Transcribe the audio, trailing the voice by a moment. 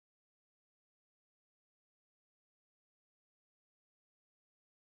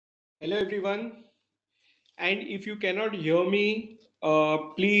Hello everyone, and if you cannot hear me,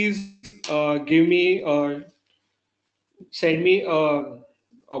 please give me send me a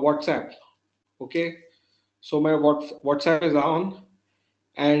WhatsApp. Okay, so my WhatsApp is on,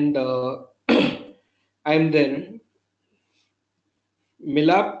 and I'm there.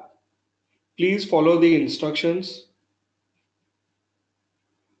 Milap, please follow the instructions.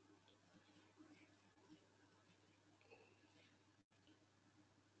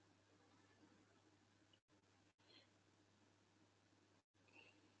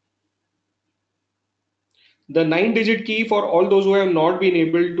 The 9-digit key for all those who have not been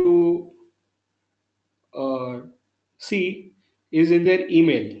able to see is in their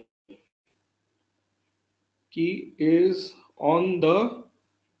email. Key is on the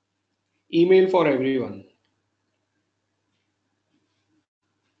email for everyone.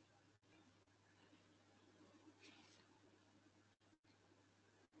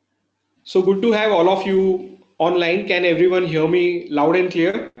 So good to have all of you online. Can everyone hear me loud and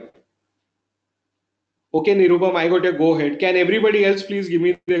clear? Okay, Nirupam, I got a go ahead. Can everybody else please give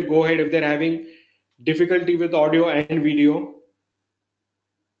me the go ahead if they're having difficulty with audio and video?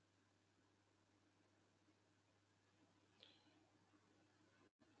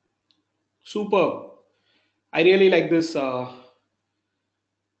 Superb. I really like this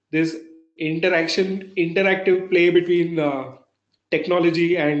interactive play between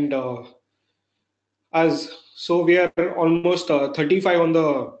technology and us. So we are almost 35 on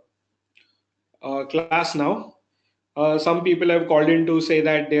the class now. Some people have called in to say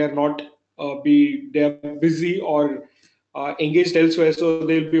that they are not they are busy or engaged elsewhere, so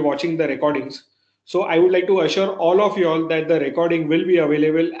they'll be watching the recordings. So I would like to assure all of you all that the recording will be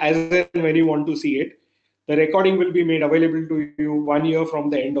available as and when you want to see it. The recording will be made available to you 1 year from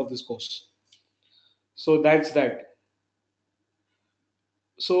the end of this course. So that's that.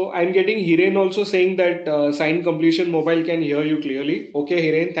 So I'm getting Hiren also saying that sign completion mobile can hear you clearly. Okay,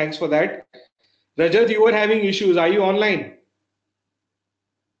 Hiren, thanks for that. Rajat, you were having issues. Are you online?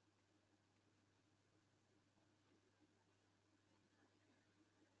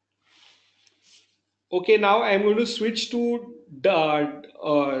 Okay, now I'm going to switch to the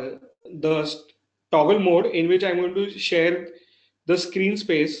toggle mode in which I'm going to share the screen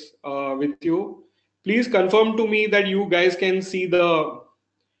space with you. Please confirm to me that you guys can see the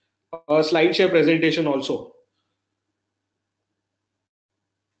slide share presentation also.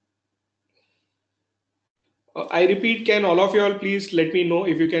 I repeat, can all of you all please let me know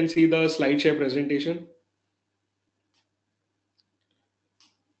if you can see the slide share presentation?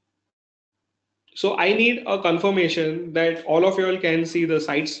 So I need a confirmation that all of you all can see the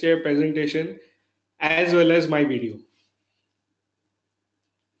slide share presentation as well as my video.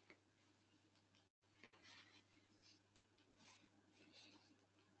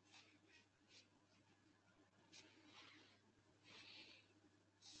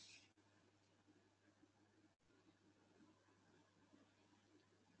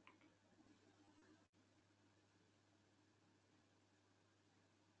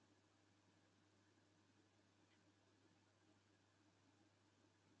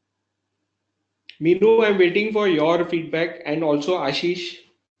 Meenu, I'm waiting for your feedback and also Ashish.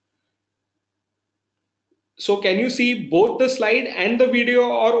 So can you see both the slide and the video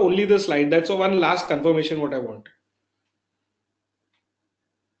or only the slide? That's one last confirmation what I want.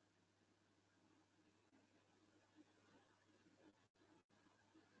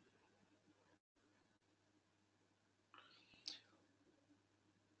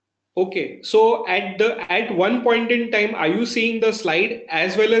 Okay, so at one point in time, are you seeing the slide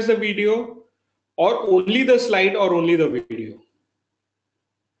as well as the video, or only the slide or only the video?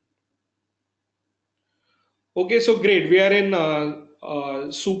 Okay, so great. We are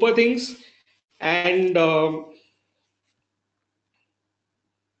in super things and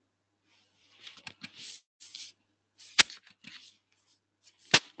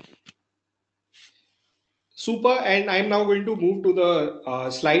super. And I'm now going to move to the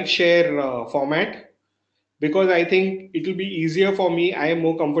slide share format because I think it will be easier for me. I am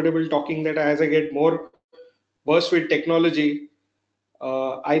more comfortable talking that as I get more versed with technology.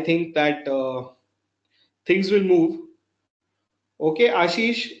 I think that things will move. Okay,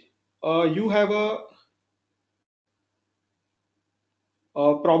 Ashish, you have a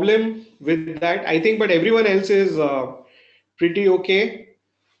problem with that, I think, but everyone else is pretty okay.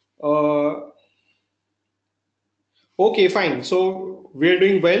 Uh, okay, fine. So we're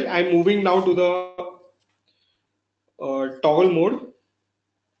doing well. I'm moving now to the toggle mode.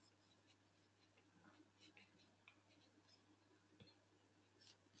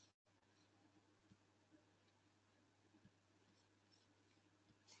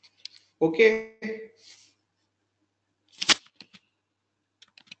 Okay.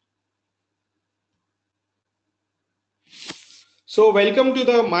 So welcome to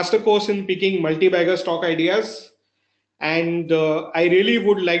the master course in picking multi-bagger stock ideas. And I really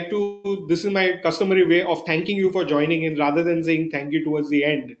would like to, this is my customary way of thanking you for joining in rather than saying thank you towards the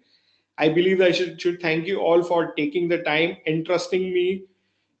end. I believe I should thank you all for taking the time, entrusting me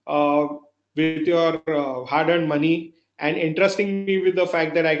uh, with your hard-earned money, and entrusting me with the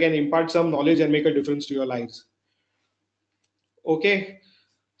fact that I can impart some knowledge and make a difference to your lives. Okay,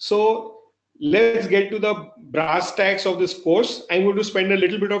 so let's get to the brass tacks of this course. I'm going to spend a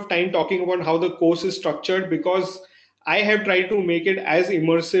little bit of time talking about how the course is structured because I have tried to make it as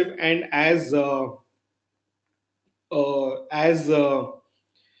immersive and as uh,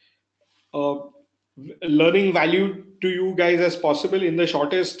 learning value to you guys as possible in the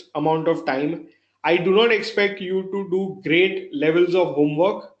shortest amount of time. I do not expect you to do great levels of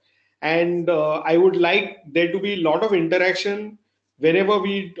homework, and I would like there to be a lot of interaction whenever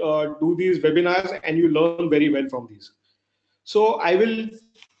we do these webinars, and you learn very well from these. So I will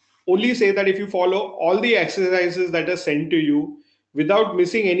only say that if you follow all the exercises that are sent to you without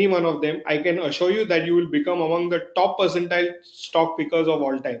missing any one of them, I can assure you that you will become among the top percentile stock pickers of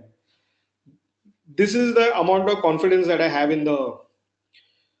all time. This is the amount of confidence that I have in the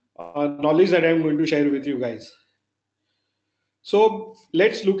knowledge that I'm going to share with you guys. So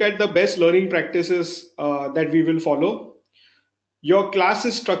let's look at the best learning practices that we will follow. Your class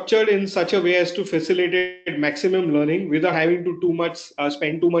is structured in such a way as to facilitate maximum learning without having to too much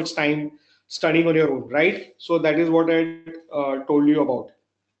spend too much time studying on your own, right? So that is what I told you about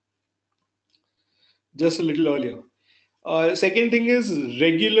just a little earlier. Second thing is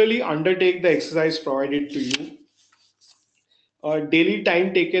regularly undertake the exercise provided to you. Daily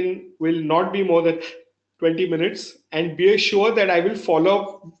time taken will not be more than 20 minutes, and be assured that I will follow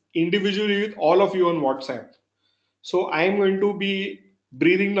up individually with all of you on WhatsApp. So I am going to be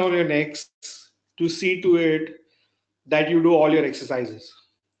breathing down your necks to see to it that you do all your exercises.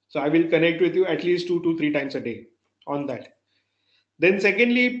 So I will connect with you at least 2 to 3 times a day on that. Then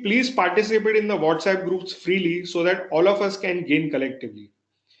secondly, please participate in the WhatsApp groups freely so that all of us can gain collectively.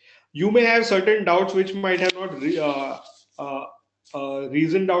 You may have certain doubts which might have not uh,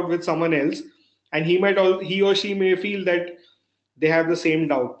 reasoned out with someone else, and he or she may feel that they have the same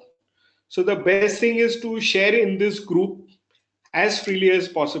doubt. So the best thing is to share in this group as freely as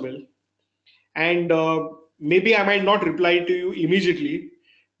possible, and maybe I might not reply to you immediately,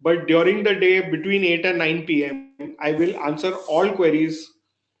 but during the day between 8 and 9 p.m. I will answer all queries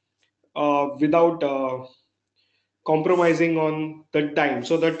without compromising on the time.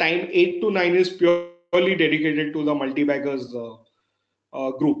 So the time 8 to 9 is purely dedicated to the multi-baggers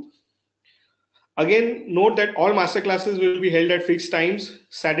group. Again, note that all masterclasses will be held at fixed times: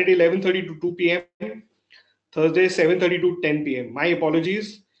 Saturday 11:30 to 2 p.m., Thursday 7:30 to 10 p.m. My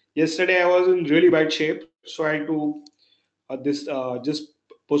apologies. Yesterday I was in really bad shape, so I had to this just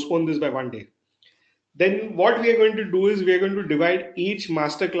postpone this by one day. Then what we are going to do is we are going to divide each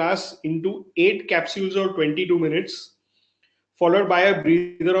masterclass into 8 capsules of 22 minutes, followed by a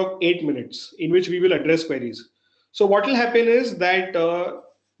breather of 8 minutes in which we will address queries. So what will happen is that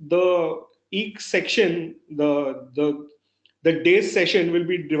the each section, the day's session will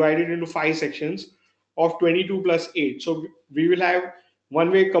be divided into 5 sections of 22 plus 8. So we will have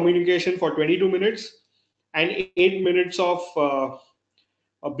one-way communication for 22 minutes and 8 minutes of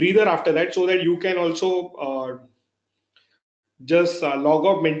a breather after that, so that you can also just log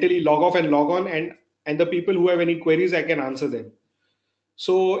off mentally, log off and log on, and the people who have any queries, I can answer them.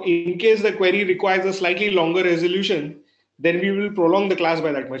 So in case the query requires a slightly longer resolution, then we will prolong the class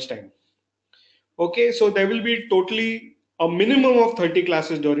by that much time. Okay, so there will be totally a minimum of 30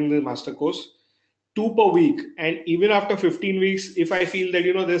 classes during the master course, 2 per week. And even after 15 weeks, if I feel that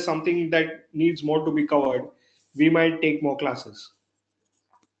there's something that needs more to be covered, we might take more classes.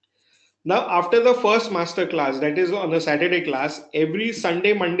 Now, after the first master class, that is on a Saturday class, every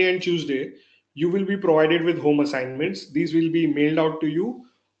Sunday, Monday, and Tuesday, you will be provided with home assignments. These will be mailed out to you,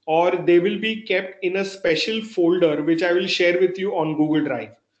 or they will be kept in a special folder, which I will share with you on Google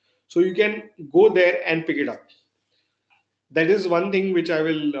Drive. So you can go there and pick it up. That is one thing which I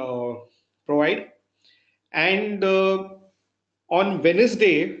will provide. And on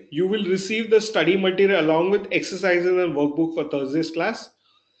Wednesday, you will receive the study material along with exercises and workbook for Thursday's class.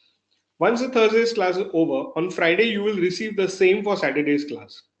 Once the Thursday's class is over, on Friday you will receive the same for Saturday's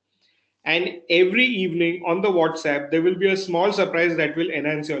class. And every evening on the WhatsApp, there will be a small surprise that will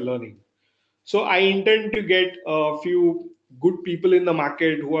enhance your learning. So I intend to get a few good people in the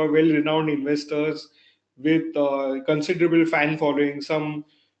market who are well-renowned investors with considerable fan following, some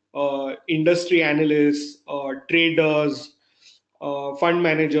industry analysts, traders, fund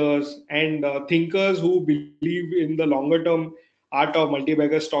managers, and thinkers who believe in the longer term art of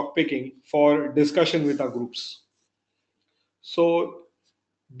multi-bagger stock picking for discussion with our groups. So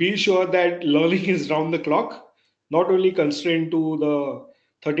be sure that learning is round the clock, not only constrained to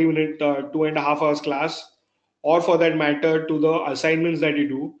the 30-minute, 2.5 hours class, or for that matter, to the assignments that you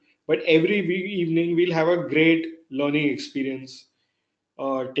do, but every evening we'll have a great learning experience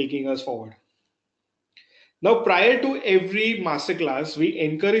taking us forward. Now, prior to every masterclass, we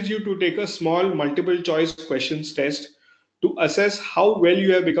encourage you to take a small multiple choice questions test to assess how well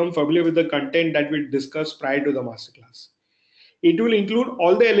you have become familiar with the content that we discussed prior to the masterclass. It will include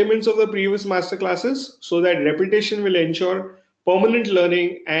all the elements of the previous masterclasses so that repetition will ensure permanent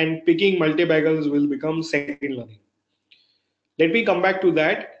learning and picking multi-baggers will become second learning. Let me come back to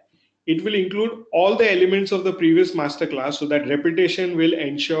that. It will include all the elements of the previous masterclass so that repetition will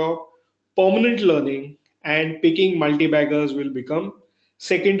ensure permanent learning and picking multi-baggers will become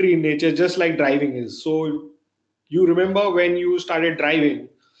secondary in nature, just like driving is. So you remember when you started driving,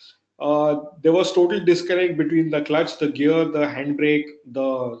 there was total disconnect between the clutch, the gear, the handbrake,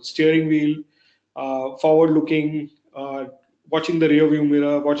 the steering wheel, forward looking, watching the rear view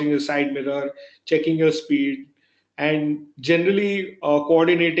mirror, watching the side mirror, checking your speed, and generally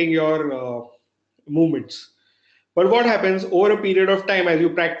coordinating your movements. But what happens over a period of time as you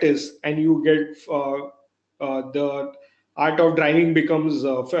practice and you get the art of driving becomes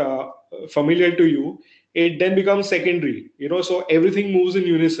familiar to you, it then becomes secondary. So everything moves in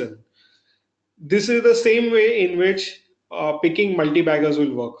unison. This is the same way in which picking multi-baggers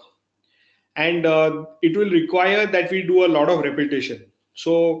will work. And it will require that we do a lot of repetition.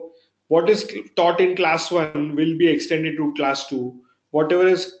 So what is taught in class 1 will be extended to class 2. Whatever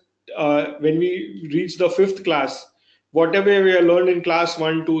is when we reach the fifth class, whatever we have learned in class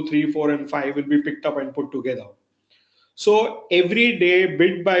 1, 2, 3, 4, and 5 will be picked up and put together. So every day,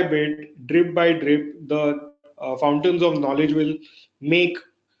 bit by bit, drip by drip, the fountains of knowledge will make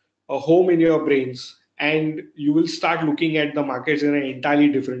a home in your brains, and you will start looking at the markets in an entirely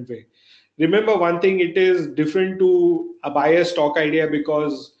different way. Remember one thing, it is different to buy a stock idea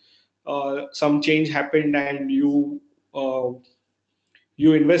because some change happened and you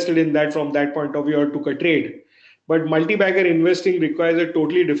invested in that from that point of view or took a trade. But multi-bagger investing requires a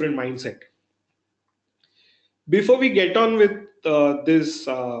totally different mindset. Before we get on with this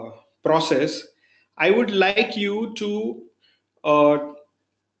process, I would like you to uh,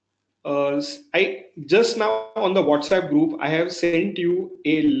 I just now on the WhatsApp group, I have sent you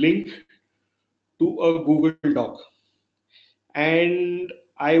a link to a Google Doc. And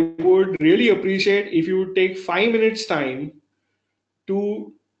I would really appreciate if you would take 5 minutes time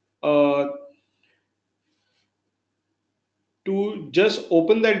to uh, just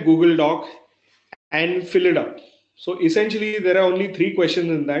open that Google Doc and fill it up. So essentially, there are only three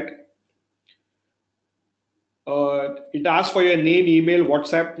questions in that. It asks for your name, email,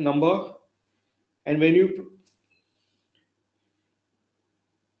 WhatsApp number, and when you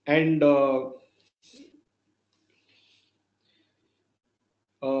and uh,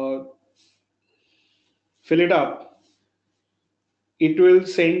 fill it up, it will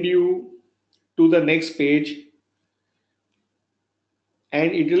send you to the next page,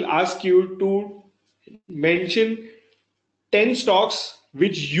 and it will ask you to mention 10 stocks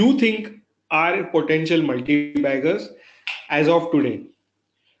which you think are potential multi-baggers as of today.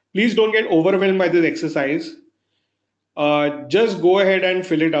 Please don't get overwhelmed by this exercise. Just go ahead and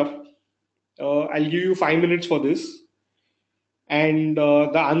fill it up. I'll give you 5 minutes for this, and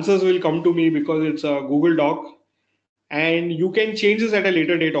the answers will come to me because it's a Google Doc, and you can change this at a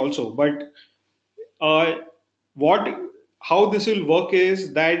later date also. But uh, what how this will work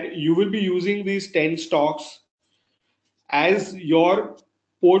is that you will be using these 10 stocks as your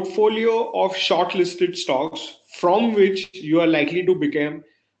portfolio of shortlisted stocks from which you are likely to become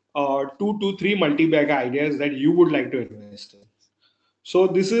 2 to 3 multi-bag ideas that you would like to invest in. So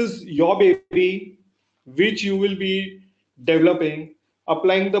this is your baby, which you will be developing,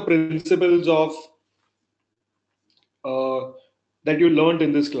 applying the principles of uh, that you learned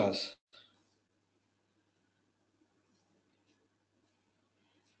in this class.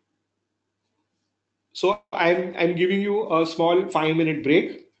 So I'm giving you a small 5 minute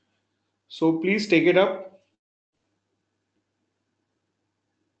break. So please take it up.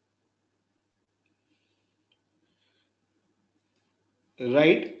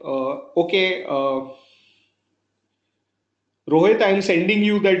 Right. Okay. Rohit, I'm sending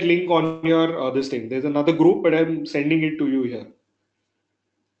you that link on your this thing. There's another group, but I'm sending it to you here.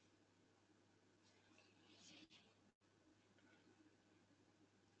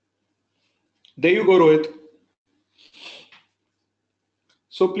 There you go, Rohit.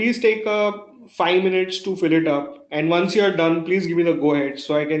 So please take 5 minutes to fill it up. And once you're done, please give me the go ahead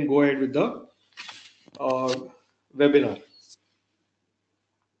so I can go ahead with the uh, webinar.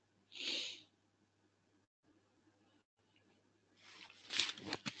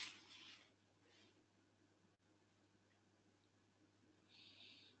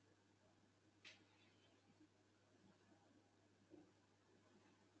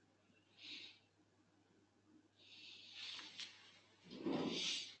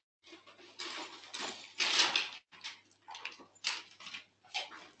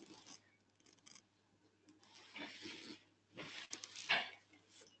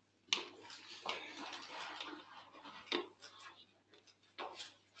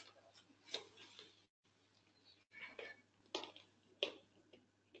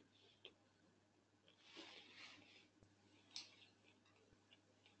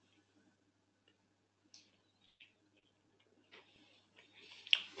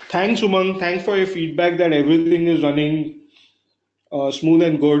 Thanks, Umang. Thanks for your feedback that everything is running smooth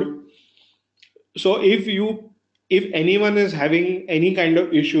and good. So if anyone is having any kind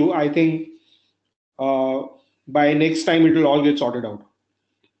of issue, I think uh, by next time it will all get sorted out.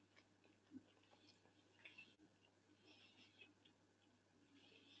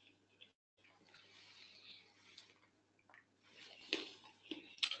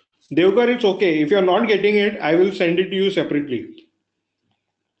 Devkar, it's okay. If you're not getting it, I will send it to you separately.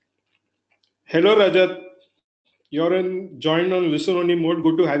 Hello, Rajat. You're in joined on listen only mode.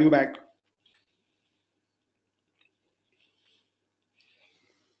 Good to have you back.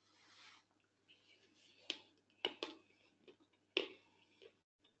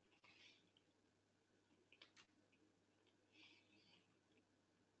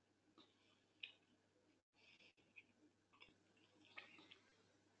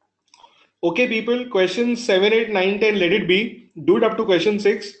 Okay, people. Questions 7, 8, 9, 10. Let it be. Do it up to question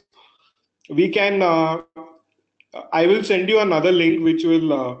 6. We can. I will send you another link which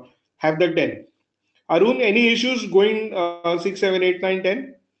will have the 10. Arun, any issues going 6, 7, 8, 9,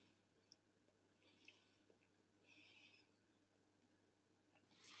 10?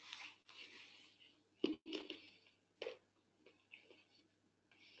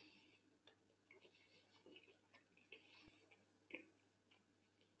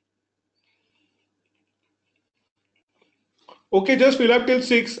 Okay, just fill up till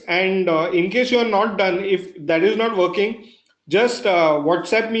 6. And in case you are not done, if that is not working, just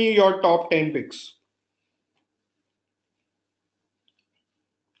WhatsApp me your top 10 picks.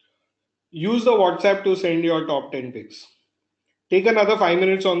 Use the WhatsApp to send your top 10 picks. Take another 5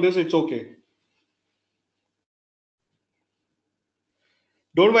 minutes on this, it's okay.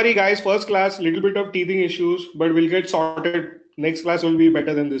 Don't worry, guys, first class, little bit of teething issues, but we'll get sorted. Next class will be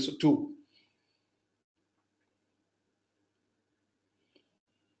better than this too.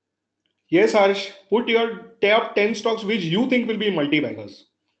 Yes, Harsh, put your top 10 stocks which you think will be multi-baggers.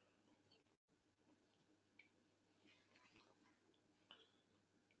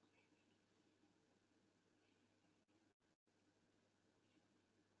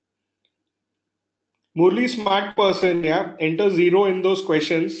 Murli, smart person, yeah. Enter zero in those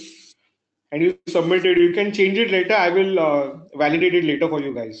questions and you submit it. You can change it later. I will validate it later for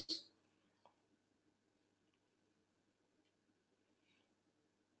you guys.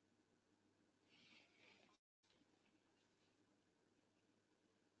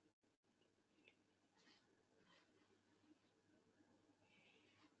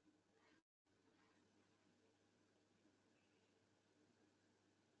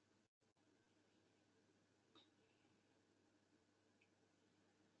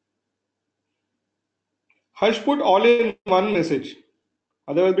 Harsh, put all in one message.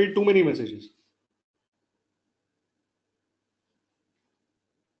 Otherwise, will be too many messages.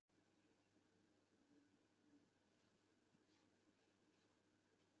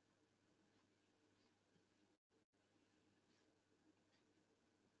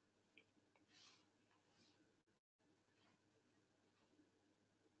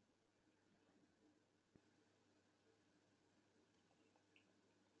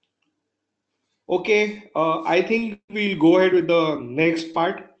 Okay, I think we'll go ahead with the next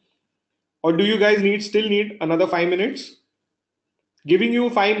part. Or do you guys still need another 5 minutes? Giving you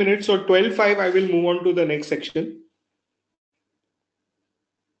 5 minutes, so 12:05, I will move on to the next section.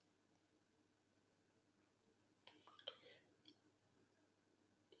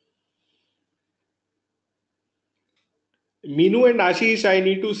 Minu and Ashish, I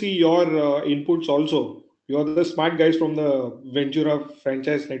need to see your inputs also. You're the smart guys from the Ventura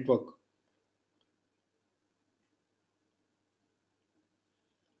franchise network.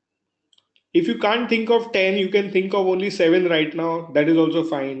 If you can't think of 10, you can think of only 7 right now. That is also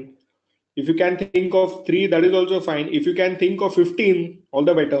fine. If you can think of 3, that is also fine. If you can think of 15, all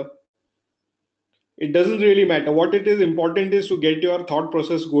the better. It doesn't really matter. What it is important is to get your thought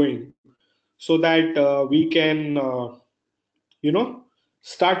process going so that we can, you know,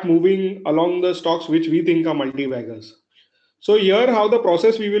 start moving along the stocks which we think are multi-baggers. So here, how the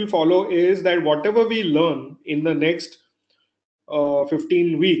process we will follow is that whatever we learn in the next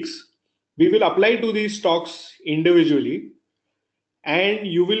 15 weeks, we will apply to these stocks individually, and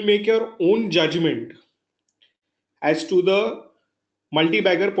you will make your own judgment as to the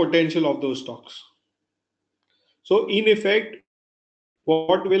multi-bagger potential of those stocks. So in effect,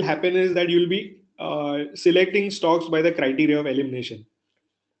 what will happen is that you'll be selecting stocks by the criteria of elimination.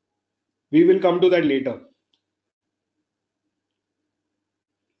 We will come to that later.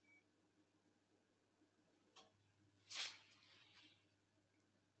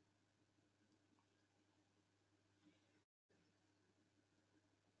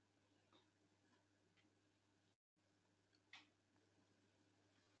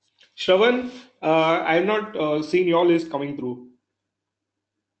 Shravan, I have not seen your list coming through.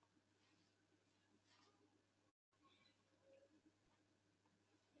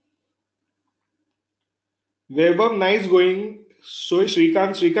 Vaibhav, nice going. So is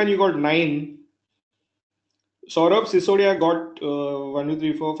Shrikant. Shrikant, you got 9. Saurabh Sisodia got 1, 2,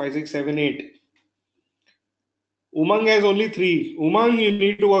 3, 4, 5, 6, 7, 8. Umang has only 3. Umang, you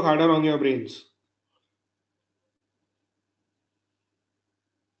need to work harder on your brains.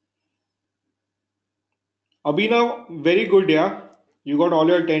 Abhinav, very good, yeah. You got all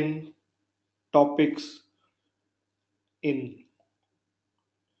your 10 top picks in.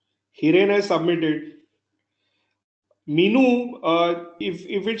 Hiren has submitted. Minu,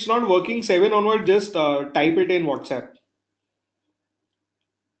 if it's not working 7 onward, just type it in WhatsApp.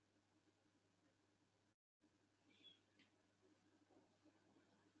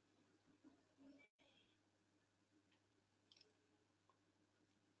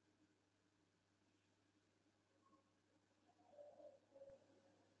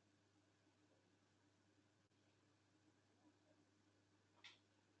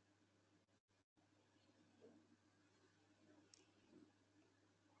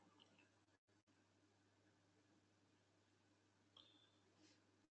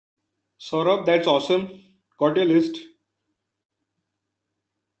 Saurabh, that's awesome. Got your list.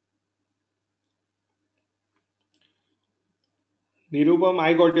 Nirupam,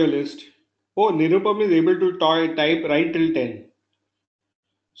 I got your list. Oh, Nirupam is able to type right till 10.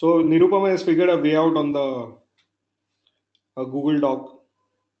 So Nirupam has figured a way out on the Google Doc.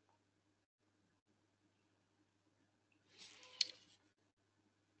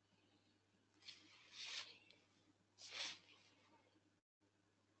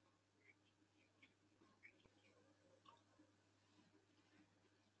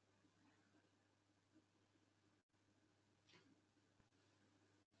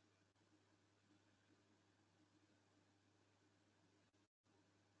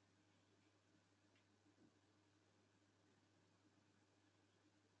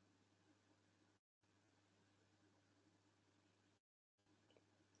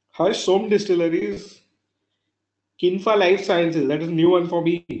 Harsh, Som Distilleries, Kinfa Life Sciences, that is new one for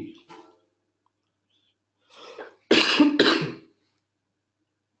me.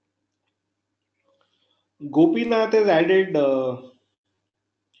 Gopinath has added,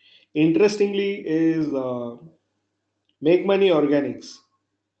 interestingly, is Make Money Organics.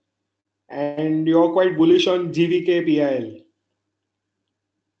 And you're quite bullish on GVK PIL.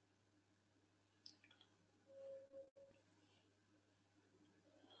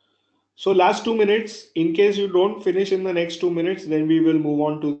 So last 2 minutes, in case you don't finish in the next 2 minutes, then we will move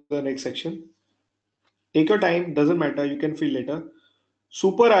on to the next section. Take your time, doesn't matter, you can feel later.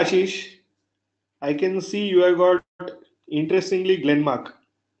 Super Ashish, I can see you have got interestingly Glenmark.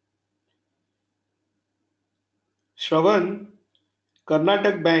 Shravan,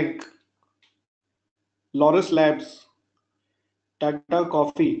 Karnataka Bank, Loris Labs, Tata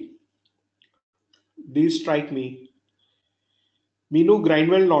Coffee, these strike me. Minu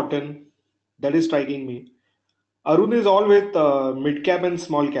Grindwell Norton, that is striking me. Arun is all with mid cap and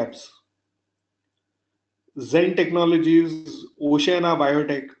small caps. Zen Technologies, Oceana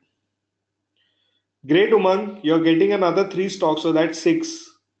Biotech. Great, Umang. You're getting another 3 stocks, so that's 6.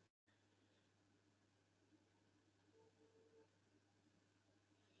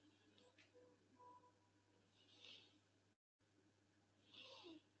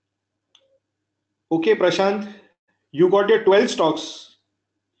 Okay, Prashant, you got your 12 stocks.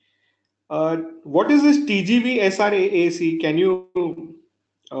 What is this TGV SRAAC? Can you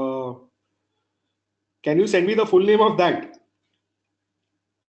uh, Can you send me the full name of that?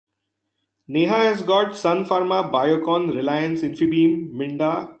 Neha has got Sun Pharma, Biocon, Reliance, Infibeam,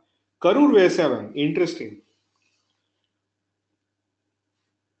 Minda, Karur Vysya Bank. Interesting.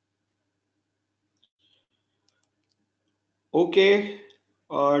 Okay.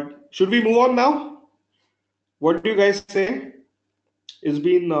 Should we move on now? What do you guys say? It's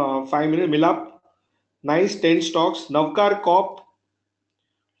been 5 minutes. Milap, nice 10 stocks. Navkar Corp,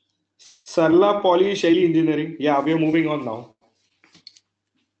 Sarla Poly, Shaili Engineering. Yeah, we are moving on now.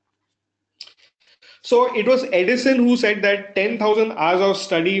 So it was Edison who said that 10,000 hours of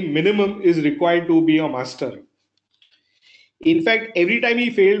study minimum is required to be a master. In fact, every time he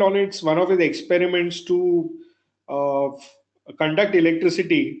failed on its one of his experiments to conduct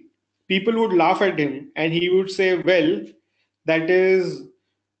electricity, people would laugh at him and he would say, "Well, that is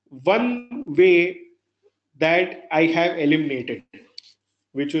one way that I have eliminated,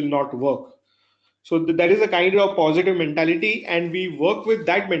 which will not work." So that is a kind of positive mentality, and we work with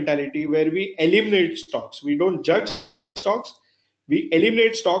that mentality where we eliminate stocks. We don't judge stocks, we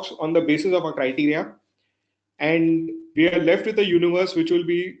eliminate stocks on the basis of a criteria, and we are left with a universe which will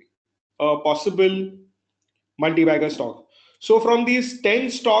be a possible multi-bagger stock. So from these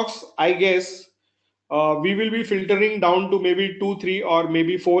 10 stocks, I guess we will be filtering down to maybe two, three, or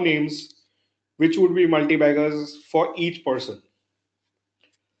maybe four names, which would be multi-baggers for each person.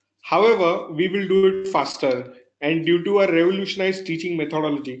 However, we will do it faster, and due to a revolutionized teaching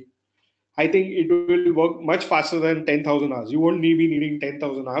methodology, I think it will work much faster than 10,000 hours. You won't be needing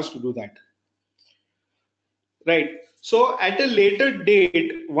 10,000 hours to do that. Right. So at a later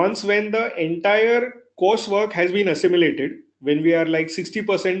date, once when the entire coursework has been assimilated, when we are like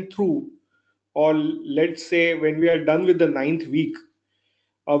 60% through, or let's say when we are done with the ninth week,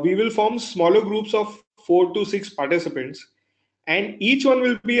 we will form smaller groups of 4 to 6 participants, and each one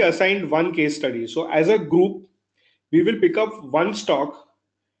will be assigned one case study. So as a group, we will pick up one stock,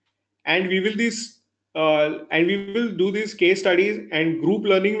 and we will do these case studies, and group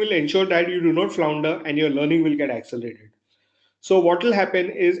learning will ensure that you do not flounder and your learning will get accelerated. So what will happen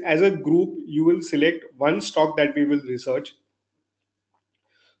is, as a group, you will select one stock that we will research.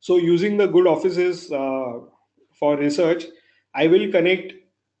 So using the good offices for research, I will connect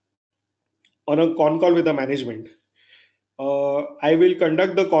on a con call with the management. I will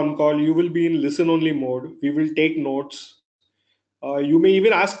conduct the con call. You will be in listen only mode. We will take notes. You may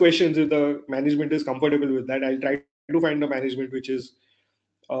even ask questions if the management is comfortable with that. I'll try to find a management which is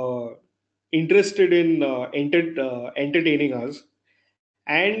uh, interested in entertaining us,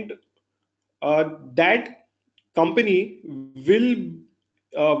 and that company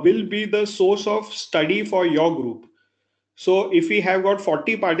will be the source of study for your group. So if we have got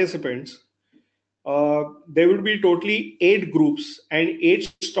 40 participants, there would be totally 8 groups and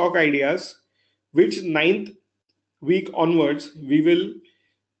 8 stock ideas, which ninth week onwards we will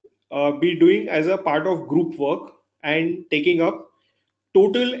be doing as a part of group work and taking up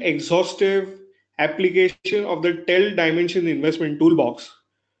total exhaustive application of the 10 dimension investment toolbox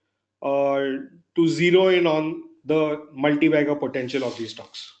uh, to zero in on the multi-bagger potential of these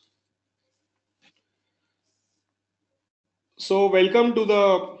stocks. So welcome to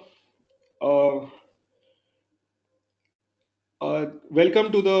the uh,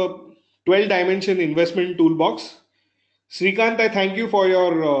 welcome to the 12 dimension investment toolbox. Srikant, I thank you for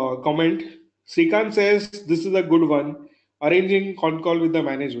your comment. Srikant says this is a good one. Arranging con call with the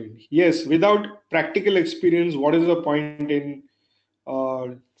management. Yes, without practical experience, what is the point in uh,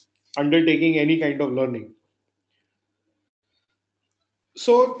 undertaking any kind of learning?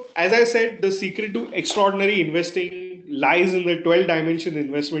 So, as I said, the secret to extraordinary investing lies in the 12 dimension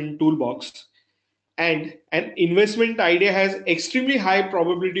investment toolbox. And an investment idea has extremely high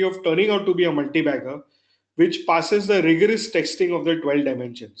probability of turning out to be a multi-bagger, which passes the rigorous testing of the 12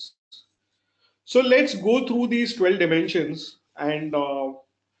 dimensions. So let's go through these 12 dimensions and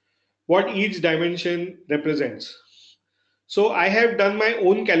what each dimension represents. So I have done my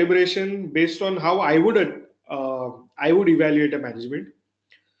own calibration based on how I would evaluate a management.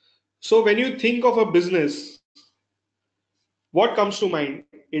 So when you think of a business, what comes to mind?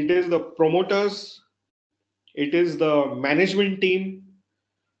 It is the promoters, it is the management team,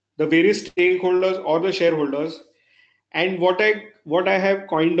 the various stakeholders or the shareholders, and what I have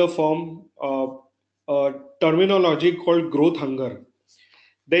coined a form a terminology called growth hunger.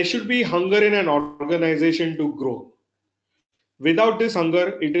 There should be hunger in an organization to grow. Without this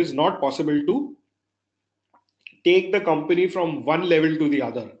hunger, it is not possible to take the company from one level to the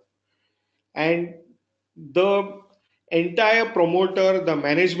other. And the entire promoter, the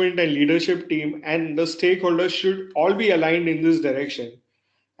management and leadership team, and the stakeholders should all be aligned in this direction.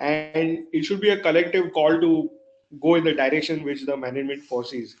 and it should be a collective call to go in the direction which the management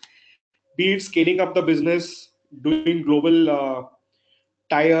foresees. Be it scaling up the business, doing global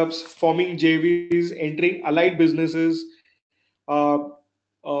tie-ups, forming JVs, entering allied businesses, uh,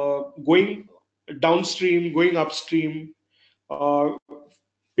 going downstream, going upstream, uh,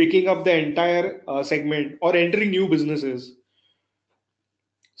 picking up the entire segment, or entering new businesses.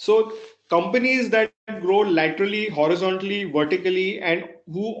 So companies that grow laterally, horizontally, vertically, and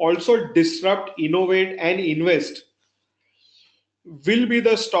who also disrupt, innovate, and invest will be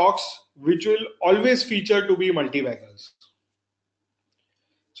the stocks which will always feature to be multi-baggers.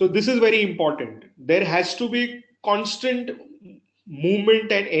 So this is very important. There has to be constant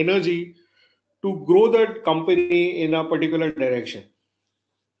movement and energy to grow the company in a particular direction.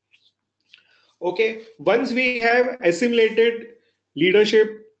 Okay, once we have assimilated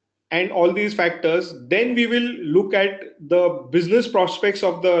leadership and all these factors, then we will look at the business prospects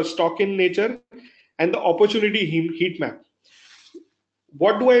of the stock in nature and the opportunity heat map.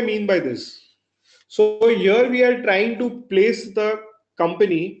 What do I mean by this? So here we are trying to place the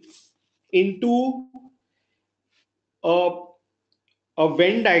company into a, a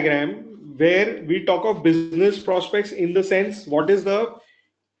Venn diagram where we talk of business prospects in the sense what is the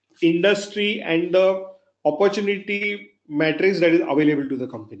industry and the opportunity matrix that is available to the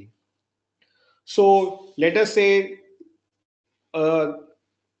company. So let us say uh,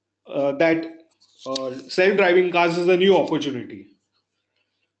 that self-driving cars is a new opportunity.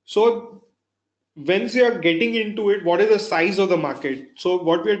 So once you are getting into it, what is the size of the market? So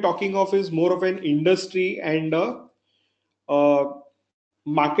what we are talking of is more of an industry and a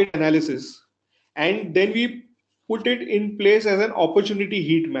market analysis, and then we put it in place as an opportunity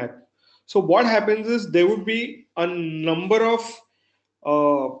heat map. So what happens is there would be uh,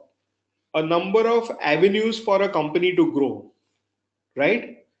 a number of avenues for a company to grow,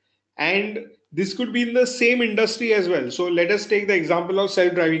 right? And this could be in the same industry as well. So let us take the example of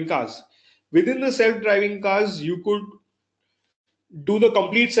self-driving cars. Within the self-driving cars, you could do the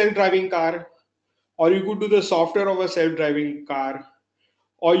complete self-driving car, or you could do the software of a self-driving car,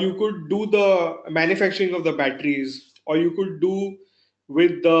 or you could do the manufacturing of the batteries, or you could do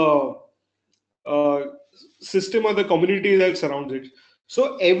with the uh, system or the community that surrounds it.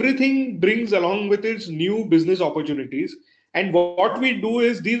 So everything brings along with its new business opportunities. And what we do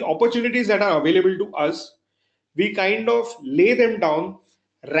is these opportunities that are available to us, we kind of lay them down,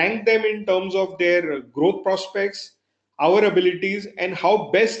 rank them in terms of their growth prospects, our abilities, and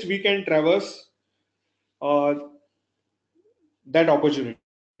how best we can traverse uh, that opportunity.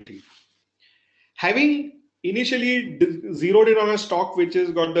 Having initially zeroed in on a stock which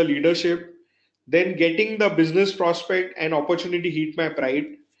has got the leadership, then getting the business prospect and opportunity heat map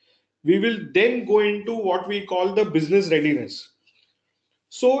right, we will then go into what we call the business readiness.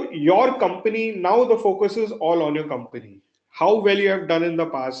 So your company, now the focus is all on your company. How well you have done in the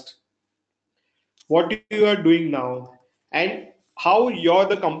past, what you are doing now, and how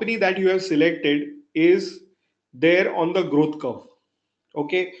the company that you have selected is there on the growth curve.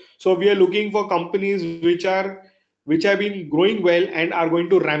 Okay, so we are looking for companies which have been growing well and are going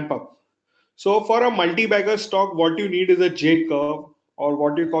to ramp up. So for a multi-bagger stock, what you need is a J curve, or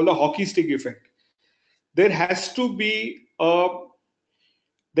what you call the hockey stick effect. There has to be a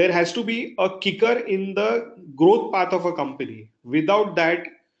there has to be a kicker in the growth path of a company. Without that,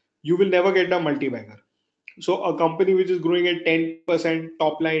 you will never get a multi-bagger. So a company which is growing at 10%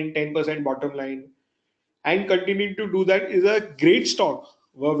 top line, 10% bottom line, and continuing to do that is a great stock,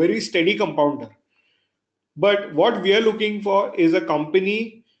 a very steady compounder. But what we are looking for is a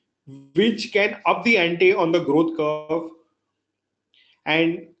company which can up the ante on the growth curve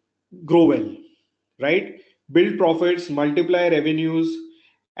and grow well, right? Build profits, multiply revenues,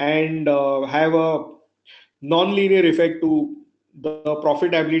 and have a non-linear effect to the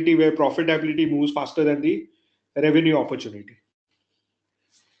profitability, where profitability moves faster than the revenue opportunity.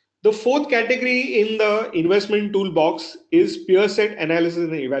 The fourth category in the investment toolbox is peer set analysis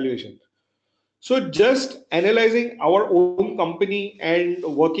and evaluation. So just analyzing our own company and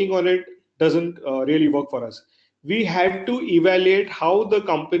working on it doesn't really work for us. We have to evaluate how the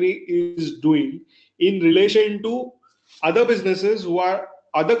company is doing in relation to other businesses who are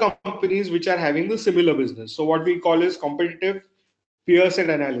other companies which are having the similar business. So what we call is competitive peer set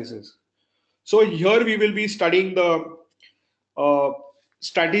analysis. So here we will be studying the uh,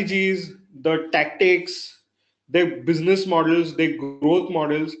 strategies, the tactics, their business models, their growth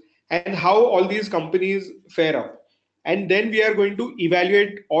models, and how all these companies fare up. And then we are going to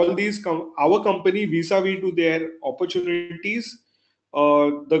evaluate all these our company vis-a-vis to their opportunities,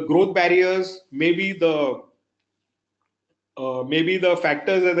 the growth barriers, maybe the maybe the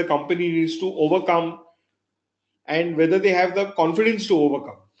factors that the company needs to overcome, and whether they have the confidence to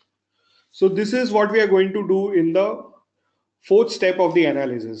overcome. So this is what we are going to do in the fourth step of the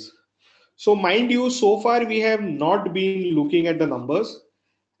analysis. So mind you, so far we have not been looking at the numbers,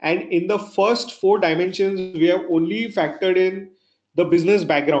 and in the first four dimensions we have only factored in the business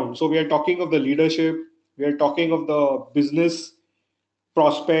background. So we are talking of the leadership, we are talking of the business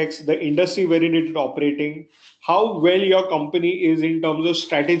prospects, the industry wherein it is operating, how well your company is in terms of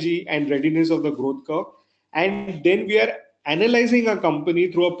strategy and readiness of the growth curve. And then we are analyzing a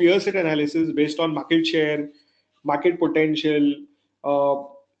company through a peer set analysis based on market share, market potential, uh,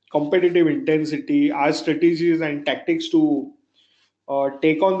 competitive intensity, our strategies and tactics to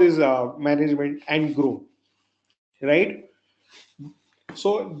take on this management and grow, right?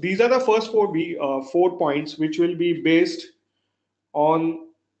 So these are the first four points which will be based on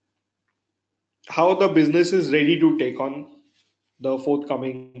how the business is ready to take on the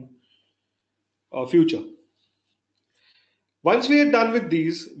forthcoming future. Once we are done with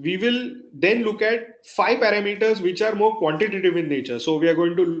these, we will then look at five parameters which are more quantitative in nature. So we are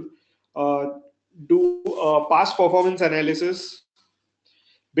going to do a past performance analysis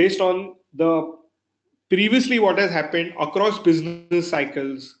based on the previously what has happened across business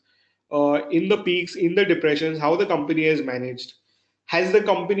cycles, in the peaks, in the depressions, how the company has managed. Has the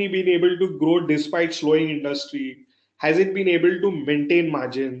company been able to grow despite slowing industry? Has it been able to maintain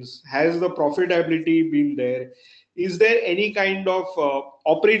margins? Has the profitability been there? Is there any kind of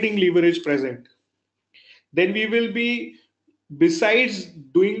operating leverage present? Then we will be, besides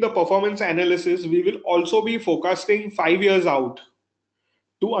doing the performance analysis, we will also be forecasting 5 years out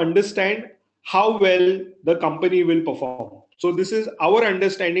to understand how well the company will perform. So this is our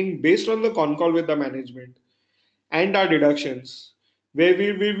understanding based on the con call with the management and our deductions, where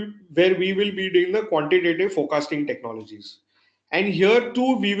we will be doing the quantitative forecasting technologies. And here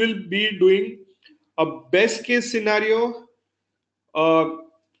too we will be doing a best case scenario, uh,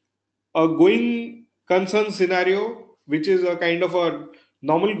 a going concern scenario, which is a kind of a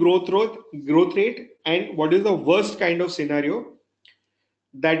normal growth rate, and what is the worst kind of scenario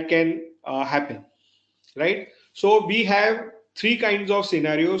that can happen, right? So we have three kinds of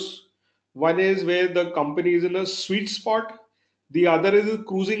scenarios. One is where the company is in a sweet spot, the other is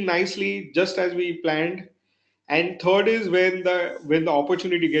cruising nicely just as we planned, and third is when the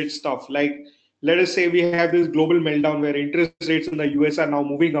opportunity gets tough. Like, let us say we have this global meltdown where interest rates in the US are now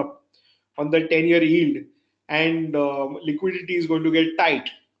moving up on the 10-year yield, and liquidity is going to get tight.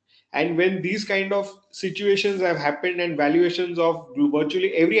 And when these kind of situations have happened and valuations of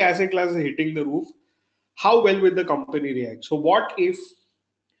virtually every asset class is hitting the roof, how well will the company react? So what if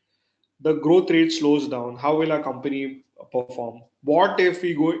the growth rate slows down? How will our company perform? What if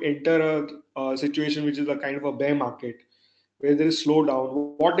we go enter a situation which is a kind of a bear market where there is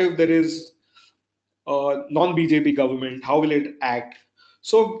slowdown? What if there is a non-BJP government? How will it act?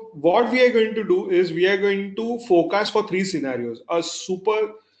 So what we are going to do is we are going to forecast for three scenarios: a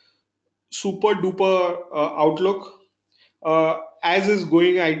super duper outlook, as is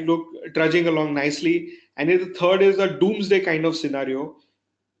going outlook trudging along nicely, and then the third is a doomsday kind of scenario.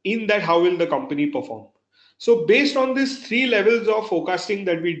 In that, how will the company perform? So based on these three levels of forecasting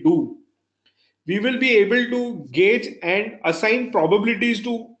that we do, we will be able to gauge and assign probabilities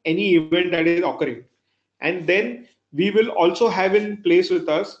to any event that is occurring. And then we will also have in place with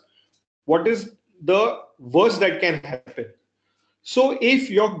us what is the worst that can happen. So if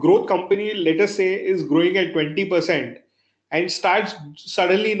your growth company, let us say, is growing at 20% and starts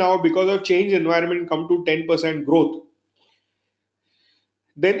suddenly now because of change environment come to 10% growth,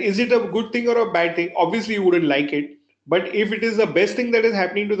 then is it a good thing or a bad thing? Obviously, you wouldn't like it. But if it is the best thing that is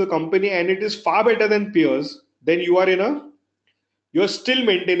happening to the company and it is far better than peers, then you're still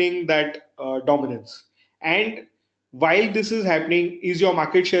maintaining that dominance. And while this is happening, is your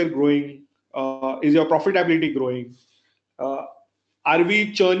market share growing? Is your profitability growing? Uh, are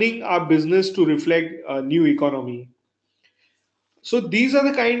we churning our business to reflect a new economy? So these are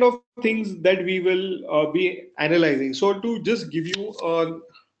the kind of things that we will be analyzing. So to just give you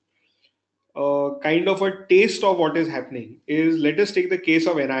kind of a taste of what is happening is, let us take the case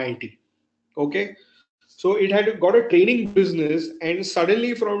of NIIT. Okay, so it had got a training business, and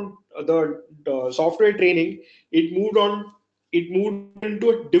suddenly from the software training, it moved on. It moved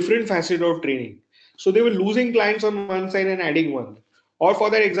into a different facet of training. So they were losing clients on one side and adding one. Or for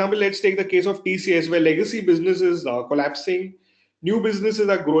that example, let's take the case of TCS, where legacy business is collapsing, new businesses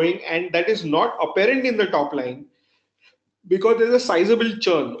are growing, and that is not apparent in the top line because there's a sizable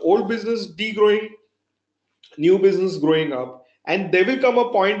churn. Old business degrowing, new business growing up, And there will come a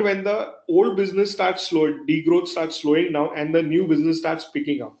point when the old business starts slowing, degrowth starts slowing down, and the new business starts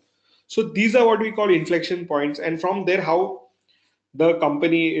picking up. So these are what we call inflection points, and from there, how the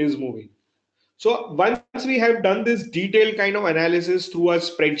company is moving. So once we have done this detailed kind of analysis through a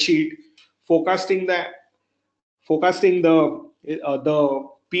spreadsheet, forecasting the the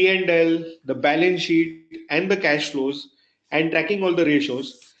P&L, the balance sheet, and the cash flows, and tracking all the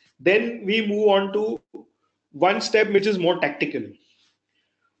ratios, then we move on to one step which is more tactical.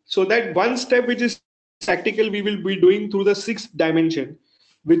 So that one step which is tactical, we will be doing through the sixth dimension,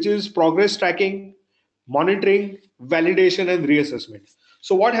 which is progress tracking, monitoring, validation, and reassessment.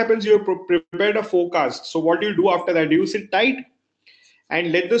 So what happens? You have prepared a forecast. So what do you do after that? Do you sit tight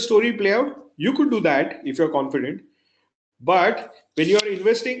and let the story play out? You could do that if you're confident. But when you are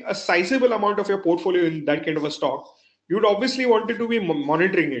investing a sizable amount of your portfolio in that kind of a stock, you'd obviously wanted to be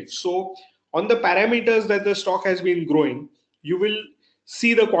monitoring it. So on the parameters that the stock has been growing, you will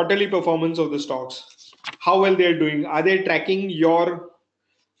see the quarterly performance of the stocks, how well they're doing. Are they tracking your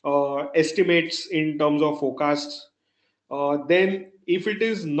estimates in terms of forecasts? Then if it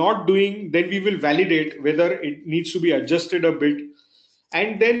is not doing, then we will validate whether it needs to be adjusted a bit.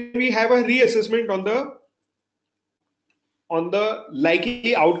 And then we have a reassessment on the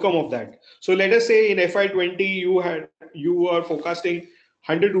likely outcome of that. So let us say in FY20 you are forecasting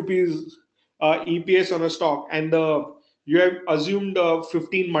 100 rupees EPS on a stock, and you have assumed a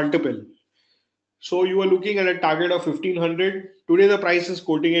 15 multiple. So you are looking at a target of 1500. Today the price is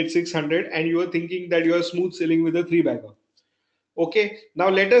quoting at 600, and you are thinking that you are smooth sailing with a three bagger. Okay, now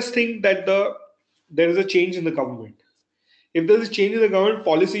let us think that there is a change in the government. If there's a change in the government,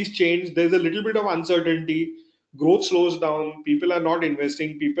 policies change, there's a little bit of uncertainty, growth slows down, people are not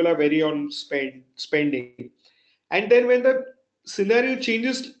investing, people are very on spending. And then when the scenario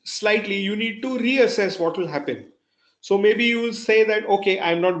changes slightly, you need to reassess what will happen. So maybe you will say that, okay,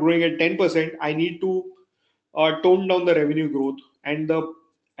 I'm not growing at 10%, I need to tone down the revenue growth. And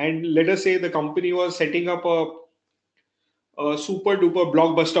let us say the company was setting up a super duper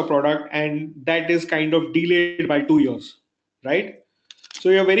blockbuster product, and that is kind of delayed by 2 years, right? So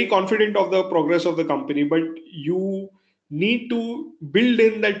you're very confident of the progress of the company, but you need to build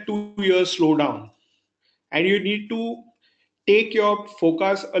in that 2 years slowdown, and you need to take your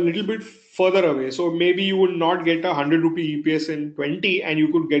focus a little bit further away. So maybe you would not get a 100 rupee EPS in 20, and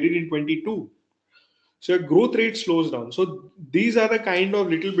you could get it in 22. So your growth rate slows down. So these are the kind of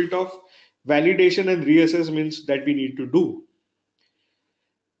little bit of validation and reassessments that we need to do.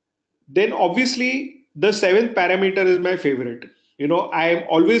 Then obviously the seventh parameter is my favorite. I am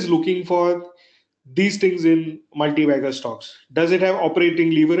always looking for these things in multi-bagger stocks. Does it have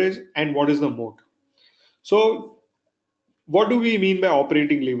operating leverage, and what is the moat? So what do we mean by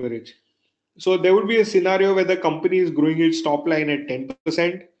operating leverage? So there would be a scenario where the company is growing its top line at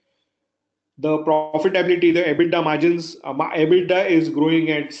 10%. The profitability, the EBITDA margins, EBITDA is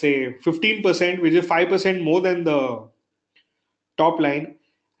growing at say 15%, which is 5% more than the top line,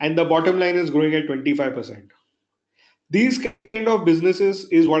 and the bottom line is growing at 25%. These kind of businesses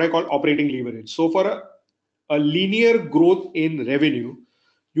is what I call operating leverage. So for a linear growth in revenue,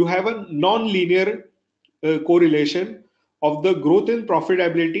 you have a non-linear correlation of the growth in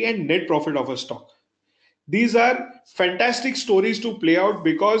profitability and net profit of a stock. These are fantastic stories to play out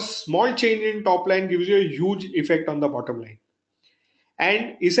because small change in top line gives you a huge effect on the bottom line.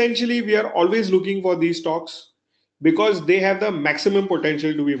 And essentially, we are always looking for these stocks because they have the maximum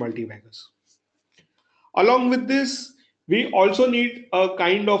potential to be multi-baggers. Along with this, we also need a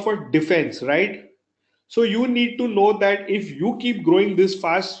kind of a defense, right? So you need to know that if you keep growing this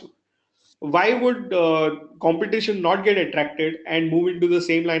fast, why would competition not get attracted and move into the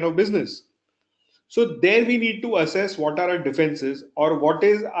same line of business? So there we need to assess what are our defenses, or what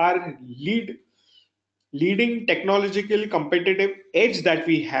is our leading technological competitive edge that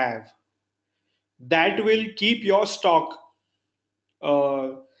we have that will keep your stock uh,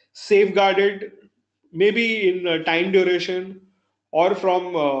 safeguarded, maybe in time duration or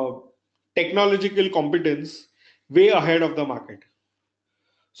from technological competence, way ahead of the market.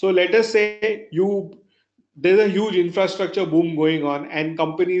 So let us say there's a huge infrastructure boom going on, and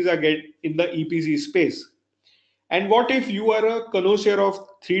companies are get in the EPC space. And what if you are a connoisseur of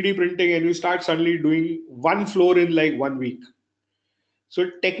 3D printing and you start suddenly doing one floor in like 1 week? So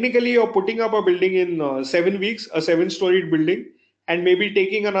technically, you're putting up a building in 7 weeks, a seven-storied building, and maybe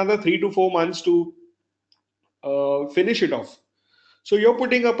taking another 3 to 4 months to finish it off. So you're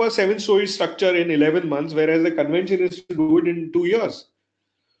putting up a seven-story structure in 11 months, whereas the convention is to do it in 2 years.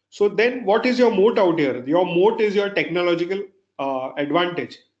 So then, what is your moat out here? Your moat is your technological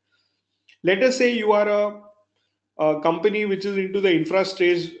advantage. Let us say you are company which is into the infra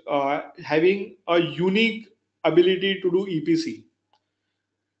stage, having a unique ability to do EPC.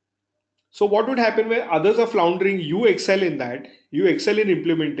 So what would happen when others are floundering? You excel in that. You excel in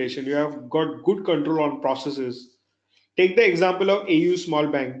implementation. You have got good control on processes. Take the example of AU Small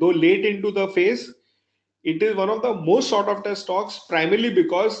Bank. Though late into the phase, it is one of the most sought after stocks, primarily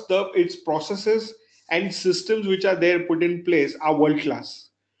because its processes and systems which are there put in place are world class,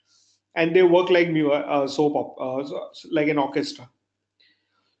 and they work like like an orchestra.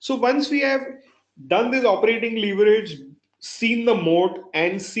 So once we have done this operating leverage, seen the moat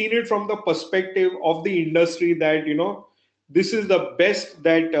and seen it from the perspective of the industry, that this is the best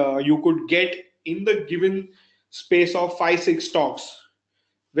that you could get in the given space of 5 6 stocks,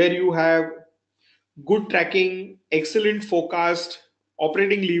 where you have good tracking, excellent forecast,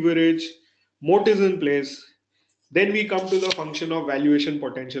 operating leverage, moat is in place, then we come to the function of valuation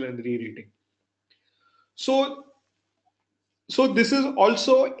potential and re-rating. So this is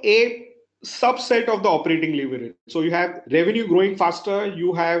also a subset of the operating leverage. So you have revenue growing faster,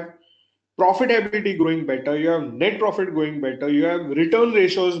 you have profitability growing better, you have net profit going better, you have return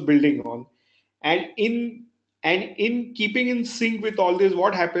ratios building on, and in keeping in sync with all this,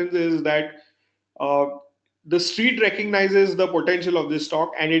 what happens is that uh, the street recognizes the potential of this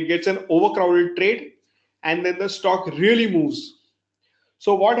stock and it gets an overcrowded trade, and then the stock really moves.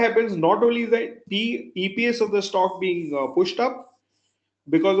 So what happens? Not only is the EPS of the stock being pushed up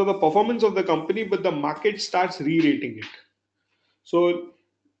because of the performance of the company, but the market starts re-rating it. So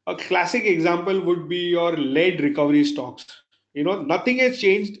a classic example would be your lead recovery stocks. Nothing has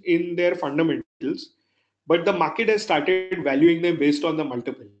changed in their fundamentals, but the market has started valuing them based on the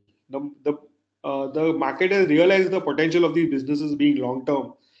multiple. The market has realized the potential of these businesses being long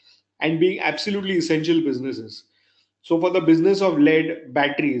term and being absolutely essential businesses. So for the business of lead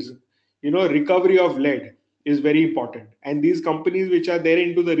batteries, recovery of lead is very important. And these companies which are there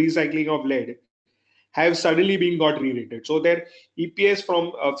into the recycling of lead have suddenly been got re-rated. So their EPS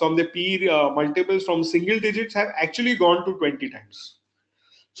from the P multiples from single digits have actually gone to 20 times.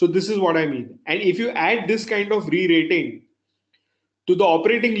 So this is what I mean. And if you add this kind of re-rating to the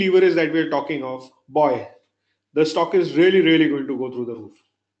operating leverage that we're talking of, boy, the stock is really, really going to go through the roof.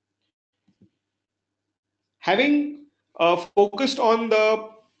 Having focused on the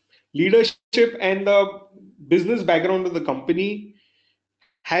leadership and the business background of the company,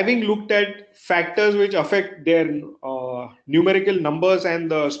 having looked at factors which affect their numerical numbers and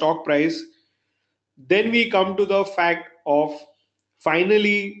the stock price, then we come to the fact of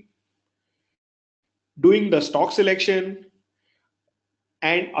finally doing the stock selection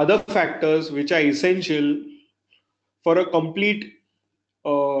and other factors which are essential for a complete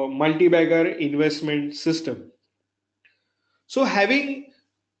multi-bagger investment system. So when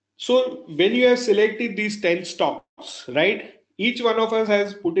you have selected these 10 stocks, right? Each one of us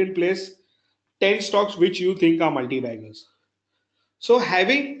has put in place 10 stocks which you think are multi-baggers. So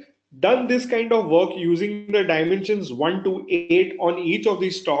having done this kind of work using the dimensions 1 to 8 on each of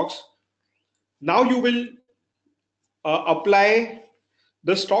these stocks, now you will apply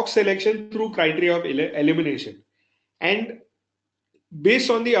the stock selection through criteria of elimination. And based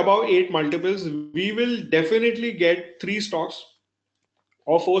on the above 8 multiples, we will definitely get 3 stocks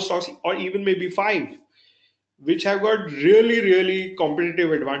or 4 stocks or even maybe 5, which have got really, really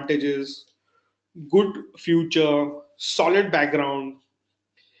competitive advantages, good future, solid background,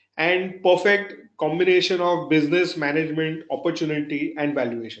 and perfect combination of business management, opportunity, and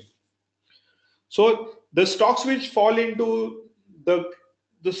valuation. So the stocks which fall into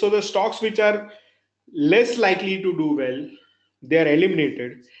the stocks which are less likely to do well, they are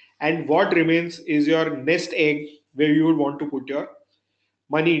eliminated, and what remains is your nest egg where you would want to put your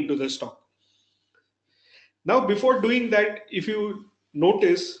money into the stock. Now, before doing that, if you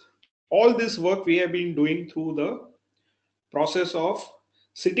notice, all this work we have been doing through the process of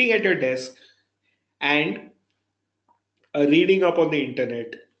sitting at your desk and reading up on the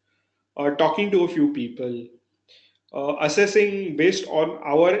internet, talking to a few people, assessing based on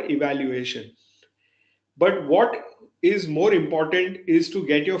our evaluation. But what is more important is to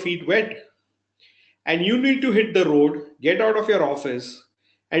get your feet wet. And you need to hit the road, get out of your office,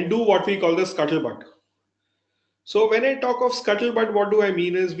 and do what we call the scuttlebutt. So, when I talk of scuttlebutt, what do I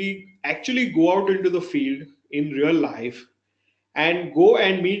mean is we actually go out into the field in real life and go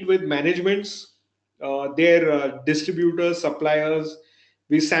and meet with managements, their distributors, suppliers.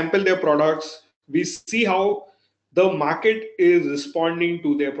 We sample their products. We see how the market is responding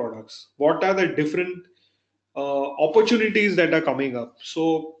to their products. What are the different opportunities that are coming up?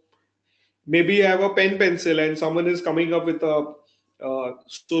 So maybe you have a pen pencil and someone is coming up with a.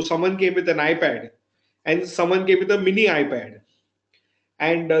 So someone came with an iPad, and someone came with a mini iPad,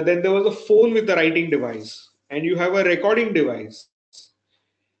 and then there was a phone with a writing device, and you have a recording device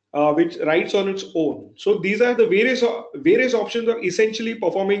which writes on its own. So these are the various options of essentially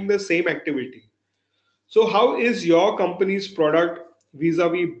performing the same activity. So how is your company's product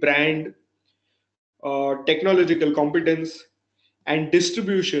vis-a-vis brand, technological competence, and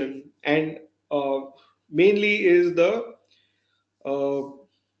distribution, and uh, mainly is the uh,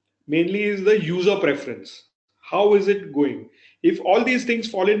 mainly is the user preference? How is it going? If all these things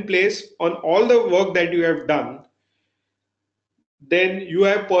fall in place on all the work that you have done, then you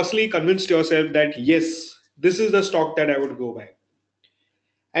have personally convinced yourself that yes, this is the stock that I would go by.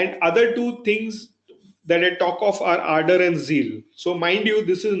 And other two things that I talk of are ardor and zeal. So mind you,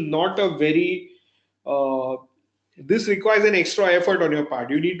 this is not a very uh, this requires an extra effort on your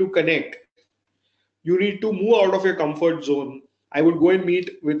part. You need to connect. You need to move out of your comfort zone. I would go and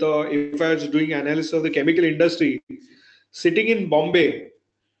meet with if I was doing analysis of the chemical industry, sitting in Bombay,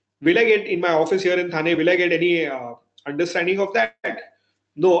 will I get in my office here in Thane, will I get any understanding of that?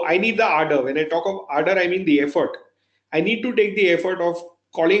 No, I need the ardor. When I talk of ardor, I mean the effort. I need to take the effort of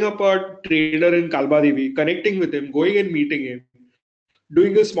calling up a trader in Kalbadevi, connecting with him, going and meeting him,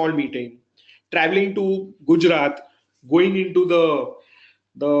 doing a small meeting, traveling to Gujarat, going into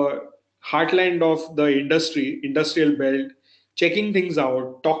the heartland of the industrial belt, checking things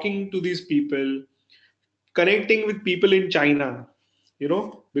out, talking to these people, connecting with people in China,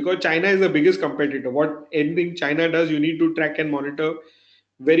 because China is the biggest competitor. What anything China does, you need to track and monitor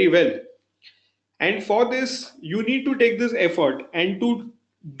very well. And for this, you need to take this effort. And to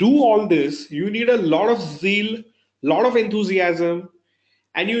do all this, you need a lot of zeal, lot of enthusiasm,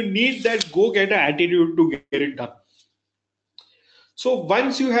 and you need that go-getter attitude to get it done. So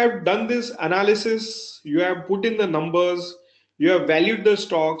once you have done this analysis, you have put in the numbers, you have valued the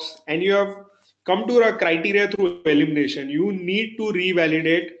stocks, and you have come to a criteria through elimination, you need to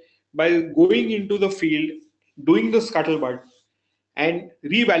revalidate by going into the field, doing the scuttlebutt, and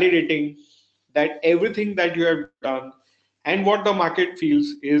revalidating that everything that you have done and what the market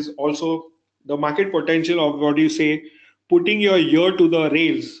feels is also the market potential of what you say, putting your ear to the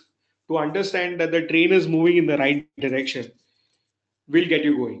rails to understand that the train is moving in the right direction will get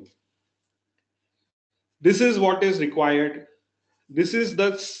you going. This is what is required. This is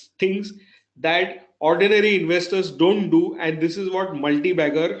the things that ordinary investors don't do, and this is what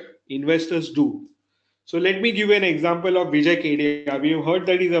multi-bagger investors do. So let me give you an example of Vijay Kedia. We have heard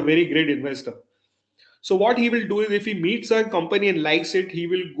that he's a very great investor. So what he will do is if he meets a company and likes it, he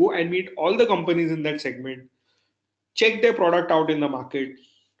will go and meet all the companies in that segment, check their product out in the market,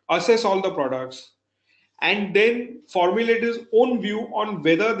 assess all the products, and then formulate his own view on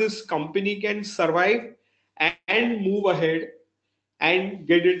whether this company can survive and move ahead and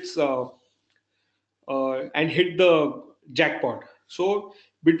get its and hit the jackpot. So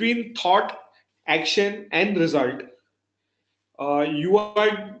between thought, action, and result, you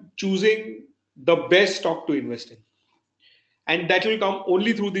are choosing the best stock to invest in, and that will come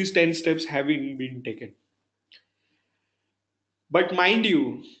only through these 10 steps having been taken. But mind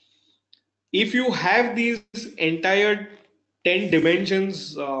you, if you have these entire 10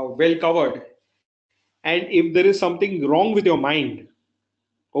 dimensions well covered, and if there is something wrong with your mind,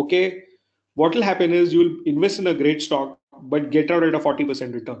 okay, what will happen is you'll invest in a great stock but get out at a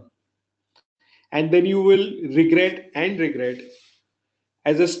 40% return, and then you will regret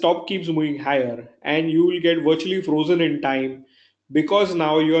as the stock keeps moving higher, and you will get virtually frozen in time because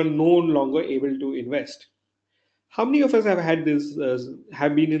now you are no longer able to invest. How many of us have had this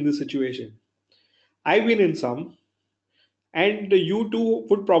have been in this situation? I've been in some, and you too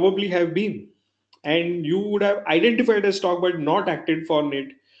would probably have been, and you would have identified a stock but not acted for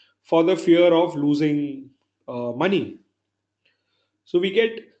it for the fear of losing money. So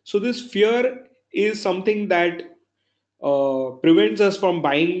this fear is something that prevents us from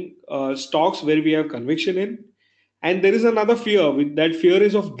buying stocks where we have conviction in. And there is another fear, with that fear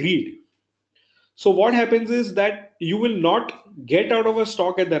is of greed. So what happens is that you will not get out of a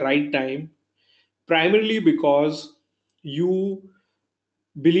stock at the right time, primarily because you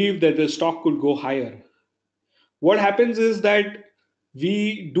believe that the stock could go higher. What happens is that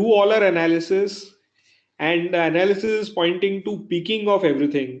we do all our analysis, and the analysis is pointing to peaking of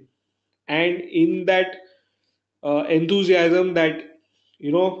everything. And in that enthusiasm that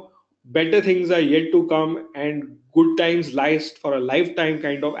better things are yet to come and good times last for a lifetime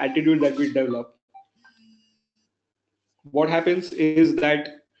kind of attitude that we develop, what happens is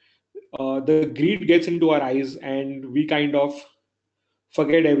that the greed gets into our eyes and we kind of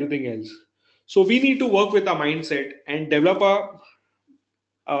forget everything else. So we need to work with our mindset and develop a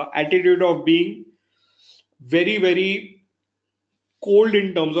attitude of being very, very cold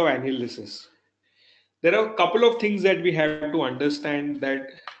in terms of analysis. There are a couple of things that we have to understand, that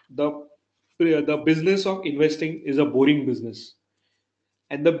the business of investing is a boring business,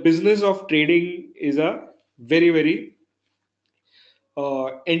 and the business of trading is a very, very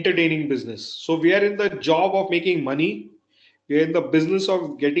entertaining business. So we are in the job of making money. We are in the business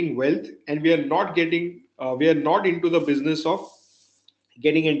of getting wealth, and we are not into the business of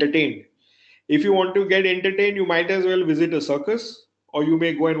getting entertained. If you want to get entertained, you might as well visit a circus, or you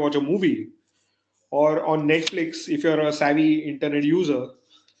may go and watch a movie, or on Netflix, if you're a savvy internet user,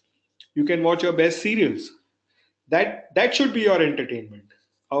 you can watch your best serials. That should be your entertainment.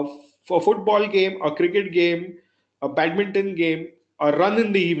 A, a football game, a cricket game, a badminton game, a run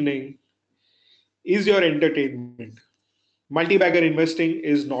in the evening is your entertainment. Multi-bagger investing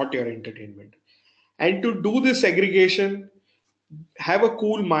is not your entertainment. And to do this segregation, have a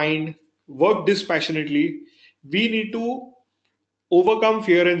cool mind, work dispassionately, we need to overcome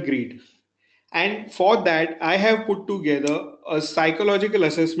fear and greed. And for that, I have put together a psychological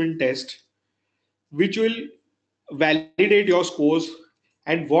assessment test which will validate your scores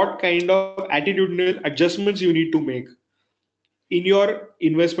and what kind of attitudinal adjustments you need to make in your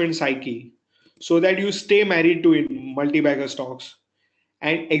investment psyche so that you stay married to multi-bagger stocks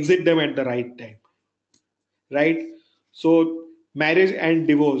and exit them at the right time, right? So marriage and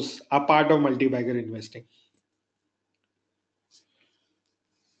divorce are part of multi-bagger investing.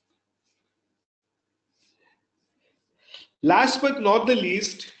 Last but not the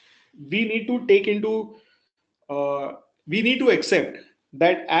least, we need to take into uh, we need to accept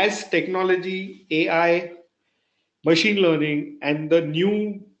that as technology, AI, machine learning, and the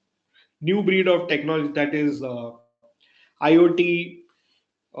new breed of technology, that is IoT,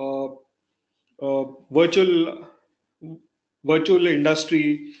 uh, virtual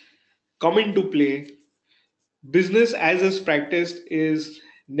industry, come into play, business as is practiced is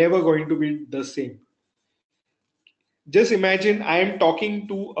never going to be the same. Just imagine I am talking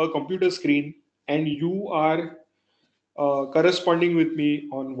to a computer screen and you are corresponding with me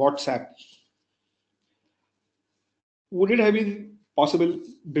on WhatsApp. Would it have been possible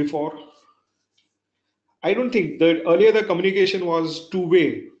before? I don't think that earlier the communication was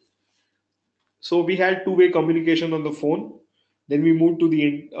two-way. So we had two-way communication on the phone. Then we moved to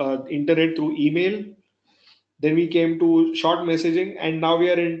the internet through email. Then we came to short messaging, and now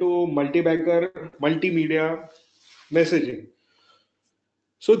we are into multi-bagger, multimedia messaging.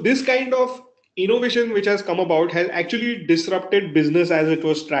 So this kind of innovation which has come about has actually disrupted business as it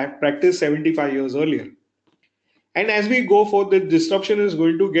was practiced 75 years earlier. And as we go forward, the disruption is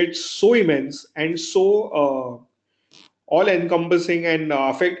going to get so immense and so all encompassing and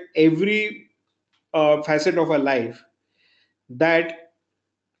affect every facet of our life that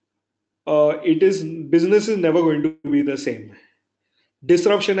it is business is never going to be the same.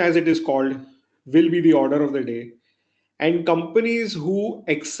 Disruption, as it is called, will be the order of the day. And companies who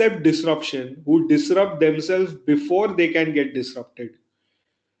accept disruption, who disrupt themselves before they can get disrupted,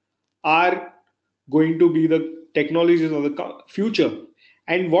 are going to be the technologies of the future.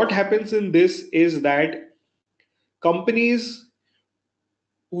 And what happens in this is that companies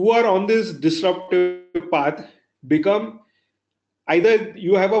who are on this disruptive path become, either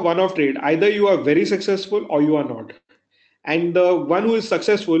you have a one off trade, either you are very successful or you are not. And the one who is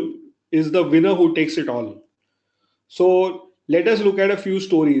successful is the winner who takes it all. So let us look at a few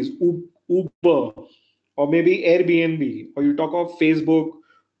stories. Uber, or maybe Airbnb, or you talk of Facebook,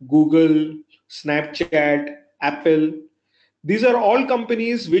 Google, Snapchat, Apple. These are all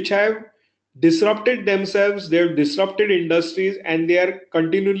companies which have disrupted themselves, they have disrupted industries, and they are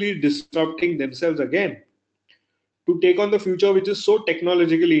continually disrupting themselves again to take on the future, which is so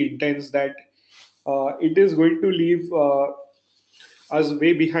technologically intense that it is going to leave us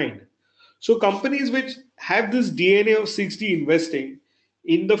way behind. So companies which have this DNA of 60 investing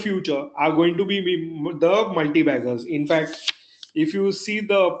in the future are going to be the multi-baggers. In fact, if you see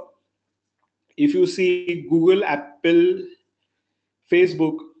Google, Apple,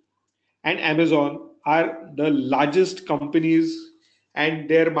 Facebook, and Amazon are the largest companies, and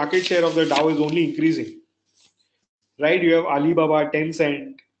their market share of the Dow is only increasing. Right? You have Alibaba,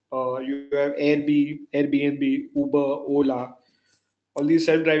 Tencent, you have Airbnb, Uber, Ola, all these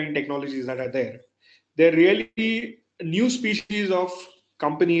self-driving technologies that are there. They're really new species of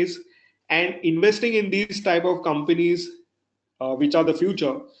companies, and investing in these type of companies, which are the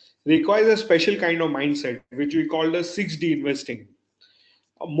future, requires a special kind of mindset, which we call the 6D investing.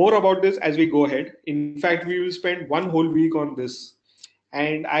 More about this as we go ahead. In fact, we will spend one whole week on this.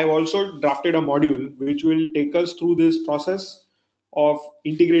 And I've also drafted a module which will take us through this process of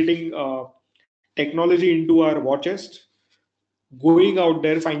integrating technology into our war chest, going out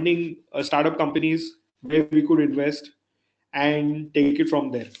there, finding startup companies where we could invest and take it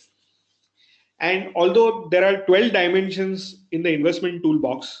from there. And although there are 12 dimensions in the investment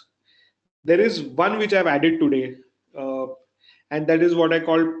toolbox, there is one which I've added today, uh, and that is what I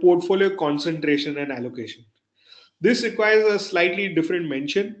call portfolio concentration and allocation. This requires a slightly different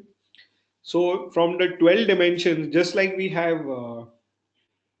mention. So, from the 12 dimensions, just like we have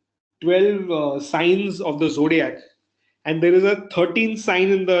 12 signs of the zodiac, and there is a 13th sign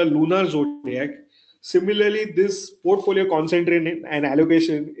in the lunar zodiac. Similarly, this portfolio concentration and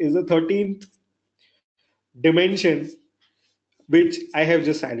allocation is the 13th dimension which I have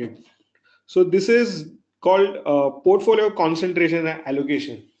just added. So, this is called portfolio concentration and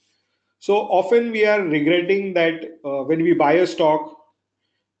allocation. So, often we are regretting that when we buy a stock,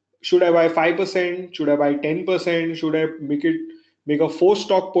 should I buy 5%? Should I buy 10%? Should I make a four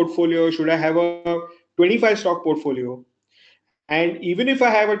stock portfolio? Should I have a 25 stock portfolio? And even if I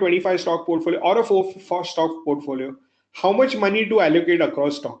have a 25 stock portfolio or a four stock portfolio, how much money to allocate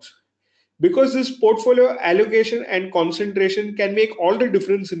across stocks? Because this portfolio allocation and concentration can make all the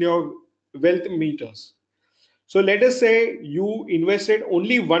difference in your wealth meters. So let us say you invested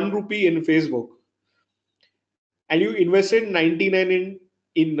only 1 rupee in Facebook and you invested 99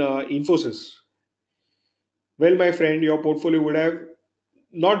 in Infosys. Well, my friend, your portfolio would have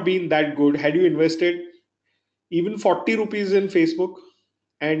not been that good had you invested even 40 rupees in Facebook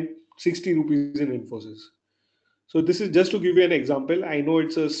and 60 rupees in Infosys. So this is just to give you an example. I know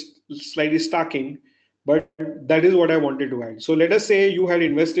it's a slightly starking, but that is what I wanted to add. So let us say you had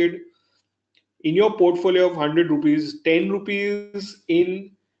invested in your portfolio of 100 rupees, 10 rupees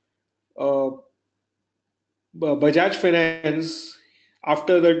in uh, Bajaj Finance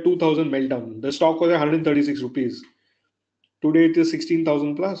after the 2000 meltdown. The stock was 136 rupees. Today it is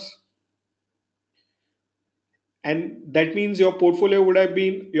 16,000 plus. And that means your portfolio would have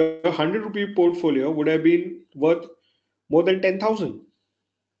been, your 100 rupee portfolio would have been worth more than 10,000.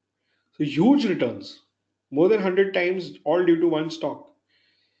 So huge returns, more than 100 times, all due to one stock.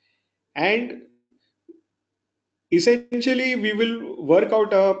 And essentially, we will work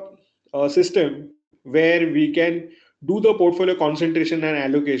out a system where we can do the portfolio concentration and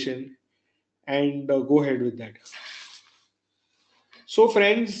allocation and go ahead with that. So,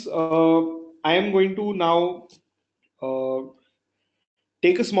 friends, I am going to now uh,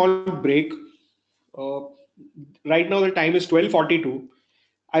 take a small break. Uh, right now, the time is 12:42.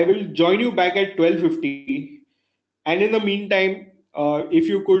 I will join you back at 12:50. And in the meantime, if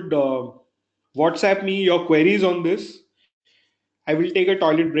you could WhatsApp me your queries on this, I will take a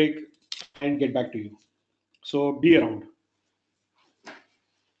toilet break and get back to you. So be around.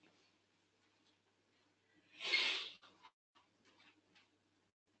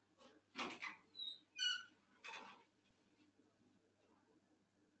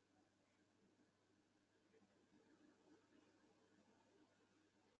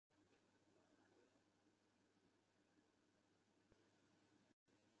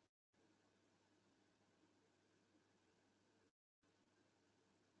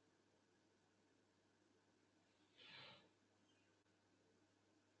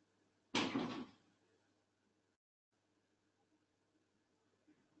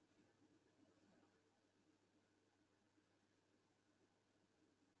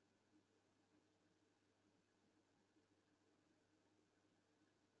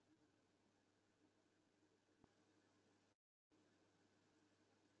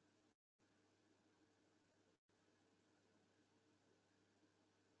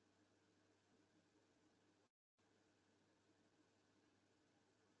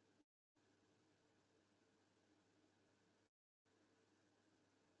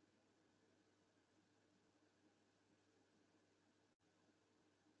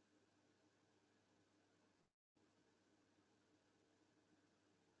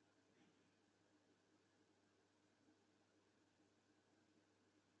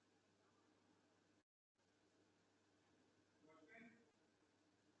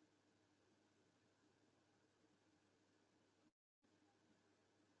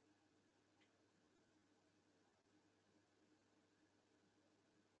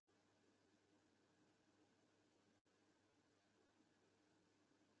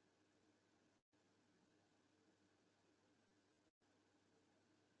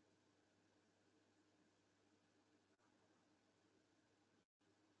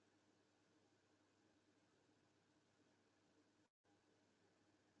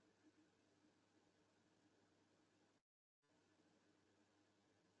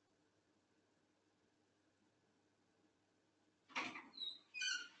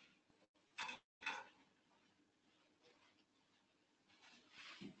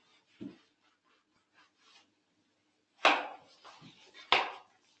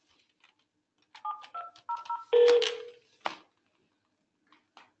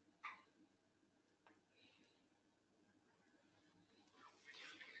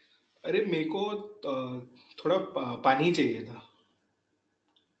 अरे मेरे को थोड़ा पानी चाहिए था।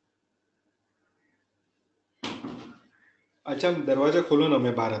 अच्छा दरवाजा खोलो ना,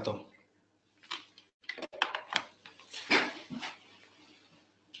 मैं बाहर आता हूँ।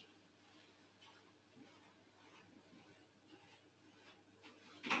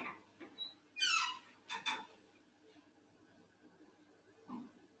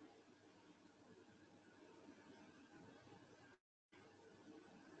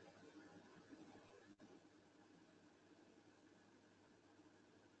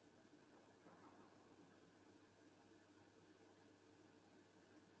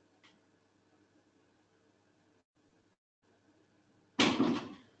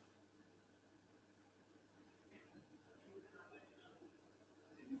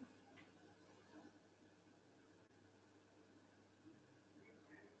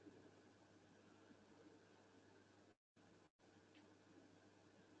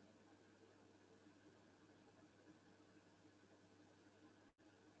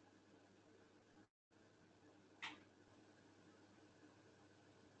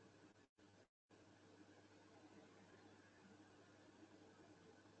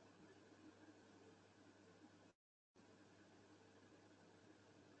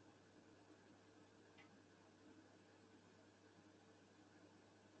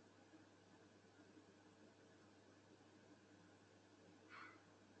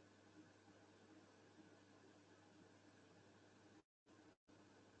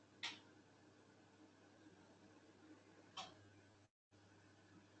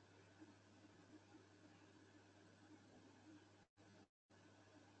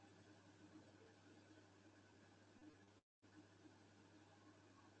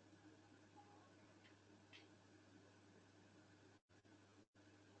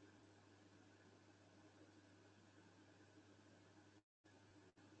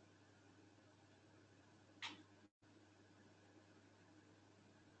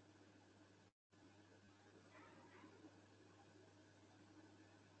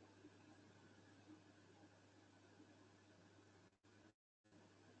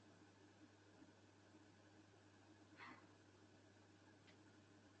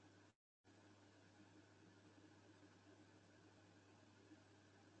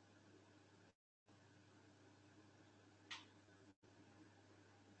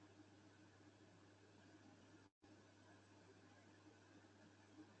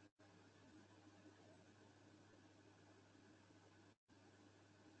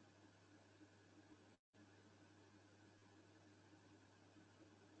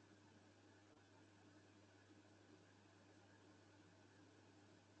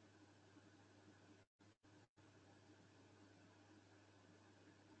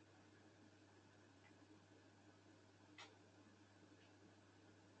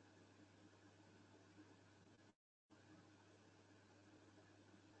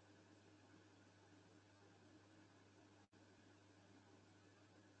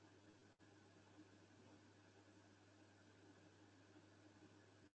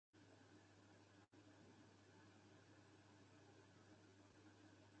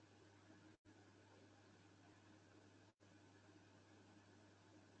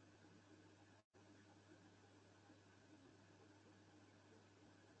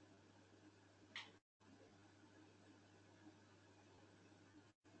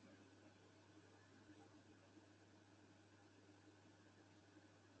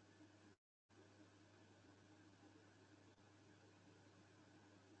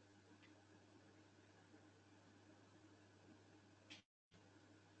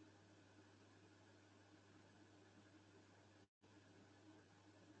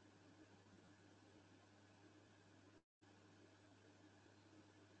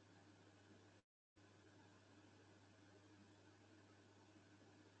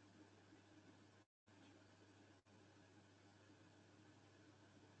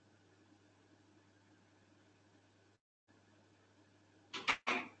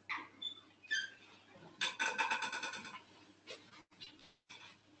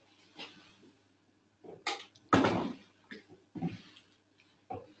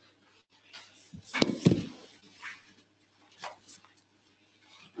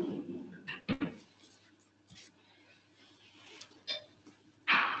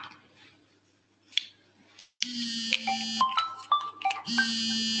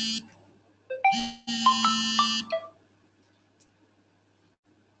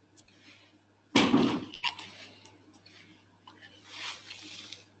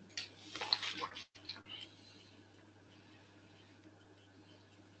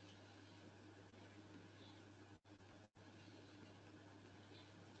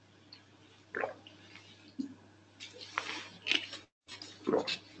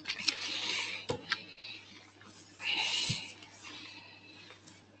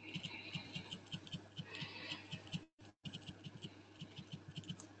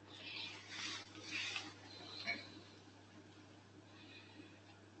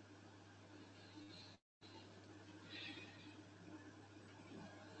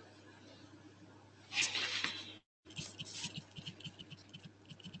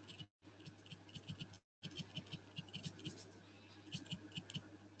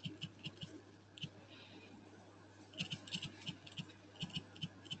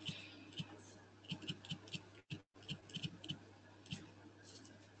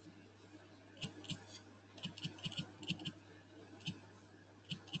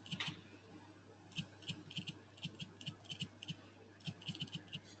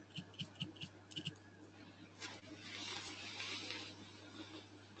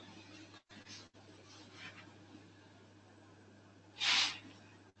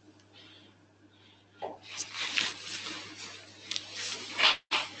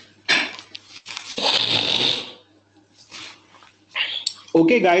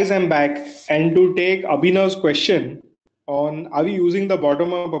 Okay, guys, I'm back. And to take Abhinav's question on, are we using the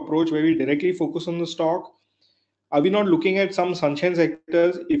bottom up approach where we directly focus on the stock? Are we not looking at some sunshine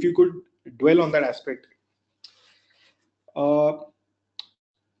sectors? If you could dwell on that aspect. Uh,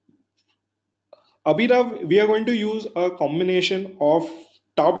 Abhinav, we are going to use a combination of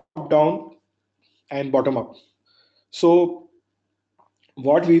top down and bottom up. So,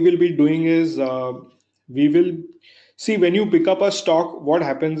 what we will be doing is we will see when you pick up a stock, what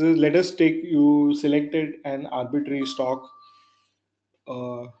happens is, let us take you selected an arbitrary stock.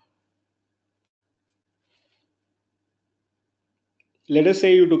 Uh, let us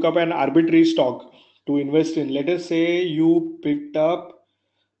say you took up an arbitrary stock to invest in. Let us say you picked up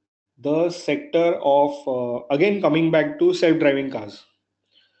the sector of, again, coming back to self driving cars.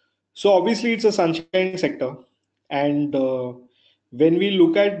 So obviously it's a sunshine sector, and when we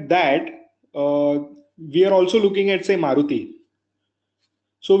look at that, uh, we are also looking at, say, Maruti.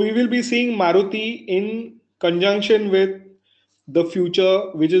 So we will be seeing Maruti in conjunction with the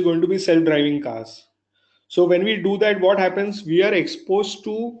future, which is going to be self driving cars. So when we do that, what happens? We are exposed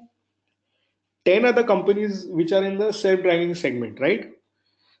to 10 other companies which are in the self driving segment, right?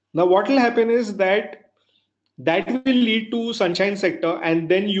 Now, what will happen is that will lead to sunshine sector, and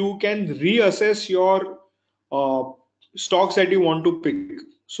then you can reassess your uh, stocks that you want to pick.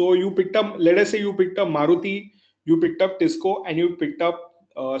 So you picked up, let us say you picked up Maruti, you picked up Tisco, and you picked up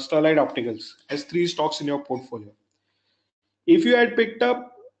Sterlite Opticals as three stocks in your portfolio. If you had picked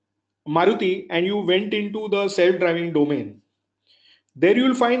up Maruti and you went into the self-driving domain, there you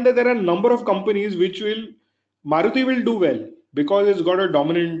will find that there are a number of companies which will, Maruti will do well because it's got a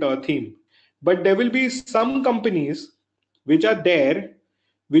dominant theme, but there will be some companies which are there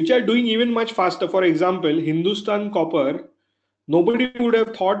which are doing even much faster. For example, Hindustan Copper, nobody would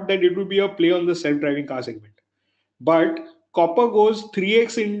have thought that it would be a play on the self-driving car segment, but copper goes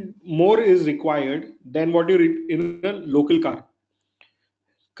 3x in more is required than what you in a local car.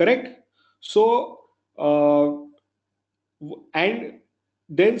 Correct? So and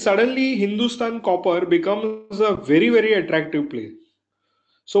then suddenly Hindustan Copper becomes a very, very attractive play.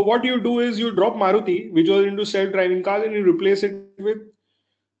 So what you do is you drop Maruti, which was into self-driving cars, and you replace it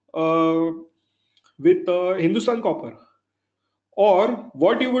uh, with Hindustan Copper. Or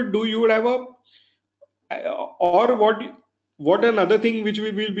what you would do, you would have a, or what another thing which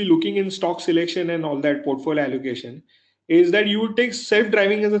we will be looking in stock selection and all that portfolio allocation is that you would take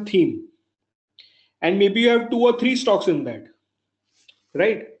self-driving as a theme, and maybe you have two or three stocks in that,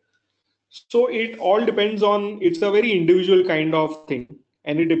 right? So it all depends on, it's a very individual kind of thing,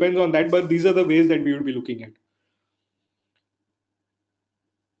 and it depends on that. But these are the ways that we would be looking at.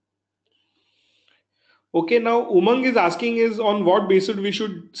 Okay, now Umang is asking is on what basis we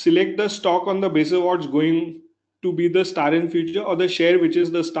should select the stock, on the basis of what's going to be the star in future, or the share which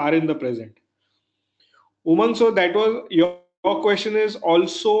is the star in the present. Umang, so that was your question is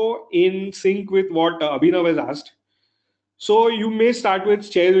also in sync with what Abhinav has asked. So you may start with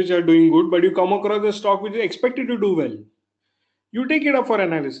shares which are doing good, but you come across a stock which is expected to do well. You take it up for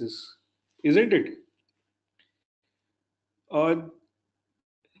analysis, isn't it?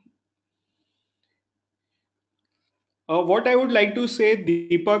 Uh, what I would like to say,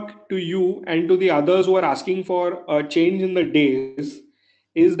 Deepak, to you and to the others who are asking for a change in the days,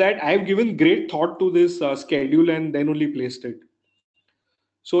 is that I've given great thought to this schedule and then only placed it.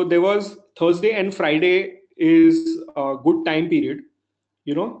 So there was Thursday and Friday is a good time period,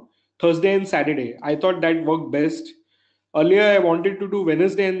 you know, Thursday and Saturday. I thought that worked best. Earlier, I wanted to do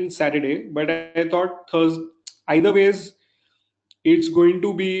Wednesday and Saturday, but I thought Thursday, either ways, it's going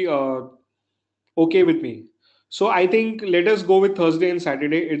to be okay with me. So I think let us go with Thursday and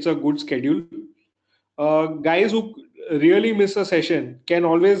Saturday. It's a good schedule. Guys who really miss a session can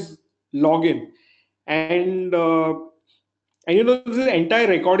always log in, and this entire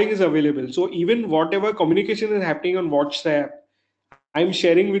recording is available. So even whatever communication is happening on WhatsApp, I'm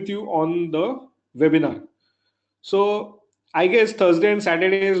sharing with you on the webinar. So I guess Thursday and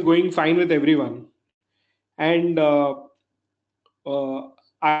Saturday is going fine with everyone. And uh,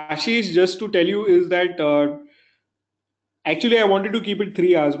 Ashish, just to tell you is that actually I wanted to keep it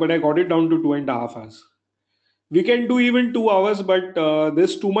 3 hours, but I got it down to 2.5 hours. We can do even 2 hours, but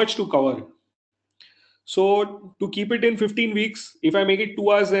there's too much to cover. So to keep it in 15 weeks, if I make it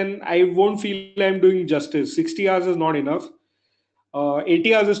 2 hours, then I won't feel I'm doing justice. 60 hours is not enough.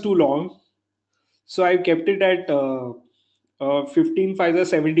 80 hours is too long. So I've kept it at 15 5 or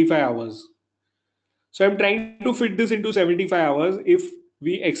 75 hours. So I'm trying to fit this into 75 hours. If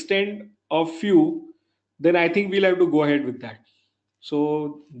we extend a few, then I think we'll have to go ahead with that.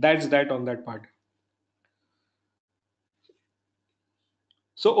 So that's that on that part.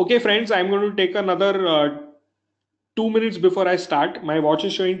 So, okay, friends, I'm going to take another 2 minutes before I start. My watch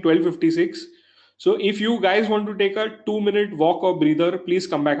is showing 12:56. So, if you guys want to take a 2 minute walk or breather, please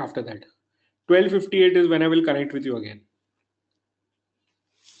come back after that. 12:58 is when I will connect with you again.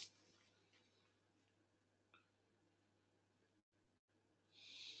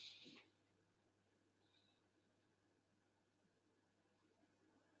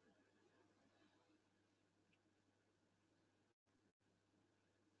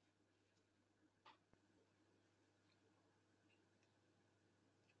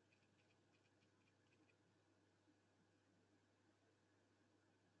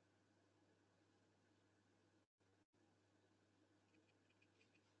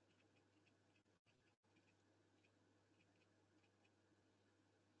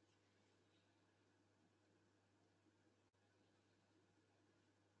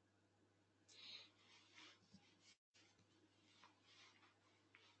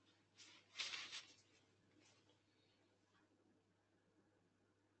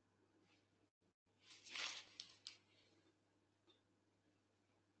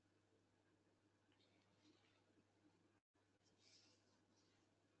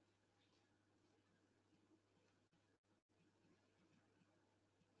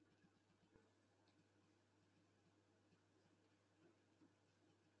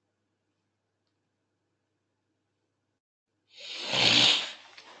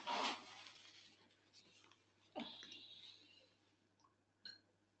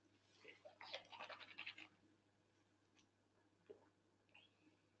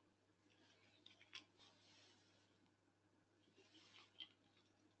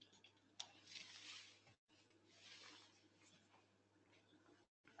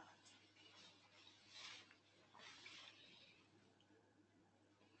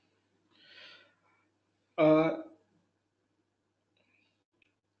 Uh,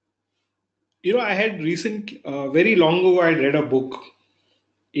 I had very long ago, I read a book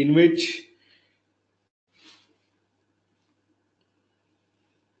in which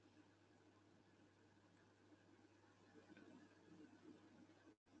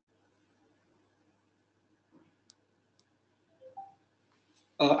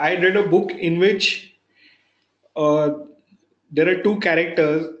I read a book in which uh, there are two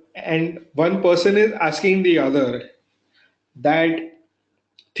characters, and one person is asking the other that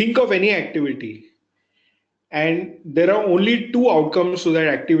think of any activity, and there are only two outcomes to that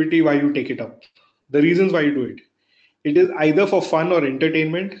activity why you take it up. The reasons why you do it. It is either for fun or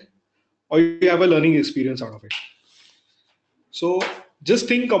entertainment, or you have a learning experience out of it. So just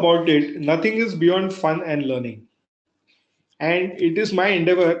think about it. Nothing is beyond fun and learning. And it is my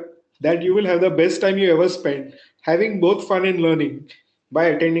endeavor that you will have the best time you ever spent having both fun and learning by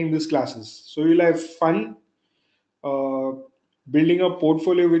attending these classes. So you'll have fun uh, building a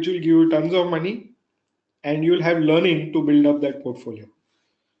portfolio which will give you tons of money, and you'll have learning to build up that portfolio.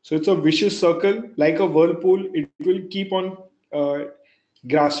 So it's a vicious circle, like a whirlpool. It will keep on uh,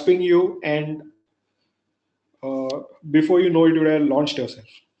 grasping you, and before you know it, you have launched yourself.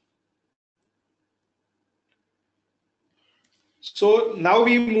 So now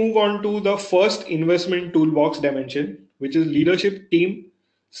we move on to the first investment toolbox dimension, which is leadership team,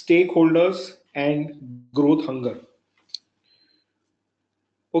 stakeholders, and growth hunger.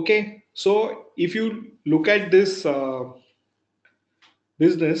 Okay, so if you look at this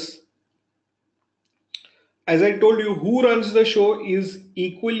business, as I told you, who runs the show is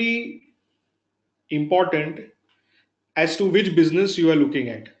equally important as to which business you are looking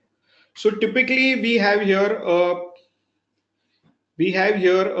at. So typically, we have here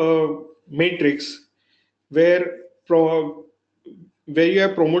a matrix where pro, where you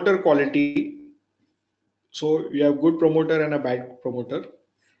have promoter quality. So you have good promoter and a bad promoter,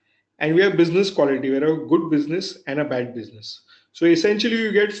 and we have business quality where you have a good business and a bad business. So essentially,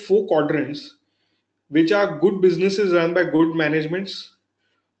 you get four quadrants, which are good businesses run by good managements,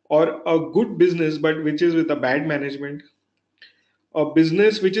 or a good business but which is with a bad management, a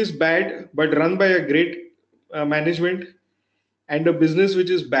business which is bad but run by a great management, and a business which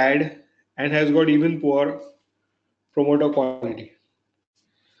is bad and has got even poor promoter quality.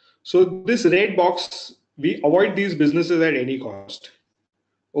 So this red box, we avoid these businesses at any cost.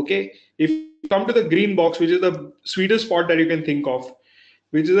 Okay, if you come to the green box, which is the sweetest spot that you can think of,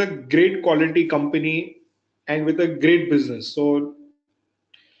 which is a great quality company and with a great business. So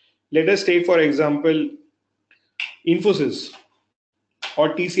let us take for example Infosys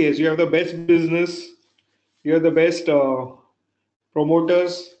or TCS. You have the best business, you have the best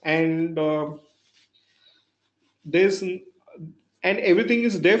promoters, and there's and everything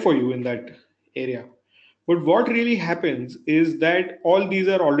is there for you in that area. But what really happens is that all these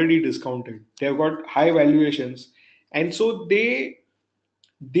are already discounted. They've got high valuations, and so they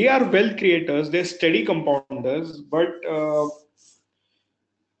are wealth creators. They're steady compounders,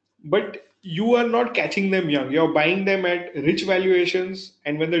 but you are not catching them young. You're buying them at rich valuations,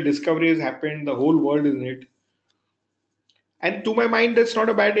 and when the discovery has happened, the whole world is in it. And to my mind, that's not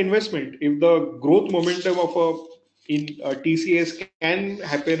a bad investment. If the growth momentum of a TCS can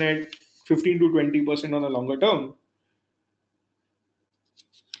happen at 15 to 20% on a longer term,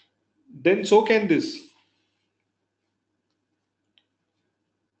 then so can this.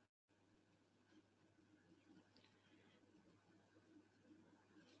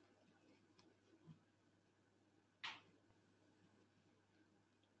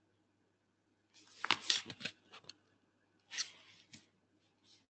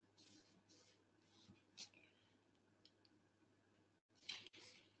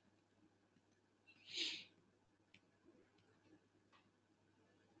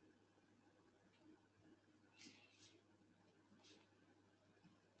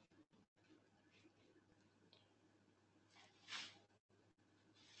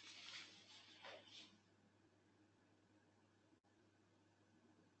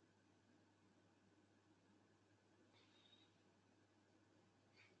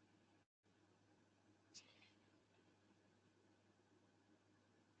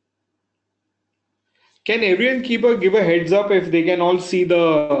 Can everyone give a heads up if they can all see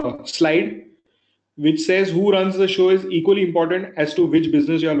the slide which says who runs the show is equally important as to which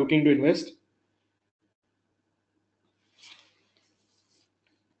business you are looking to invest?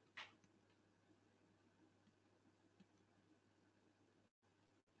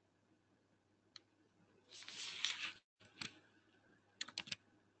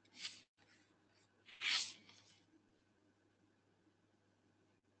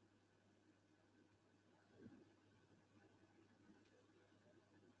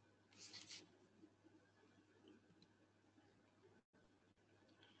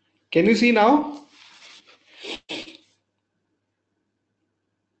 Can you see now?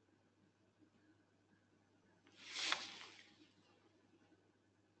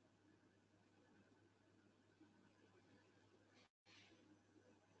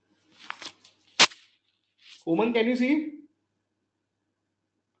 Oman, can you see?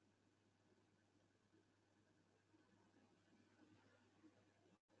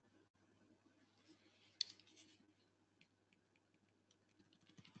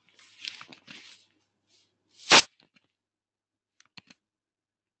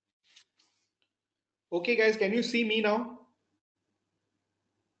 Okay, guys, can you see me now?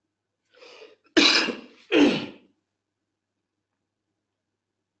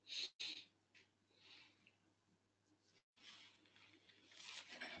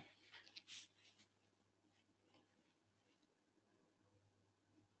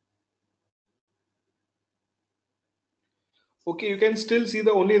 Okay, you can still see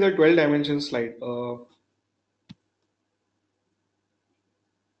the only the 12 dimension slide.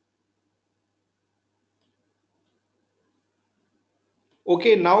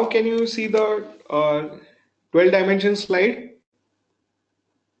 Okay, now can you see the 12 dimension slide?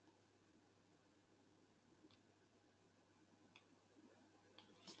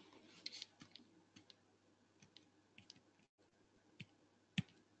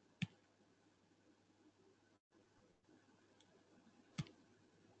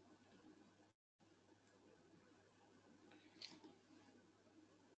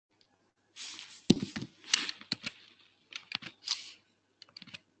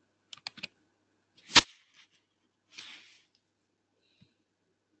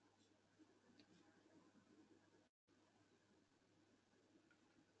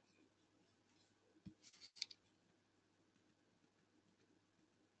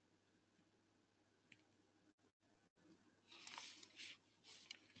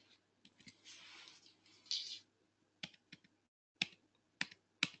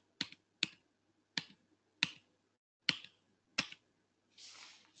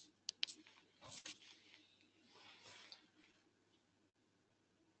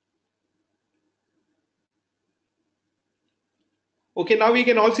 Okay, now we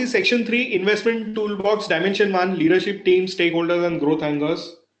can all see section 3, investment toolbox, dimension 1, leadership team, stakeholders, and growth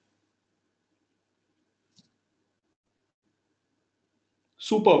angles.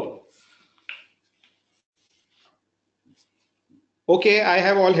 Superb. Okay, I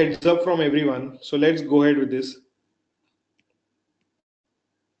have all heads up from everyone. So let's go ahead with this.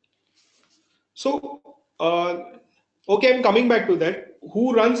 So, okay, I'm coming back to that.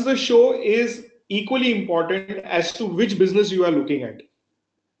 Who runs the show is equally important as to which business you are looking at.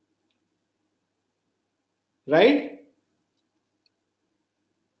 right?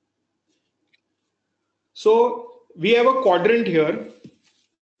 So we have a quadrant here.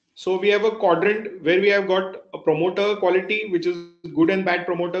 So we have a quadrant where we have got a promoter quality, which is good and bad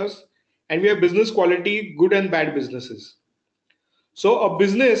promoters, and we have business quality, good and bad businesses. So a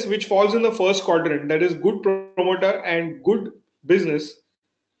business which falls in the first quadrant, that is good promoter and good business,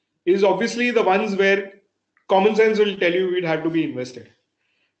 is obviously the ones where common sense will tell you it have to be invested.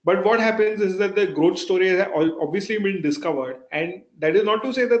 But what happens is that the growth story has obviously been discovered, and that is not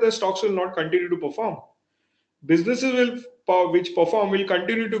to say that the stocks will not continue to perform. Businesses which perform will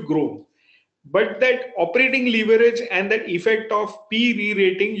continue to grow, but that operating leverage and that effect of P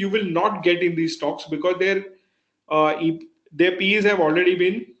re-rating you will not get in these stocks because their P's have already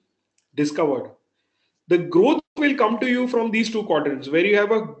been discovered. The growth will come to you from these two quadrants where you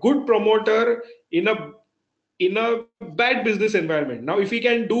have a good promoter in a bad business environment. Now, if we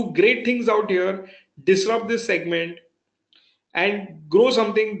can do great things out here, disrupt this segment and grow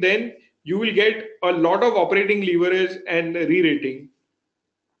something, then you will get a lot of operating leverage and re-rating,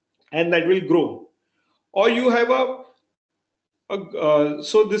 and that will grow. Or you have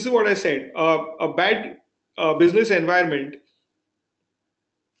so this is what I said, a bad business environment.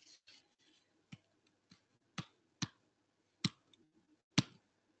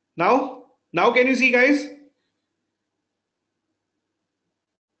 Now can you see, guys?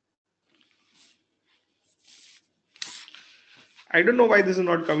 I don't know why this is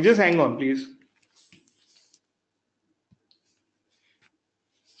not coming. Just hang on, please.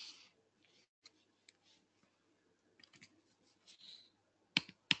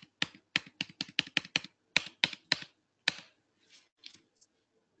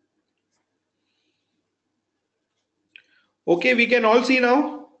 Okay, we can all see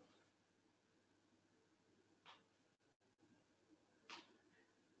now.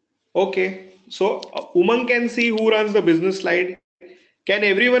 Okay, so Umang can see who runs the business slide. Can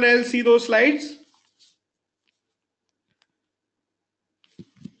everyone else see those slides?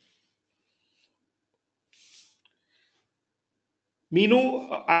 Meenu,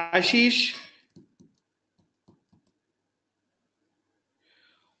 Ashish.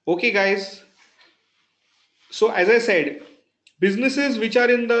 Okay, guys. So as I said, businesses which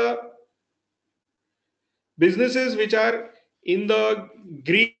are in the businesses which are in the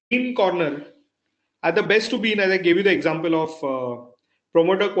green corner are the best to be in, as I gave you the example of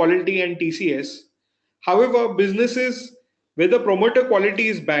promoter quality and TCS. However, businesses where the promoter quality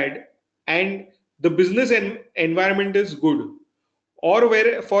is bad and the business environment is good, or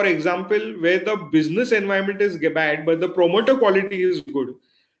where, for example, where the business environment is bad but the promoter quality is good,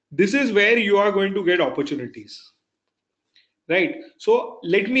 this is where you are going to get opportunities. Right. So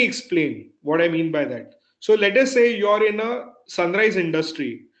let me explain what I mean by that. So let us say you're in a sunrise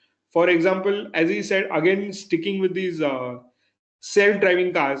industry. For example, as he said, again, sticking with these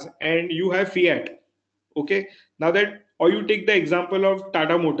self-driving cars, and you have Fiat. Okay. Now that, or you take the example of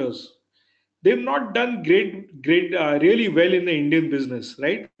Tata Motors. They've not done really well in the Indian business,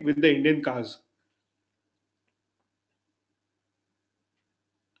 right? With the Indian cars.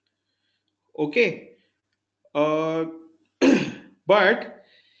 Okay. Uh, but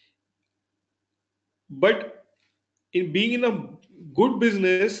but in being in a good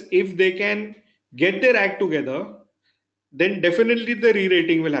business, if they can get their act together, then definitely the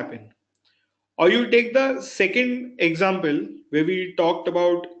re-rating will happen. Or you take the second example where we talked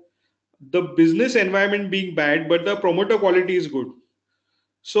about the business environment being bad but the promoter quality is good.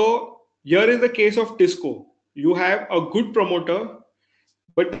 So here is the case of Tisco. You have a good promoter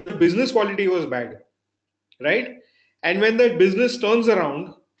but the business quality was bad, right? And when that business turns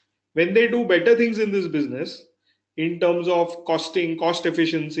around, when they do better things in this business, in terms of costing, cost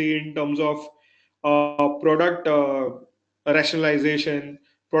efficiency, in terms of product rationalization,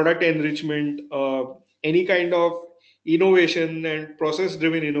 product enrichment, any kind of innovation and process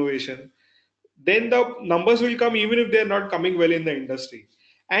driven innovation, then the numbers will come even if they're not coming well in the industry.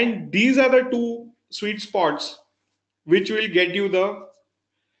 And these are the two sweet spots which will get you the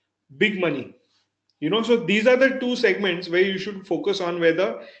big money. So these are the two segments where you should focus on,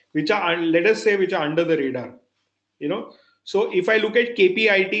 whether which are, let us say, which are under the radar. you know so if I look at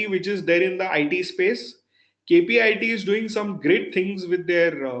KPIT, which is there in the IT space, KPIT is doing some great things with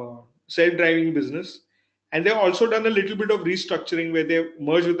their self-driving business, and they've also done a little bit of restructuring where they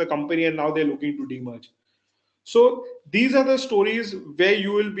merged with the company and now they're looking to demerge. So these are the stories where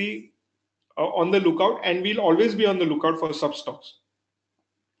you will be on the lookout, and we'll always be on the lookout for sub stocks.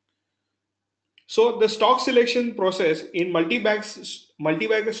 So the stock selection process in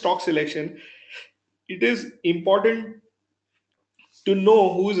multi-bagger stock selection, it is important to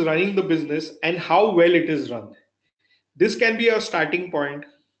know who's running the business and how well it is run. This can be a starting point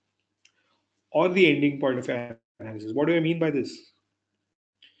or the ending point of your analysis. What do I mean by this?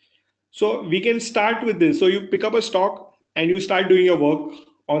 So we can start with this. So you pick up a stock and you start doing your work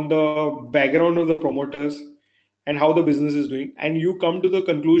on the background of the promoters and how the business is doing, and you come to the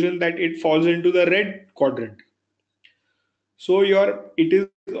conclusion that it falls into the red quadrant. So it is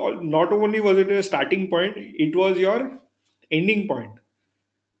not only was it a starting point, it was your ending point.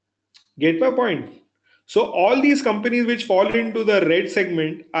 Get my point? So all these companies which fall into the red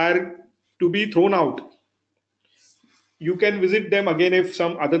segment are to be thrown out. You can visit them again if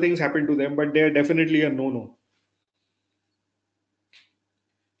some other things happen to them, but they are definitely a no-no.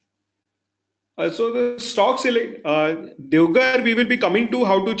 So the stock select, Devgar, we will be coming to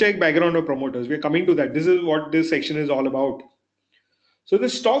how to check background of promoters. We are coming to that. This is what this section is all about. So the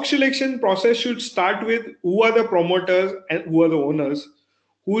stock selection process should start with who are the promoters and who are the owners,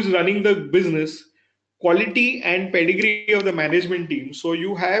 who is running the business, quality and pedigree of the management team. So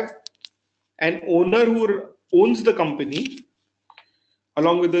you have an owner who owns the company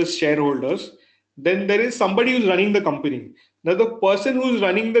along with the shareholders. Then there is somebody who's running the company. Now the person who's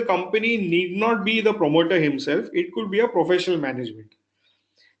running the company need not be the promoter himself. It could be a professional management.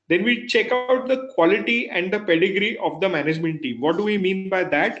 Then we check out the quality and the pedigree of the management team. What do we mean by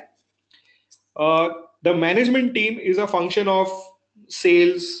that? Uh, the management team is a function of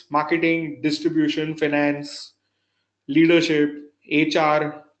sales, marketing, distribution, finance, leadership,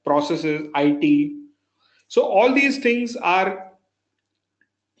 HR, processes, IT. So all these things are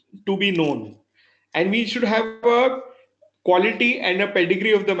to be known, and we should have a quality and a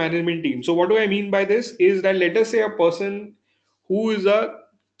pedigree of the management team. So what do I mean by this is that let us say a person who is a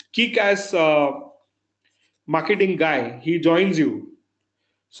kick-ass marketing guy, he joins you.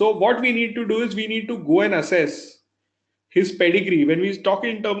 So what we need to do is we need to go and assess his pedigree. When we talk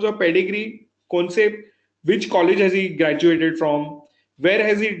in terms of pedigree concept, which college has he graduated from, where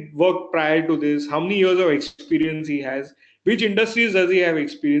has he worked prior to this, how many years of experience he has, which industries does he have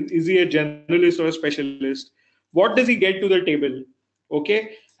experience, is he a generalist or a specialist, what does he get to the table,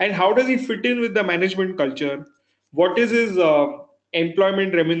 okay, and how does he fit in with the management culture, what is his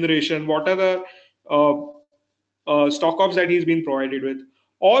employment remuneration, what are the uh, stock ops that he's been provided with.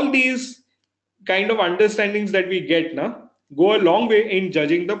 All these kind of understandings that we get go a long way in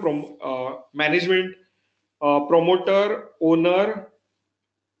judging the management, promoter, owner,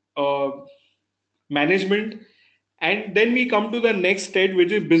 uh, management. And then we come to the next stage,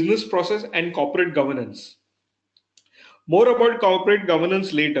 which is business process and corporate governance. More about corporate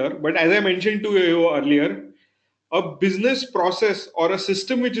governance later, but as I mentioned to you earlier, a business process or a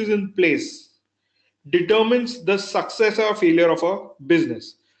system which is in place determines the success or failure of a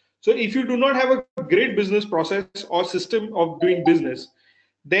business. So if you do not have a great business process or system of doing business,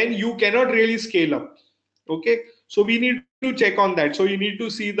 then you cannot really scale up. Okay, so we need to check on that. So you need to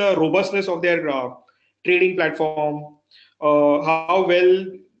see the robustness of their trading platform, how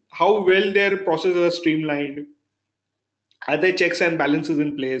well their processes are streamlined. Are there checks and balances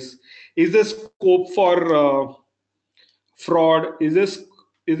in place? Is there scope for fraud? Is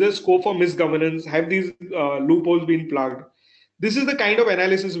there scope for misgovernance? Have these loopholes been plugged? This is the kind of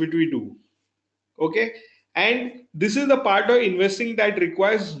analysis which we do. Okay, and this is the part of investing that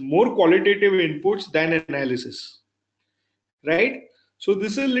requires more qualitative inputs than analysis, right? So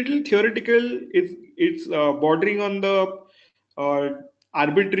this is a little theoretical. It's bordering on the uh,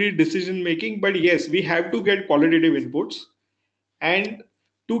 arbitrary decision making, but yes, we have to get qualitative inputs, and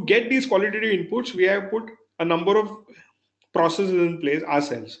to get these qualitative inputs we have put a number of processes in place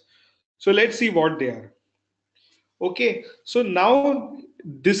ourselves. So let's see what they are. Okay, so now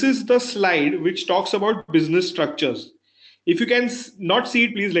this is the slide which talks about business structures. If you can not see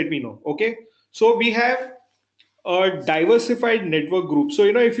it, please let me know. Okay, so we have a diversified network group. So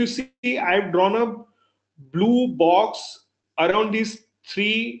if you see, I've drawn a blue box around these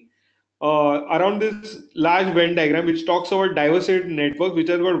three, around this large Venn diagram, which talks about diversified network, which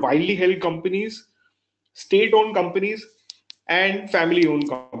are about widely held companies, state-owned companies, and family-owned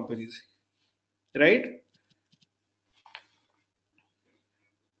companies. Right?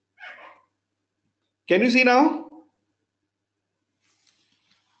 Can you see now?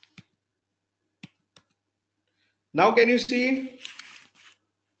 Now can you see?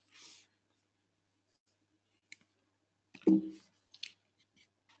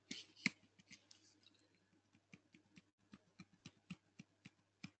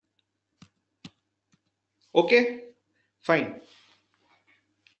 Okay, fine.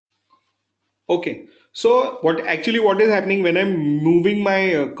 Okay. So what is happening when I'm moving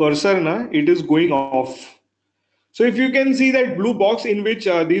my cursor, it is going off. So if you can see that blue box in which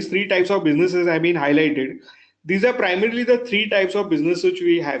these three types of businesses have been highlighted, these are primarily the three types of business which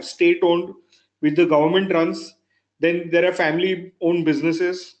we have: state owned, which the government runs. Then there are family owned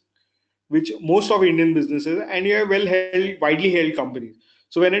businesses, which most of Indian businesses, and you have well held, widely held companies.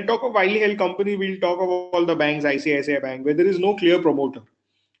 So when I talk of widely held company, we'll talk of all the banks, ICICI Bank, where there is no clear promoter.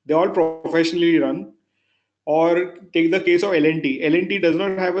 They all professionally run. Or take the case of L&T. L&T does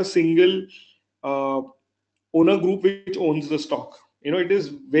not have a single uh, owner group which owns the stock. It is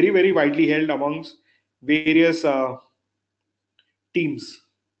very widely held amongst various teams.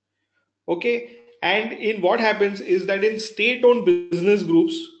 Okay, and in what happens is that in state-owned business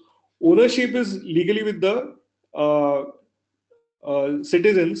groups, ownership is legally with the uh,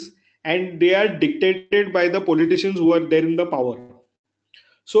 citizens, and they are dictated by the politicians who are there in the power.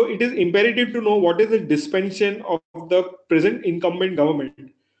 So it is imperative to know what is the dispensation of the present incumbent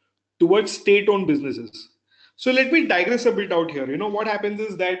government towards state-owned businesses. So let me digress a bit out here. What happens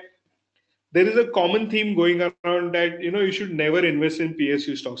is that there is a common theme going around that you should never invest in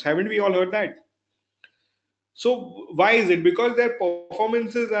PSU stocks. Haven't we all heard that? So why is it? Because their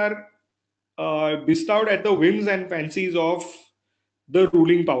performances are bestowed at the whims and fancies of the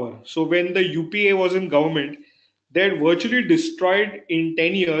ruling power. So when the UPA was in government, they had virtually destroyed in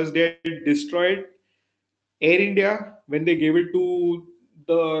 10 years. They had destroyed Air India when they gave it to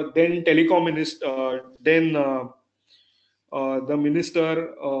the then telecom minister, the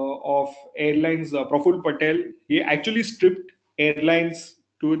minister of airlines, Praful Patel. He actually stripped airlines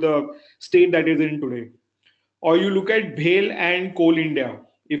to the state that is in today. Or you look at BHEL and Coal India.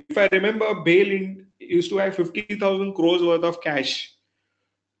 If I remember, used to have 50,000 crores worth of cash.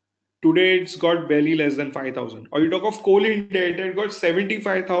 Today it's got barely less than 5,000. Or you talk of Coal India, it had got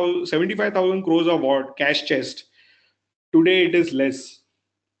 75,000 crores of what? Cash chest. Today it is less.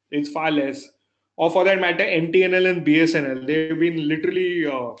 It's far less. Or for that matter, MTNL and BSNL, they've been literally,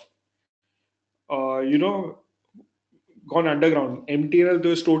 you know, gone underground. MTNL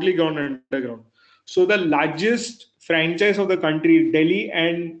was totally gone underground. So the largest franchise of the country, Delhi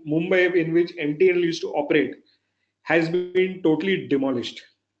and Mumbai, in which MTNL used to operate, has been totally demolished.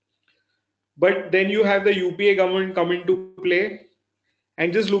 But then you have the UPA government come into play,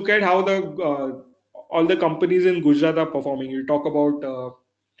 and just look at how the all the companies in Gujarat are performing. You talk about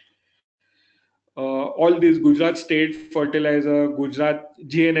all these Gujarat State Fertilizer, Gujarat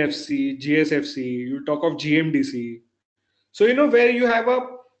GNFC, GSFC. You talk of GMDC. So where you have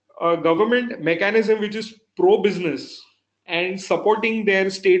a government mechanism which is pro business and supporting their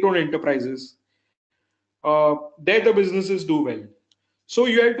state-owned enterprises, there the businesses do well. So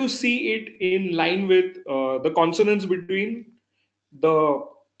you have to see it in line with the consonance between the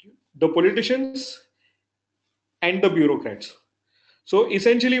the politicians and the bureaucrats. So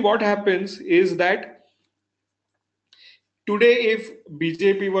essentially, what happens is that today, if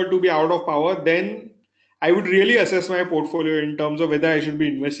BJP were to be out of power, then I would really assess my portfolio in terms of whether I should be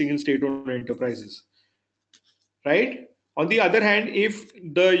investing in state-owned enterprises, right? On the other hand, if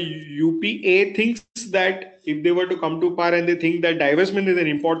the UPA thinks that if they were to come to power and they think that divestment is an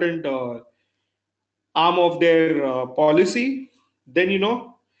important arm of their policy, then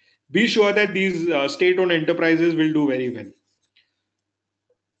be sure that these state-owned enterprises will do very well.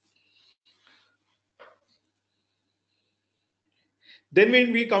 Then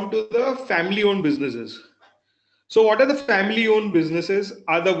when we come to the family-owned businesses. So what are the family-owned businesses?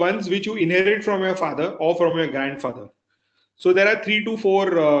 Are the ones which you inherit from your father or from your grandfather. So there are 3 to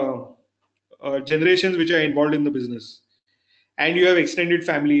 4 generations which are involved in the business, and you have extended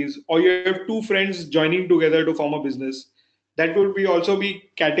families, or you have two friends joining together to form a business. That would be also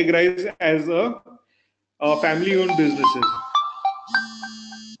be categorized as a family-owned businesses.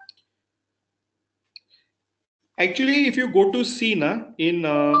 Actually, if you go to Sina in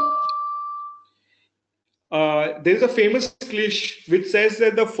there's a famous cliche which says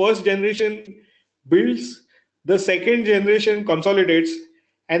that the first generation builds, the second generation consolidates,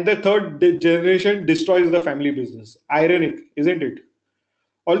 and the third generation destroys the family business. Ironic, isn't it?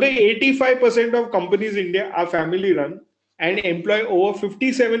 Although 85% of companies in India are family run and employ over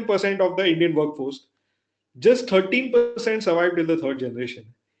 57% of the Indian workforce, just 13% survive till the third generation.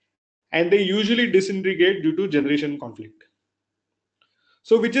 And they usually disintegrate due to generation conflict.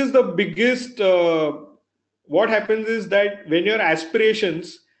 So, which is the biggest, what happens is that when your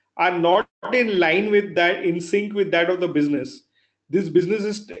aspirations are not in line with that, in sync with that of the business, these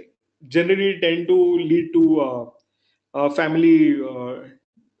businesses generally tend to lead to family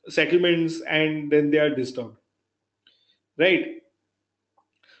settlements, and then they are disturbed, right?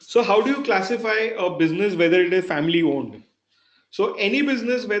 So, how do you classify a business whether it is family owned? So, any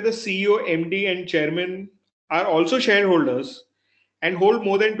business where the CEO, MD, and chairman are also shareholders and hold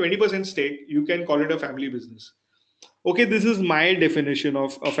more than 20% stake, you can call it a family business. Okay, this is my definition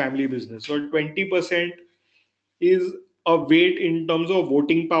of a family business. So 20% is a weight in terms of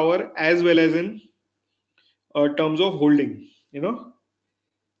voting power as well as in terms of holding, you know.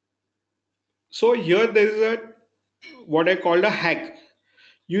 So here there is a what I called a hack.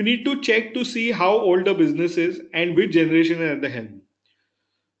 You need to check to see how old the business is and which generation is at the helm.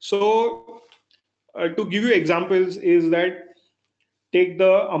 So to give you examples is that take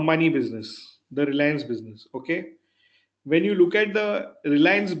the Ambani business, the Reliance business. Okay, when you look at the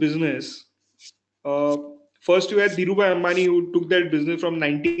Reliance business, uh, first you had Dhirubhai Ambani who took that business from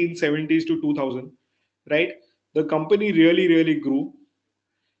 1970s to 2000, right? The company really grew.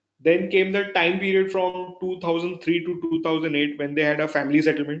 Then came the time period from 2003 to 2008 when they had a family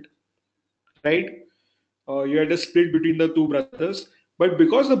settlement, right? You had a split between the two brothers. But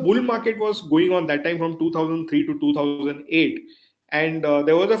because the bull market was going on that time from 2003 to 2008, and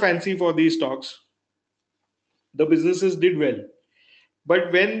there was a fancy for these stocks, the businesses did well.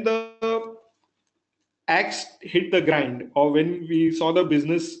 But when the axe hit the grind, or when we saw the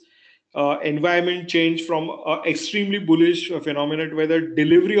business environment change from extremely bullish phenomenon where the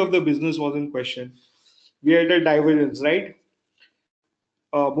delivery of the business was in question, we had a divergence, right?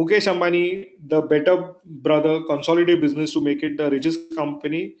 Mukesh Ambani, the better brother, consolidate business to make it the richest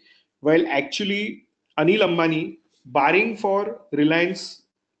company, while actually Anil Ambani, barring for Reliance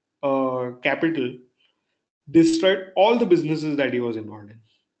Capital, destroyed all the businesses that he was involved in.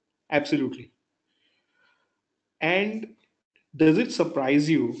 Absolutely. And does it surprise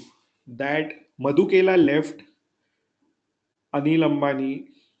you that Madhukela left Anil Ambani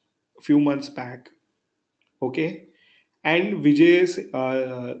a few months back? Okay. And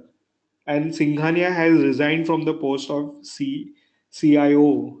and Singhania has resigned from the post of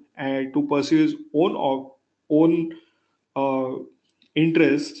CIO and to pursue his own uh,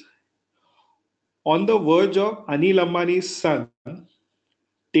 interest on the verge of Anil Ambani's son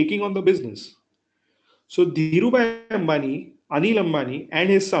taking on the business. So Dhirubhai Ambani, Anil Ambani, and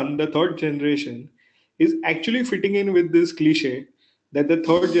his son, the third generation, is actually fitting in with this cliche that the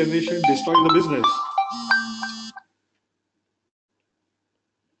third generation destroyed the business.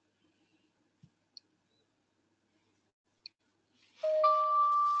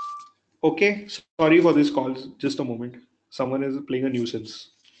 Okay, sorry for this call. Just a moment. Someone is playing a nuisance,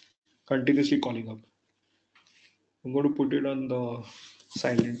 continuously calling up. I'm going to put it on the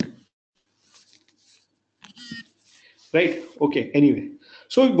silent. Right? Okay, anyway.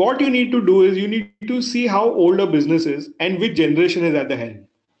 So, what you need to do is you need to see how old a business is and which generation is at the helm.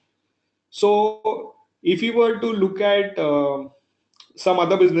 So, if you were to look at some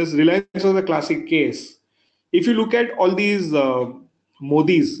other business, Reliance was a classic case. If you look at all these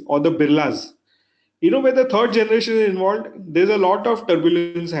Modis or the Birlas, where the third generation is involved, there's a lot of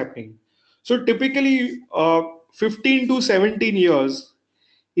turbulence happening. So typically 15 to 17 years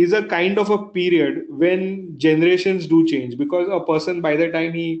is a kind of a period when generations do change, because a person by the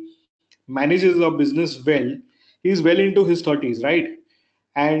time he manages a business well, he's well into his 30s, right?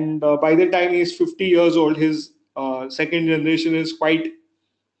 And by the time he's 50 years old, his second generation is quite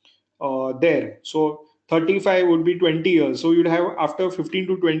there. So 35 would be 20 years. So you'd have, after 15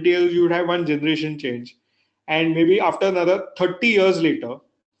 to 20 years, you would have one generation change. And maybe after another 30 years later,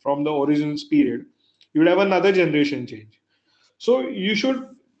 from the origins period, you would have another generation change. So we should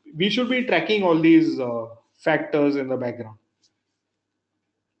be tracking all these factors in the background.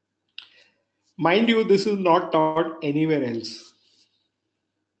 Mind you, this is not taught anywhere else.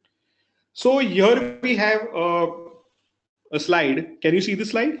 So here we have a slide. Can you see the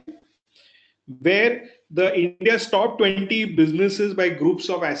slide? Where the India's top 20 businesses by groups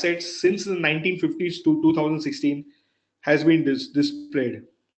of assets since the 1950s to 2016 has been displayed.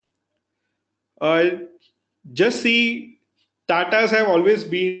 Uh, just see, Tatas have always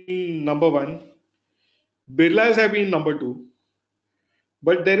been number one, Birlas have been number two,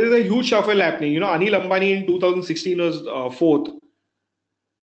 but there is a huge shuffle happening. Anil Ambani in 2016 was fourth.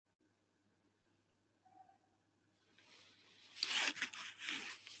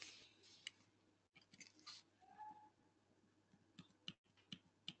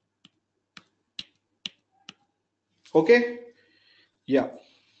 Okay, yeah.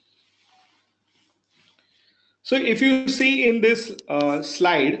 So if you see in this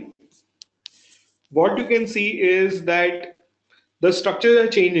slide, what you can see is that the structures are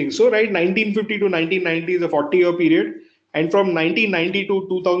changing. So, right, 1950 to 1990 is a 40-year period, and from 1990 to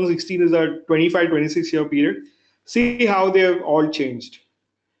 2016 is a 25-26-year period. See how they have all changed.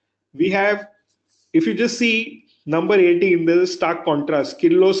 We have, if you just see number 18, there is stark contrast: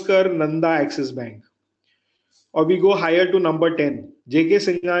 Kirloskar, Nanda, Axis Bank. or we go higher to number 10, JK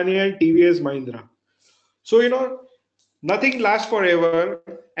Singhani and TVS Mahindra. So, nothing lasts forever,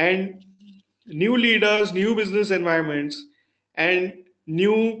 and new leaders, new business environments, and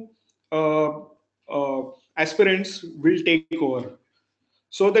new uh, uh, aspirants will take over.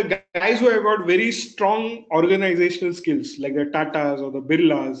 So the guys who have got very strong organizational skills, like the Tatas or the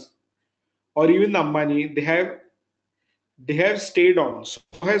Birlas or even the Ambani, they have stayed on. So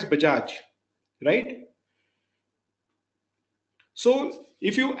has Bajaj, right? So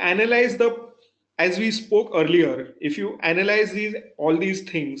if you analyze as we spoke earlier, if you analyze all these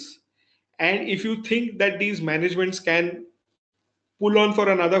things, and if you think that these managements can pull on for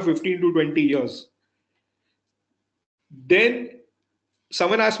another 15 to 20 years, then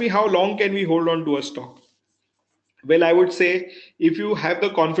someone asked me how long can we hold on to a stock. Well, I would say if you have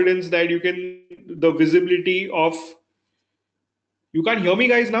the confidence that you can, the visibility of, you can't hear me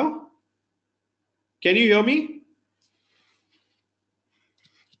guys now? Can you hear me?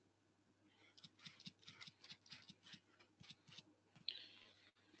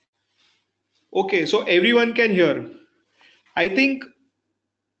 Okay, so everyone can hear. I think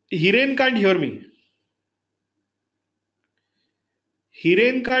Hiren can't hear me.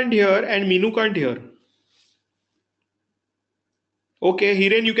 Hiren can't hear and Minu can't hear. Okay,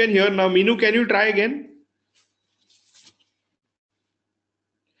 Hiren, you can hear now. Minu, can you try again?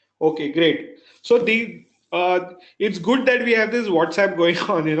 Okay, great. So it's good that we have this WhatsApp going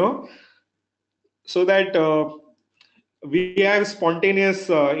on, so that we have spontaneous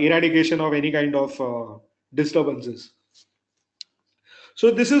eradication of any kind of disturbances. So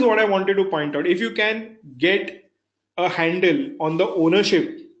this is what I wanted to point out. If you can get a handle on the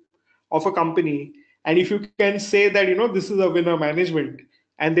ownership of a company, and if you can say that this is a winner management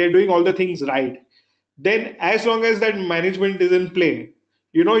and they're doing all the things right, then as long as that management is in play,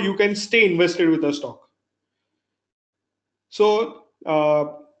 you can stay invested with the stock. So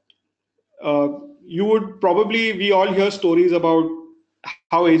you would probably, we all hear stories about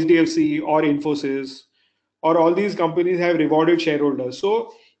how HDFC or Infosys or all these companies have rewarded shareholders.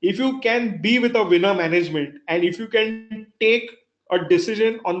 So if you can be with a winner management, and if you can take a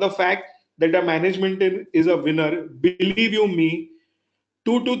decision on the fact that the management is a winner, believe you me,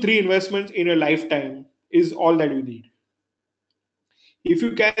 2 to 3 investments in a lifetime is all that you need. If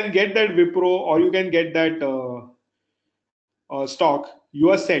you can get that Wipro or you can get that stock, you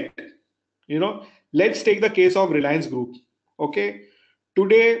are set. Let's take the case of Reliance Group. Okay,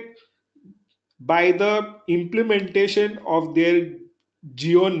 today, by the implementation of their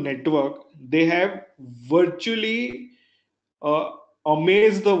geo network, they have virtually uh,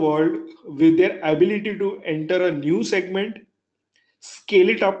 amazed the world with their ability to enter a new segment, scale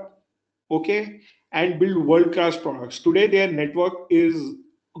it up, okay, and build world class products. Today, their network is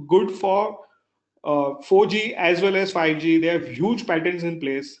good for 4G as well as 5G. They have huge patents in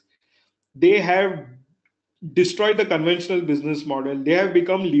place. They have destroyed the conventional business model. They have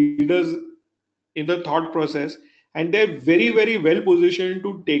become leaders in the thought process, and they're very, very well positioned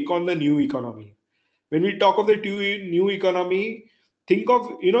to take on the new economy. When we talk of the new economy, think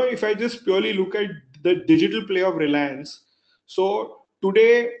of, if I just purely look at the digital play of Reliance. So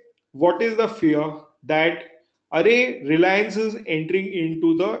today, what is the fear that array Reliance is entering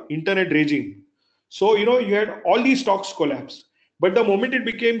into the internet regime? So you had all these stocks collapse, but the moment it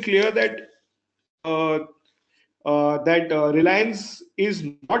became clear that uh, Reliance is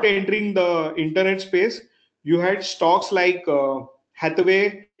not entering the internet space, you had stocks like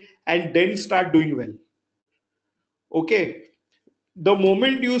Hathaway and then start doing well. Okay, the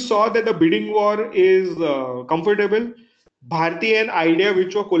moment you saw that the bidding war is comfortable, Bharti and Idea,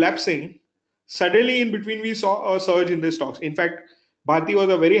 which were collapsing, suddenly in between we saw a surge in the stocks. In fact, Bharti was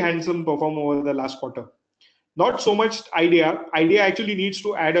a very handsome performer over the last quarter. Not so much Idea. Idea actually needs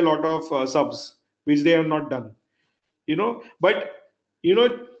to add a lot of subs, which they have not done. But you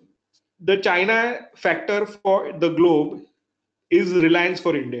know, the China factor for the globe is Reliance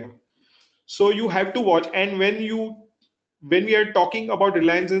for India. So you have to watch. And when we are talking about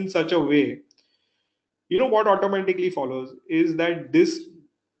Reliance in such a way, what automatically follows is that this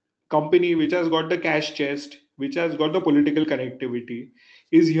company, which has got the cash chest, which has got the political connectivity,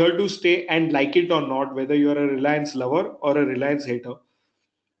 is here to stay. And like it or not, whether you are a Reliance lover or a Reliance hater,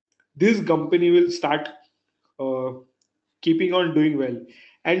 this company will start uh, keeping on doing well.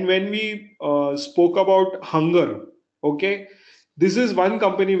 And when we spoke about hunger, okay, this is one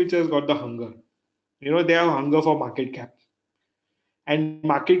company which has got the hunger. They have hunger for market cap, and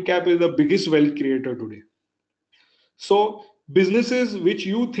market cap is the biggest wealth creator today. So businesses which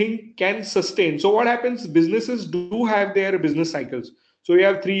you think can sustain. So what happens? Businesses do have their business cycles. So you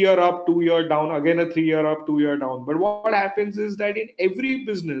have 3 year up, 2 year down, again a 3 year up, 2 year down. But what happens is that in every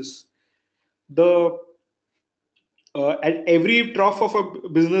business, the at every trough of a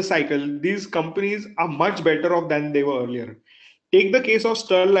business cycle, these companies are much better off than they were earlier. Take the case of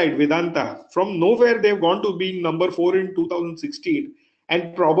Sterlite, Vedanta. From nowhere, they've gone to being number four in 2016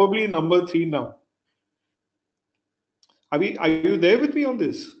 and probably number three now. Are you there with me on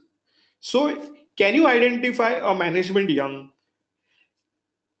this? So, can you identify a management young?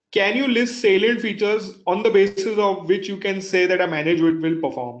 Can you list salient features on the basis of which you can say that a management will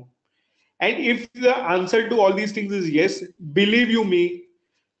perform? And if the answer to all these things is yes, believe you me,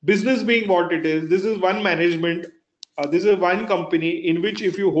 business being what it is, this is one management, this is one company in which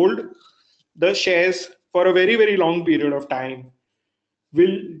if you hold the shares for a very, very long period of time,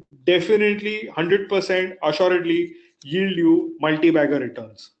 will definitely 100% assuredly yield you multi-bagger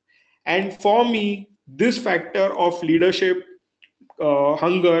returns. And for me, this factor of leadership,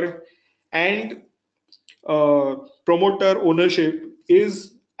 hunger, and uh, promoter ownership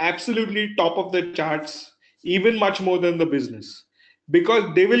is absolutely top of the charts, even much more than the business, because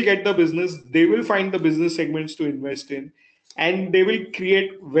they will get the business, they will find the business segments to invest in, and they will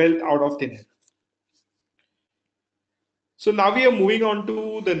create wealth out of thin air. So now we are moving on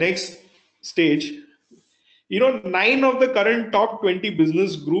to the next stage. You know, 9 of the current top 20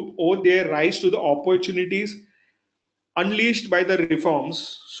 business group owe their rise to the opportunities unleashed by the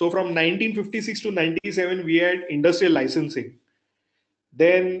reforms. So from 1956 to 97, we had industrial licensing.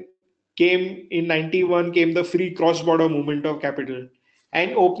 Then came in 91 came the free cross-border movement of capital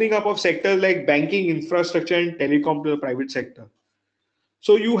and opening up of sectors like banking, infrastructure, and telecom to the private sector.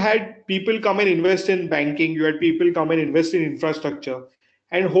 So you had people come and invest in banking, you had people come and invest in infrastructure,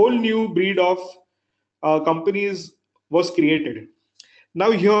 and whole new breed of companies was created.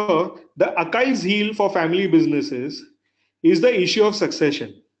 Now here, the Achilles heel for family businesses is the issue of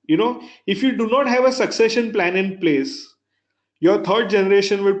succession. You know, if you do not have a succession plan in place, your third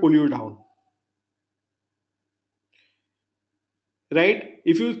generation will pull you down, right?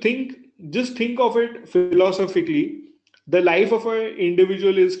 If you think, just think of it philosophically, the life of an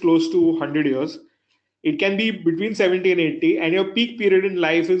individual is close to 100 years. It can be between 70 and 80, and your peak period in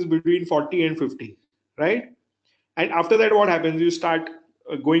life is between 40 and 50, right? And after that, what happens? You start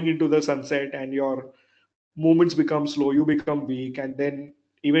going into the sunset, and your movements become slow, you become weak, and then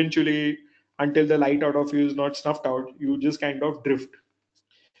eventually, until the light out of you is not snuffed out, you just kind of drift,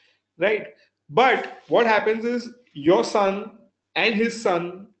 right? But what happens is your son and his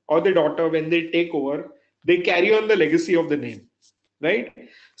son or the daughter, when they take over, they carry on the legacy of the name, right?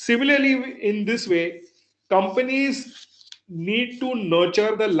 Similarly, in this way, companies need to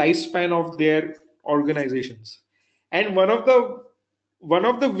nurture the lifespan of their organizations, and one of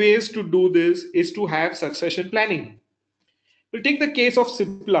the ways to do this is to have succession planning. We'll take the case of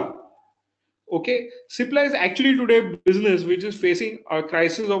Cipla. Okay, Cipla is actually today a business which is facing a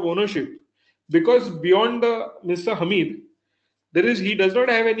crisis of ownership, because beyond the Mr. Hamid, he does not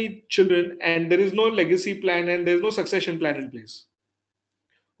have any children, and there is no legacy plan, and there is no succession plan in place.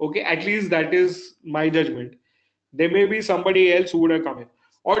 Okay, at least that is my judgment. There may be somebody else who would have come in.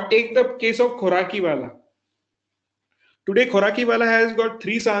 Or take the case of Khorakiwala. Today, Khorakiwala has got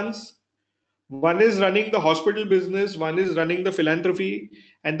three sons. One is running the hospital business, one is running the philanthropy,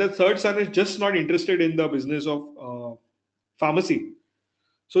 and the third son is just not interested in the business of pharmacy.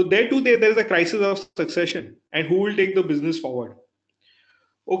 So there too, there is a crisis of succession, and who will take the business forward?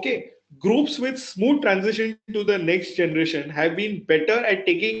 Okay, groups with smooth transition to the next generation have been better at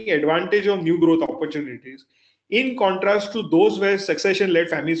taking advantage of new growth opportunities, in contrast to those where succession-led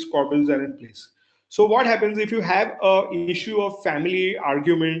family squabbles are in place. So what happens if you have a issue of family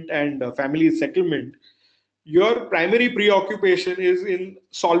argument and family settlement? Your primary preoccupation is in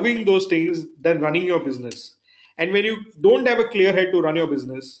solving those things than running your business. And when you don't have a clear head to run your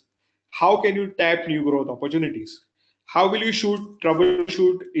business, how can you tap new growth opportunities? How will you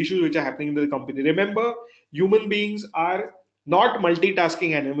troubleshoot issues which are happening in the company? Remember, human beings are not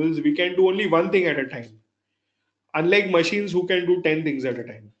multitasking animals. We can do only one thing at a time, unlike machines who can do 10 things at a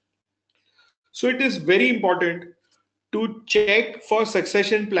time. So it is very important to check for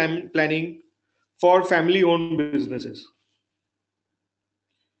succession planning for family owned businesses.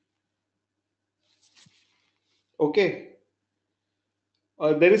 Okay.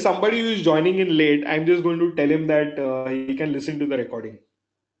 There is somebody who is joining in late. I'm just going to tell him that he can listen to the recording.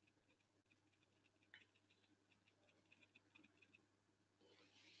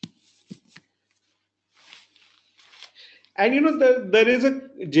 And there is a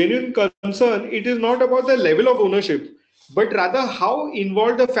genuine concern. It is not about the level of ownership, but rather how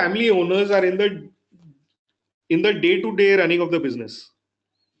involved the family owners are in in the day-to-day running of the business.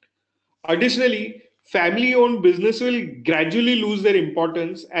 Additionally, family-owned business will gradually lose their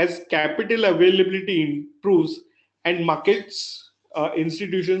importance as capital availability improves and markets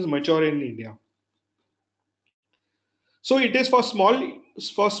institutions mature in India. So it is for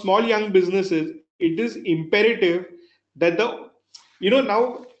small young businesses, it is imperative that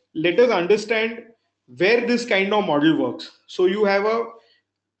now let us understand where this kind of model works. So you have a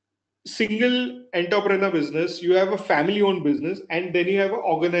single entrepreneur business, you have a family owned business, and then you have an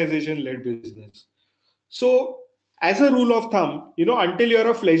organization led business. So as a rule of thumb, until you're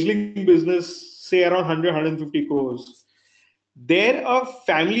a fledgling business, say around 100 crores, there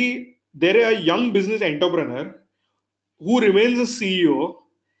a young business entrepreneur who remains a CEO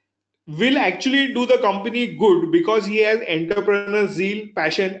will actually do the company good because he has entrepreneur zeal,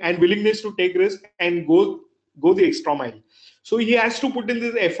 passion, and willingness to take risk and go the extra mile. So he has to put in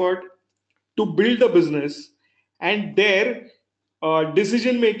this effort to build the business, and their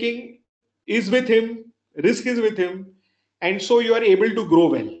decision making is with him, risk is with him, and so you are able to grow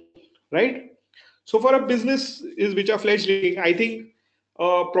well, right? So for a business is which are fledgling, I think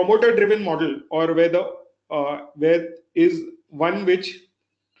promoter driven model, or where is one which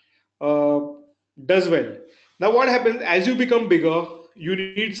uh, does well. Now, what happens as you become bigger? You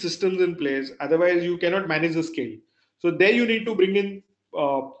need systems in place, otherwise, you cannot manage the scale. So, there you need to bring in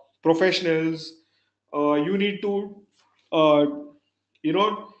professionals. You need to, uh, you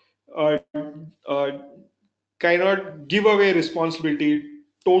know, uh, uh, cannot give away responsibility,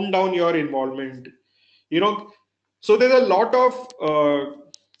 tone down your involvement. You know, so there's a lot of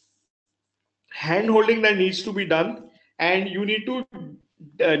hand holding that needs to be done, and you need to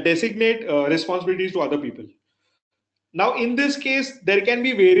designate responsibilities to other people. Now, in this case, there can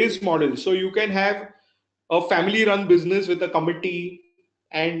be various models. So you can have a family run business with a committee,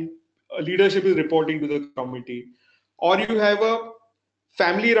 and leadership is reporting to the committee, or you have a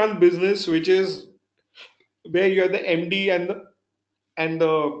family run business which is where you have the MD and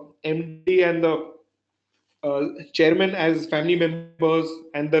the chairman as family members,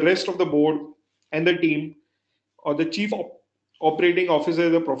 and the rest of the board and the team, or the operating officer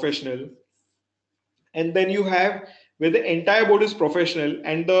is a professional, and then you have where the entire board is professional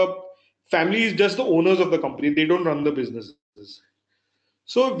and the family is just the owners of the company, they don't run the businesses.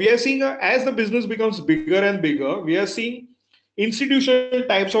 So we are seeing as the business becomes bigger and bigger, we are seeing institutional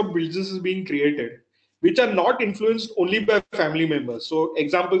types of businesses being created which are not influenced only by family members. So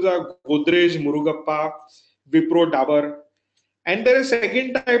examples are Godrej, Murugappa, Wipro, Dabur. And there is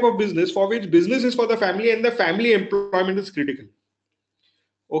second type of business for which business is for the family and the family employment is critical.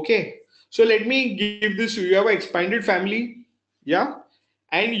 Okay, so let me give this to you. You have an expanded family, yeah,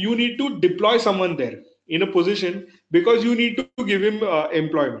 and you need to deploy someone there in a position because you need to give him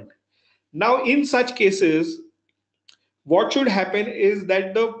employment. Now, in such cases, what should happen is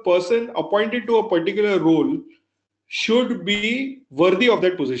that the person appointed to a particular role should be worthy of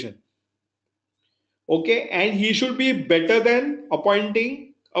that position. Okay, and he should be better than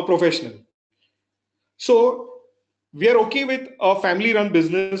appointing a professional. So, we are okay with a family run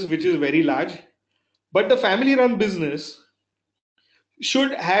business which is very large, but the family run business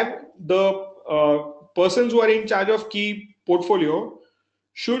should have the persons who are in charge of key portfolio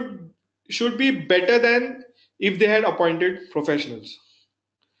should should be better than if they had appointed professionals.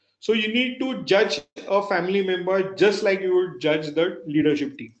 So you need to judge a family member just like you would judge the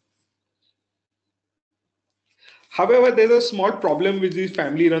leadership team. However, there's a small problem which these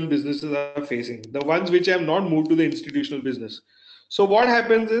family run businesses are facing, the ones which have not moved to the institutional business. So what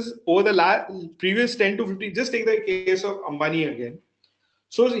happens is over the previous 10 to 15, just take the case of Ambani again.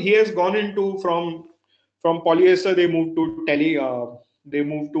 So he has gone into from polyester they moved to they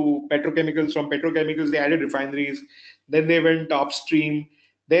moved to petrochemicals. From petrochemicals they added refineries. Then they went upstream.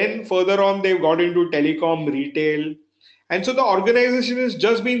 Then further on they've got into telecom, retail, and so the organization has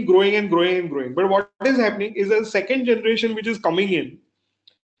just been growing and growing and growing. But what is happening is the second generation which is coming in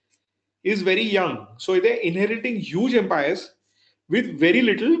is very young. So they're inheriting huge empires with very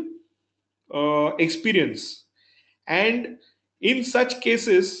little experience. And in such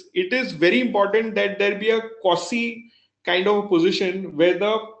cases, it is very important that there be a quasi kind of a position where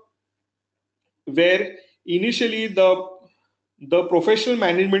initially the professional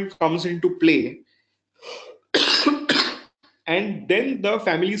management comes into play, and then the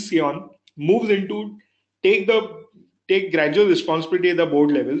family scion moves into take the take gradual responsibility at the board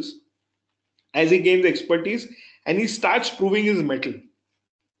levels as he gains expertise and he starts proving his mettle.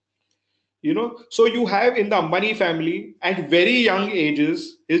 So you have in the Ambani family at very young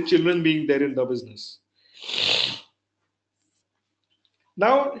ages his children being there in the business.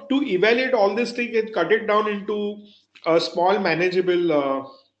 Now, to evaluate all this thing and cut it down into small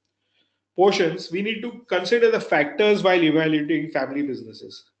manageable portions, we need to consider the factors while evaluating family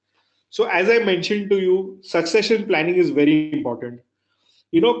businesses. So, as I mentioned to you, succession planning is very important.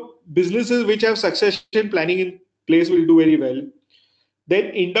 Businesses which have succession planning in place will do very well. Then,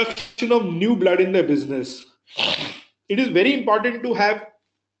 induction of new blood in the business. It is very important to have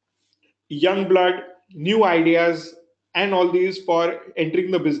young blood, new ideas, and all these for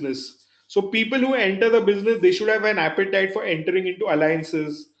entering the business. So people who enter the business, they should have an appetite for entering into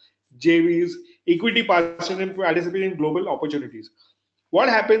alliances, JVs, equity participation in global opportunities. What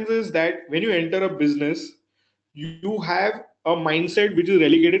happens is that when you enter a business, you have a mindset which is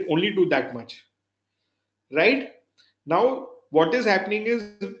relegated only to that much, right? Now, what is happening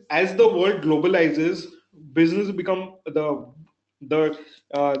is as the world globalizes, business become the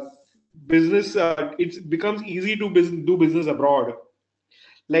business. It becomes easy to do business abroad.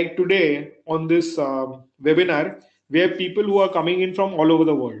 Like today on this webinar, we have people who are coming in from all over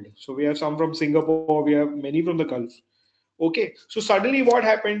the world. So we have some from Singapore, we have many from the Gulf. Okay, so suddenly what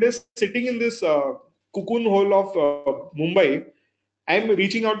happened is sitting in this cocoon hole of Mumbai, I'm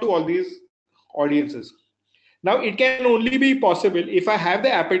reaching out to all these audiences. Now, it can only be possible if I have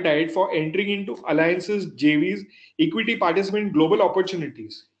the appetite for entering into alliances, JVs, equity participant, global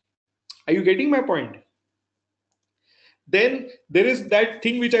opportunities. Are you getting my point? Then there is that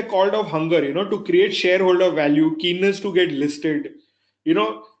thing which I called of hunger, to create shareholder value, keenness to get listed.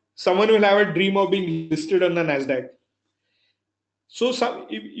 Someone will have a dream of being listed on the NASDAQ. So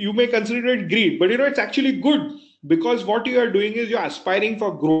you may consider it greed, but it's actually good because what you are doing is you're aspiring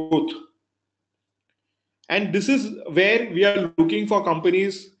for growth. And this is where we are looking for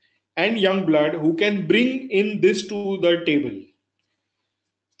companies and young blood who can bring in this to the table.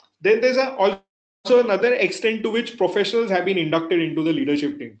 Then there's also another extent to which professionals have been inducted into the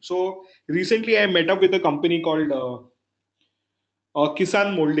leadership team. So recently I met up with a company called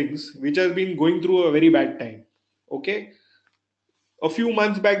Kisan Moldings, which has been going through a very bad time. Okay. A few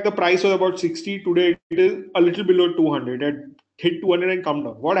months back, the price was about 60. Today, it is a little below 200. It hit 200 and come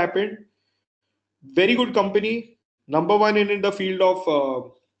down. What happened? Very good company, number one in the field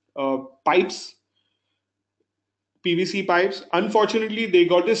of pipes, PVC pipes. Unfortunately, they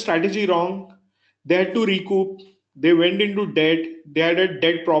got this strategy wrong. They had to recoup. They went into debt. They had a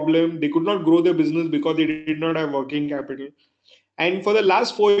debt problem. They could not grow their business because they did not have working capital. And for the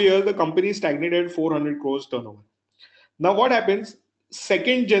last 4 years, the company stagnated 400 crores turnover. Now, what happens?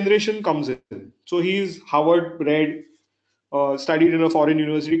 Second generation comes in. So he's Harvard bred, studied in a foreign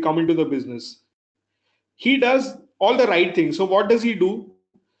university, come into the business. He does all the right things. So what does he do?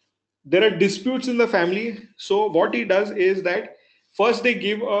 There are disputes in the family. So what he does is that first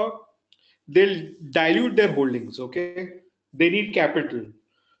they'll dilute their holdings. Okay, they need capital,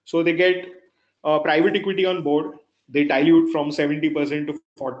 so they get private equity on board. They dilute from 70% to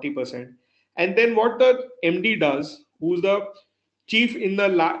 40%, and then what the MD does, who's the chief in a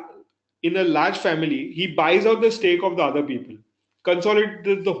large family, he buys out the stake of the other people,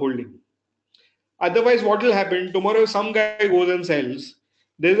 consolidates the holding. Otherwise, what will happen tomorrow? Some guy goes and sells.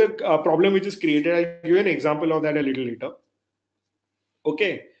 There's a problem which is created. I'll give you an example of that a little later.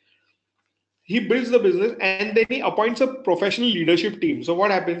 Okay, he builds the business and then he appoints a professional leadership team. So what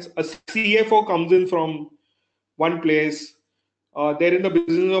happens? A CFO comes in from one place. They're in the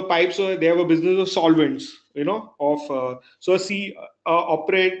business of pipes, so they have a business of solvents. Of so a C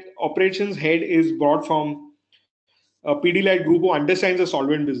operations head is brought from a Pidilite group who understands the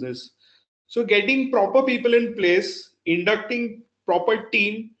solvent business. So getting proper people in place, inducting proper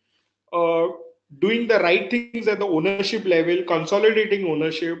team, uh, doing the right things at the ownership level, consolidating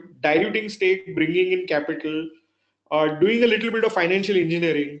ownership, diluting stake, bringing in capital, doing a little bit of financial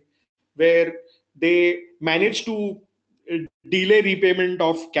engineering, where they manage to delay repayment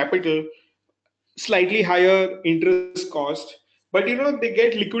of capital, slightly higher interest cost, but they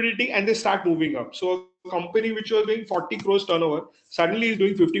get liquidity and they start moving up. So a company which was doing 40 crores turnover suddenly is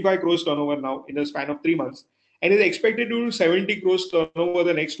doing 55 crores turnover now in a span of 3 months, and is expected to do 70 crores turnover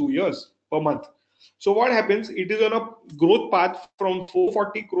the next 2 years per month. So what happens? It is on a growth path from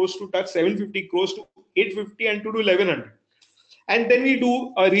 440 crores to touch 750 crores to 850 and to do 1100. And then we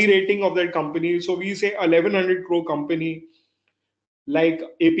do a re-rating of that company. So we say 1100 crore company like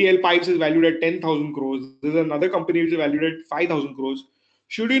APL Pipes is valued at 10,000 crores. There's another company which is valued at 5,000 crores.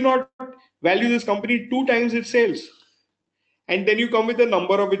 Should you not value this company two times its sales? And then you come with a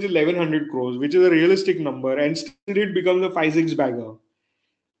number of which is 1100 crores, which is a realistic number, and still it becomes a 5-6 bagger.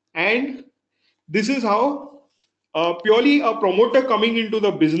 And this is how purely a promoter coming into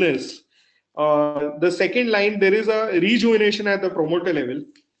the business The second line, there is a rejuvenation at the promoter level,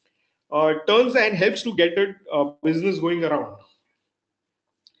 turns and helps to get the business going around.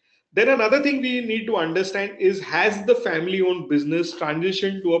 Then another thing we need to understand is, has the family owned business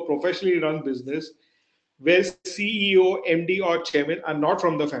transitioned to a professionally run business where CEO, MD, or chairman are not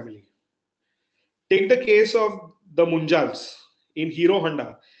from the family? Take the case of the Munjals in Hero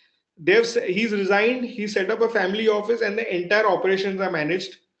Honda. He's resigned, he set up a family office, and the entire operations are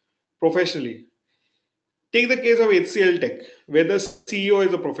managed professionally. Take the case of HCL Tech, where the CEO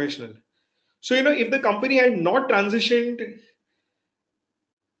is a professional. So, if the company had not transitioned,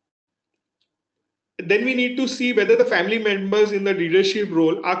 then we need to see whether the family members in the leadership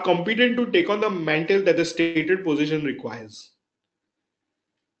role are competent to take on the mantle that the stated position requires.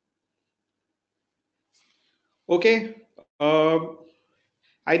 Okay,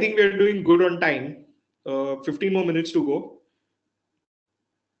 I think we are doing good on time. 15 more minutes to go.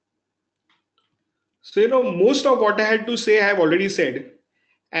 So, most of what I had to say, I have already said.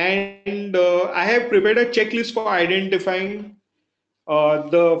 And I have prepared a checklist for identifying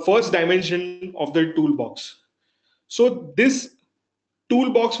the first dimension of the toolbox. So, this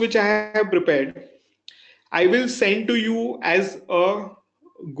toolbox which I have prepared, I will send to you as a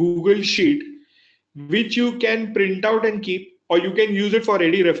Google Sheet, which you can print out and keep, or you can use it for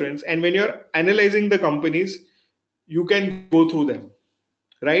ready reference. And when you're analyzing the companies, you can go through them,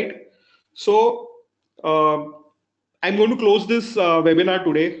 right? So, uh, I'm going to close this webinar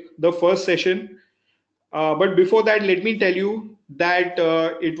today, the first session. But before that, let me tell you that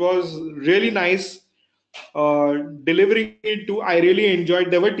it was really nice delivering it to. I really enjoyed.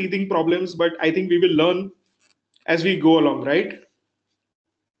 There were teething problems, but I think we will learn as we go along, right?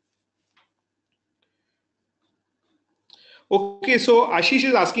 Okay, so Ashish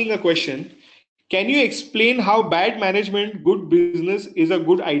is asking a question. Can you explain how bad management, good business is a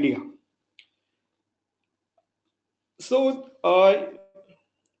good idea? So,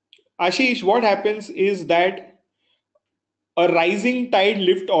 Ashish, what happens is that a rising tide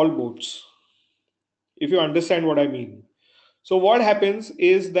lifts all boats, if you understand what I mean. So, what happens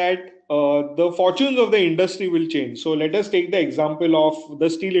is that the fortunes of the industry will change. So, let us take the example of the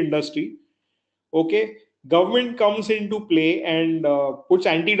steel industry. Okay, government comes into play and puts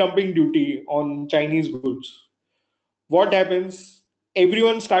anti-dumping duty on Chinese goods. What happens?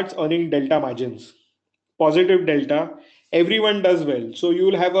 Everyone starts earning delta margins, positive delta. Everyone does well. So you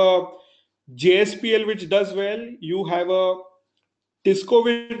will have a JSPL which does well, you have a Tisco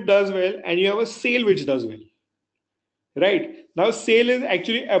which does well, and you have a sale which does well. Right? Now, sale is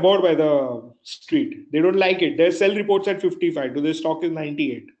actually abhorred by the street. They don't like it. Their sell reports at 55, to their stock is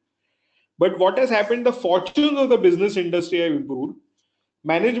 98. But what has happened? The fortunes of the business industry have improved.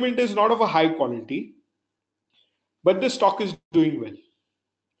 Management is not of a high quality, but the stock is doing well.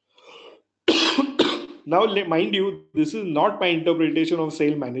 Now, mind you, this is not my interpretation of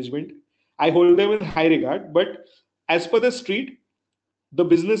sale management. I hold them in high regard, but as per the street, the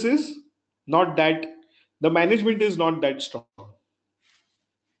business is not that, the management is not that strong.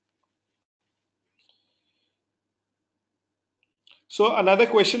 So, another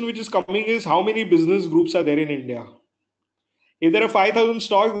question which is coming is, how many business groups are there in India? If there are 5,000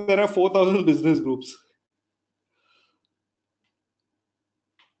 stocks, there are 4,000 business groups.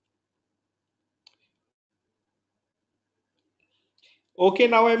 Okay,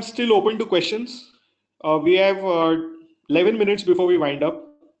 now I'm still open to questions. We have 11 minutes before we wind up.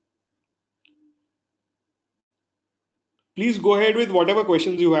 Please go ahead with whatever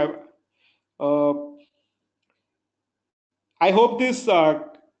questions you have. Uh, I hope this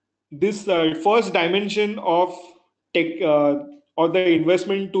first dimension of tech or the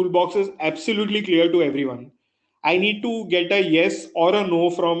investment toolbox is absolutely clear to everyone. I need to get a yes or a no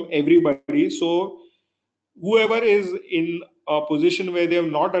from everybody. So whoever is in a position where they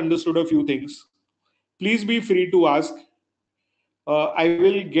have not understood a few things, please be free to ask. I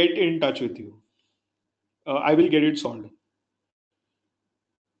will get in touch with you. I will get it solved.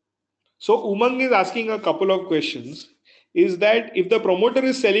 So Umang is asking a couple of questions. Is that if the promoter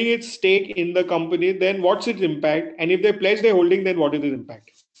is selling its stake in the company, then what's its impact? And if they pledge their holding, then what is its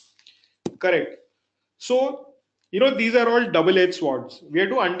impact? Correct. So, these are all double-edged swords. We have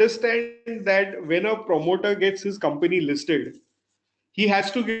to understand that when a promoter gets his company listed, he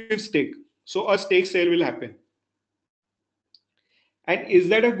has to give stake. So a stake sale will happen. And is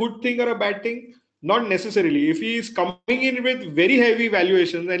that a good thing or a bad thing? Not necessarily. If he is coming in with very heavy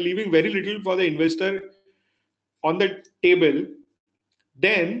valuations and leaving very little for the investor on the table,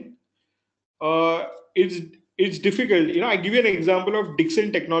 then uh, it's difficult. I give you an example of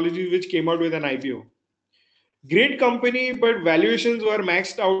Dixon Technologies, which came out with an IPO. Great company, but valuations were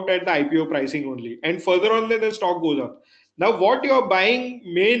maxed out at the IPO pricing only. And further on, then the stock goes up. Now, what you're buying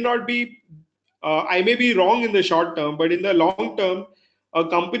may not be, I may be wrong in the short term, but in the long term, a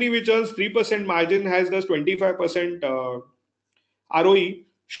company which earns 3% margin has this 25% ROE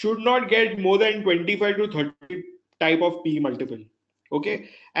should not get more than 25 to 30 type of P multiple. Okay.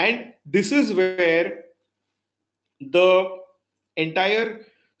 And this is where the entire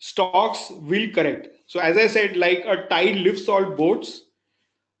stocks will correct. So as I said, like a tide lifts all boats.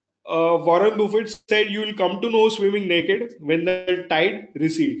 Warren Buffett said you will come to know swimming naked when the tide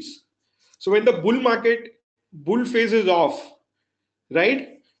recedes. So when the bull phase is off,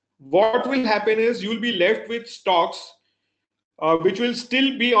 right? What will happen is you will be left with stocks which will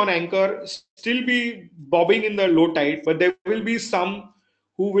still be on anchor, still be bobbing in the low tide, but there will be some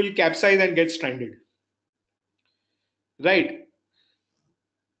who will capsize and get stranded. Right.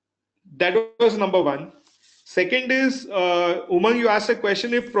 That was number one. Second is, Umang, you asked a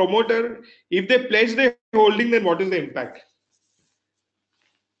question, if promoter, if they pledge their holding, then what is the impact?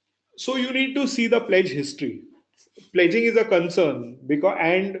 So you need to see the pledge history. Pledging is a concern because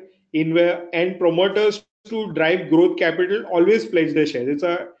and promoters to drive growth capital always pledge their shares. It's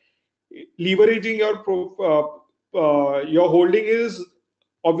a leveraging your holding is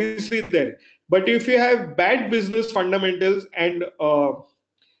obviously there. But if you have bad business fundamentals and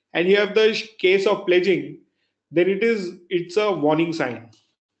you have the case of pledging, then it's a warning sign.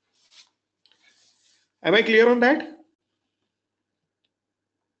 Am I clear on that?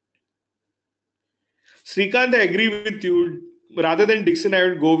 Srikanth, I agree with you. Rather than Dixon, I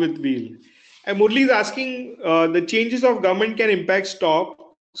would go with Wheel. And Murli is asking, the changes of government can impact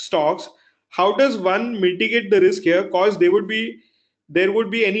stocks. How does one mitigate the risk here? Cause there would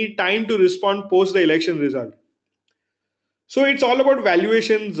be any time to respond post the election result. So it's all about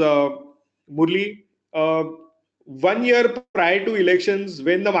valuations, Murli. Uh, 1 year prior to elections,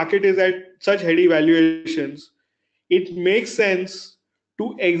 when the market is at such heady valuations, it makes sense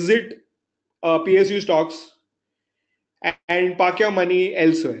to exit PSU stocks and park your money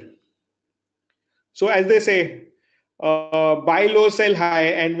elsewhere. So, as they say, buy low, sell high,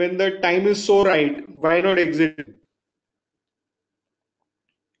 and when the time is so right, why not exit?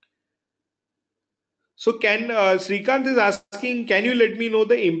 So, Srikanth is asking, can you let me know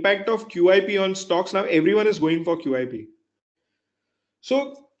the impact of QIP on stocks? Now, everyone is going for QIP.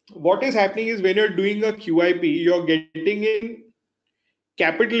 So, what is happening is when you're doing a QIP, you're getting in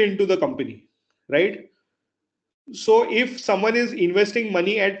capital into the company, right? So, if someone is investing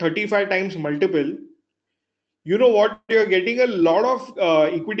money at 35 times multiple, you know what, you're getting a lot of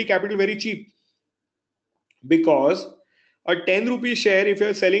equity capital very cheap, because a 10 rupee share, if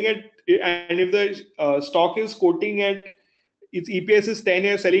you're selling it, and if the stock is quoting at its EPS is 10,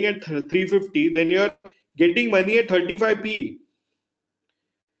 you're selling at 350, then you're getting money at 35p,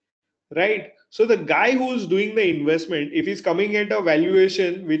 right? So the guy who's doing the investment, if he's coming at a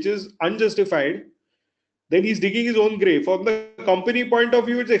valuation which is unjustified, then he's digging his own grave. From the company point of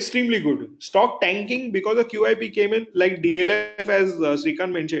view, it's extremely good. Stock tanking because a QIP came in, like DLF, as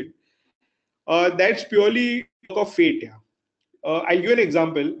Srikanth mentioned. That's purely a work of fate. Yeah. I'll give an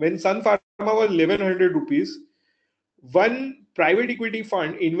example. When Sun Pharma was 1100 rupees, one private equity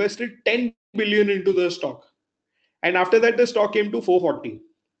fund invested 10 billion into the stock. And after that, the stock came to 440.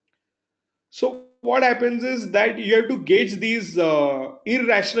 So what happens is that you have to gauge these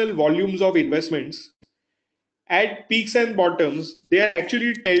irrational volumes of investments at peaks and bottoms. They are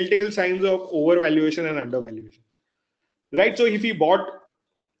actually telltale signs of overvaluation and undervaluation. Right? So if he bought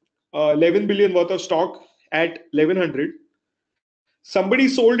 11 billion worth of stock at 1100, somebody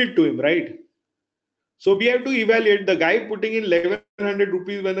sold it to him, right? So we have to evaluate the guy putting in 1100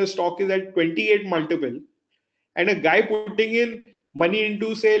 rupees when the stock is at 28 multiple, and a guy putting in money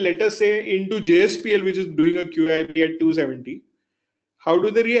into, say, let us say, into JSPL, which is doing a QIP at 270. How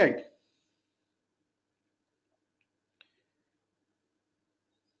do they react?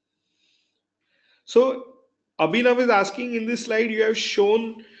 So Abhinav is asking, in this slide you have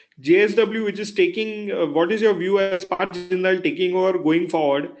shown JSW, which is taking, what is your view as Part Jindal taking over going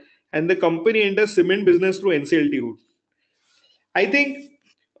forward, and the company enters cement business through NCLT route? I think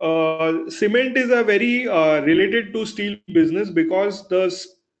cement is a very related to steel business, because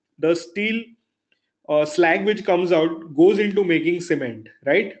the steel slag which comes out goes into making cement,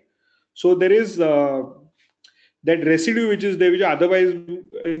 right? So there is that residue which is there, which otherwise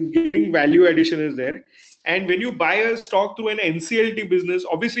giving value addition is there. And when you buy a stock through an NCLT business,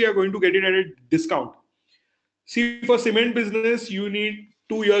 obviously you're going to get it at a discount. See, for cement business, you need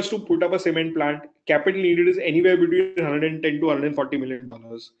 2 years to put up a cement plant. Capital needed is anywhere between 110 to 140 million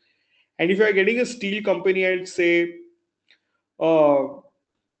dollars. And if you are getting a steel company at say uh,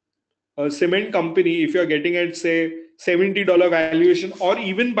 a cement company, if you are getting at say $70 valuation, or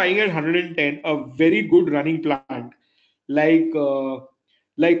even buying at 110, a very good running plant like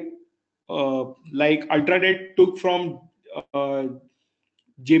like like Ultradet took from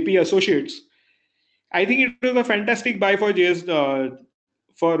JP Associates. I think it was a fantastic buy for JS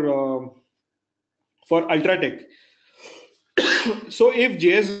for uh, for Ultratech. So if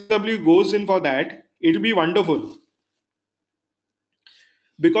JSW goes in for that, it'll be wonderful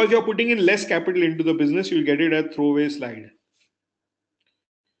because you're putting in less capital into the business. You'll get it at throwaway slide.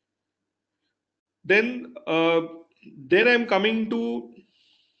 Then then I'm coming to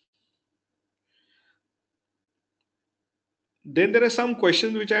then there are some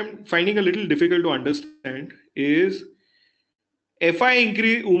questions which I'm finding a little difficult to understand. Is FI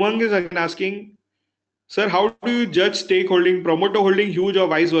increase? Umang is again asking, sir, how do you judge stakeholding, promoter holding huge or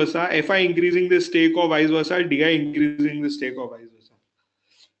vice versa, FI increasing the stake or vice versa, DI increasing the stake or vice versa?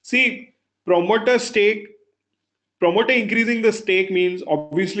 See, promoter stake, promoter increasing the stake means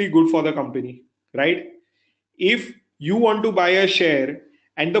obviously good for the company, right? If you want to buy a share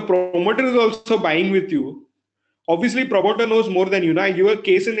and the promoter is also buying with you, obviously promoter knows more than you. Now, I give a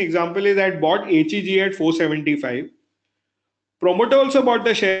case in example is I bought HEG at 475. Promoter also bought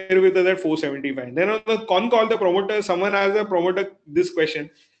the share with us at 475. Then on the con call, the promoter, someone asked the promoter this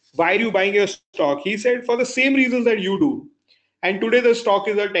question: why are you buying your stock? He said, for the same reasons that you do. And today the stock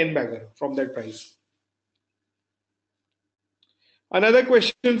is a 10 bagger from that price. Another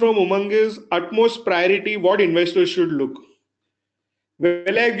question from Umang is utmost priority, what investors should look?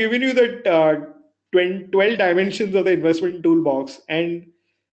 Well, I've given you the 12 dimensions of the investment toolbox, and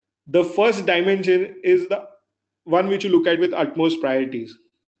the first dimension is the one which you look at with utmost priorities.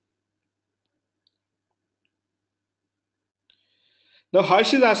 Now,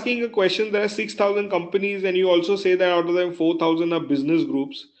 Harsh is asking a question. There are 6,000 companies, and you also say that out of them, 4,000 are business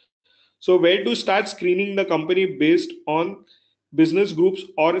groups. So, where to start screening the company based on business groups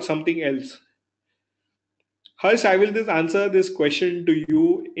or something else? Harsh, I will just answer this question to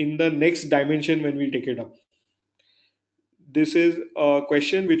you in the next dimension when we take it up. This is a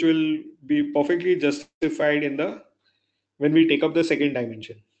question which will be perfectly justified in the when we take up the second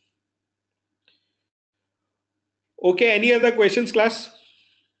dimension. Okay, any other questions, class?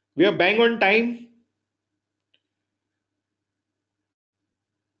 We are bang on time.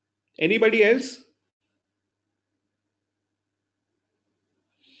 Anybody else?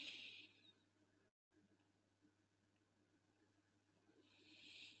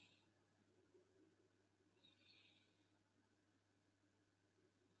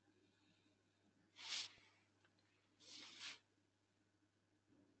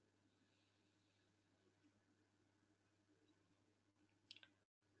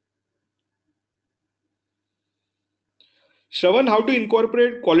 Shravan, how to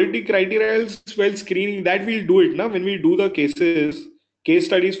incorporate quality criteria while screening? That we'll do it now when we do the case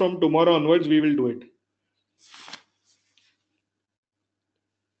studies from tomorrow onwards. We will do it.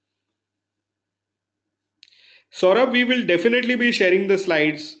 Saurabh, we will definitely be sharing the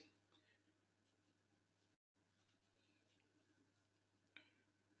slides.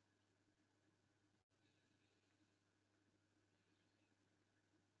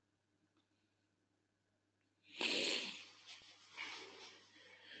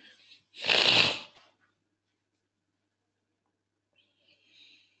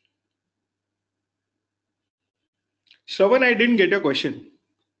 Shravan, I didn't get your question.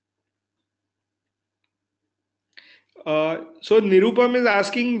 So Nirupam is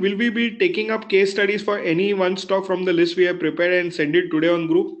asking, will we be taking up case studies for any one stock from the list we have prepared and send it today on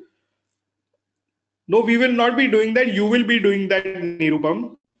group? No, we will not be doing that. You will be doing that,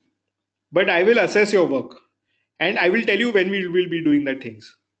 Nirupam. But I will assess your work and I will tell you when we will be doing that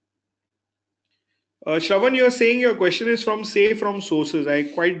things. Shravan, you're saying your question is from say from sources. I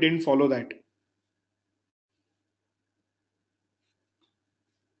quite didn't follow that.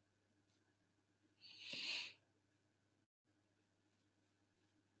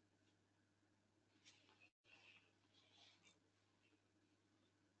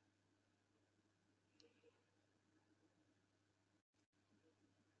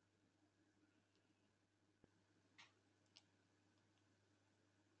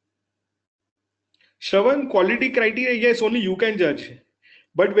 Shravan, quality criteria, yes, only you can judge.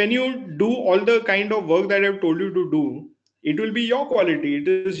 But when you do all the kind of work that I've told you to do, it will be your quality. It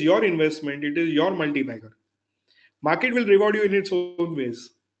is your investment. It is your multi-bagger. Market will reward you in its own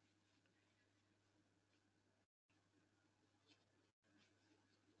ways.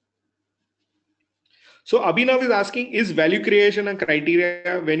 So Abhinav is asking, is value creation a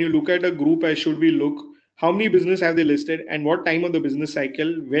criteria when you look at a group? As should we look how many business have they listed and what time of the business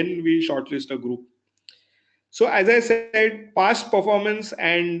cycle when we shortlist a group? So as I said, past performance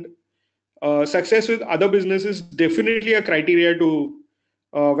and success with other businesses definitely a criteria to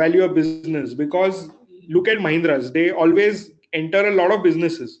value a business, because look at Mahindras, they always enter a lot of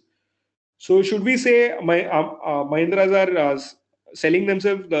businesses. So should we say Mahindras are selling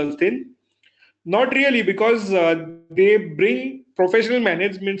themselves thin? Not really, because they bring professional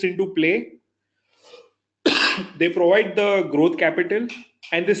managements into play. They provide the growth capital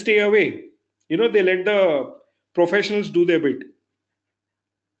and they stay away. They let the professionals do their bit.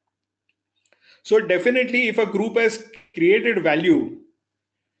 So definitely, if a group has created value,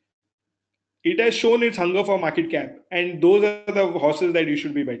 it has shown its hunger for market cap, and those are the horses that you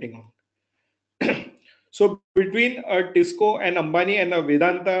should be betting on. So between a Tisco and Ambani and a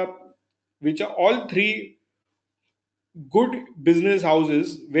Vedanta, which are all three good business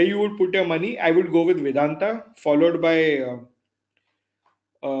houses where you would put your money, I would go with Vedanta, followed by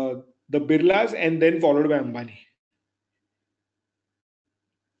the Birlas, and then followed by Ambani.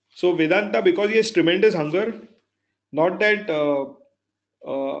 So Vedanta, because he has tremendous hunger, not that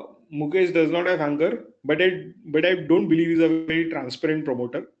Mukesh does not have hunger, but I don't believe he's a very transparent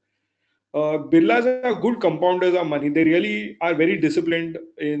promoter. Birlas are good compounders of money. They really are very disciplined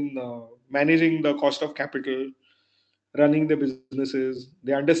in managing the cost of capital, running the businesses.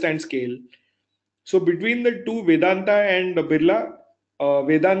 They understand scale. So between the two, Vedanta and Birla,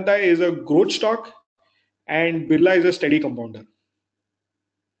 Vedanta is a growth stock and Birla is a steady compounder.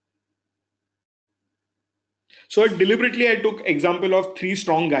 So deliberately I took example of three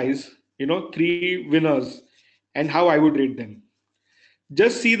strong guys, three winners, and how I would rate them.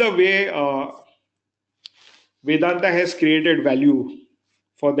 Just see the way Vedanta has created value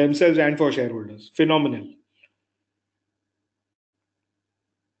for themselves and for shareholders. Phenomenal.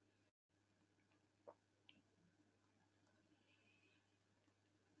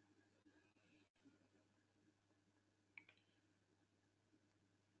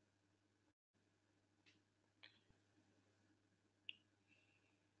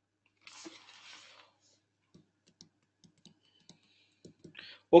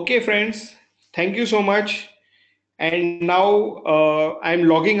 Okay, friends, thank you so much. And now I'm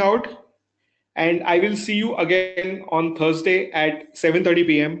logging out, and I will see you again on Thursday at 7:30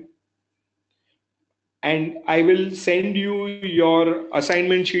 p.m. And I will send you your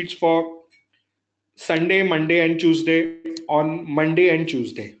assignment sheets for Sunday, Monday, and Tuesday on Monday and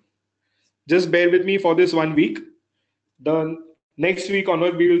Tuesday. Just bear with me for this 1 week. The next week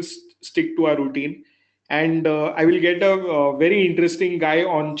onward, we will stick to our routine. And I will get a very interesting guy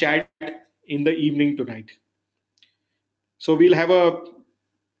on chat in the evening tonight. So we'll have a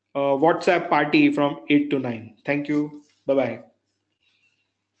WhatsApp party from 8 to 9. Thank you. Bye bye.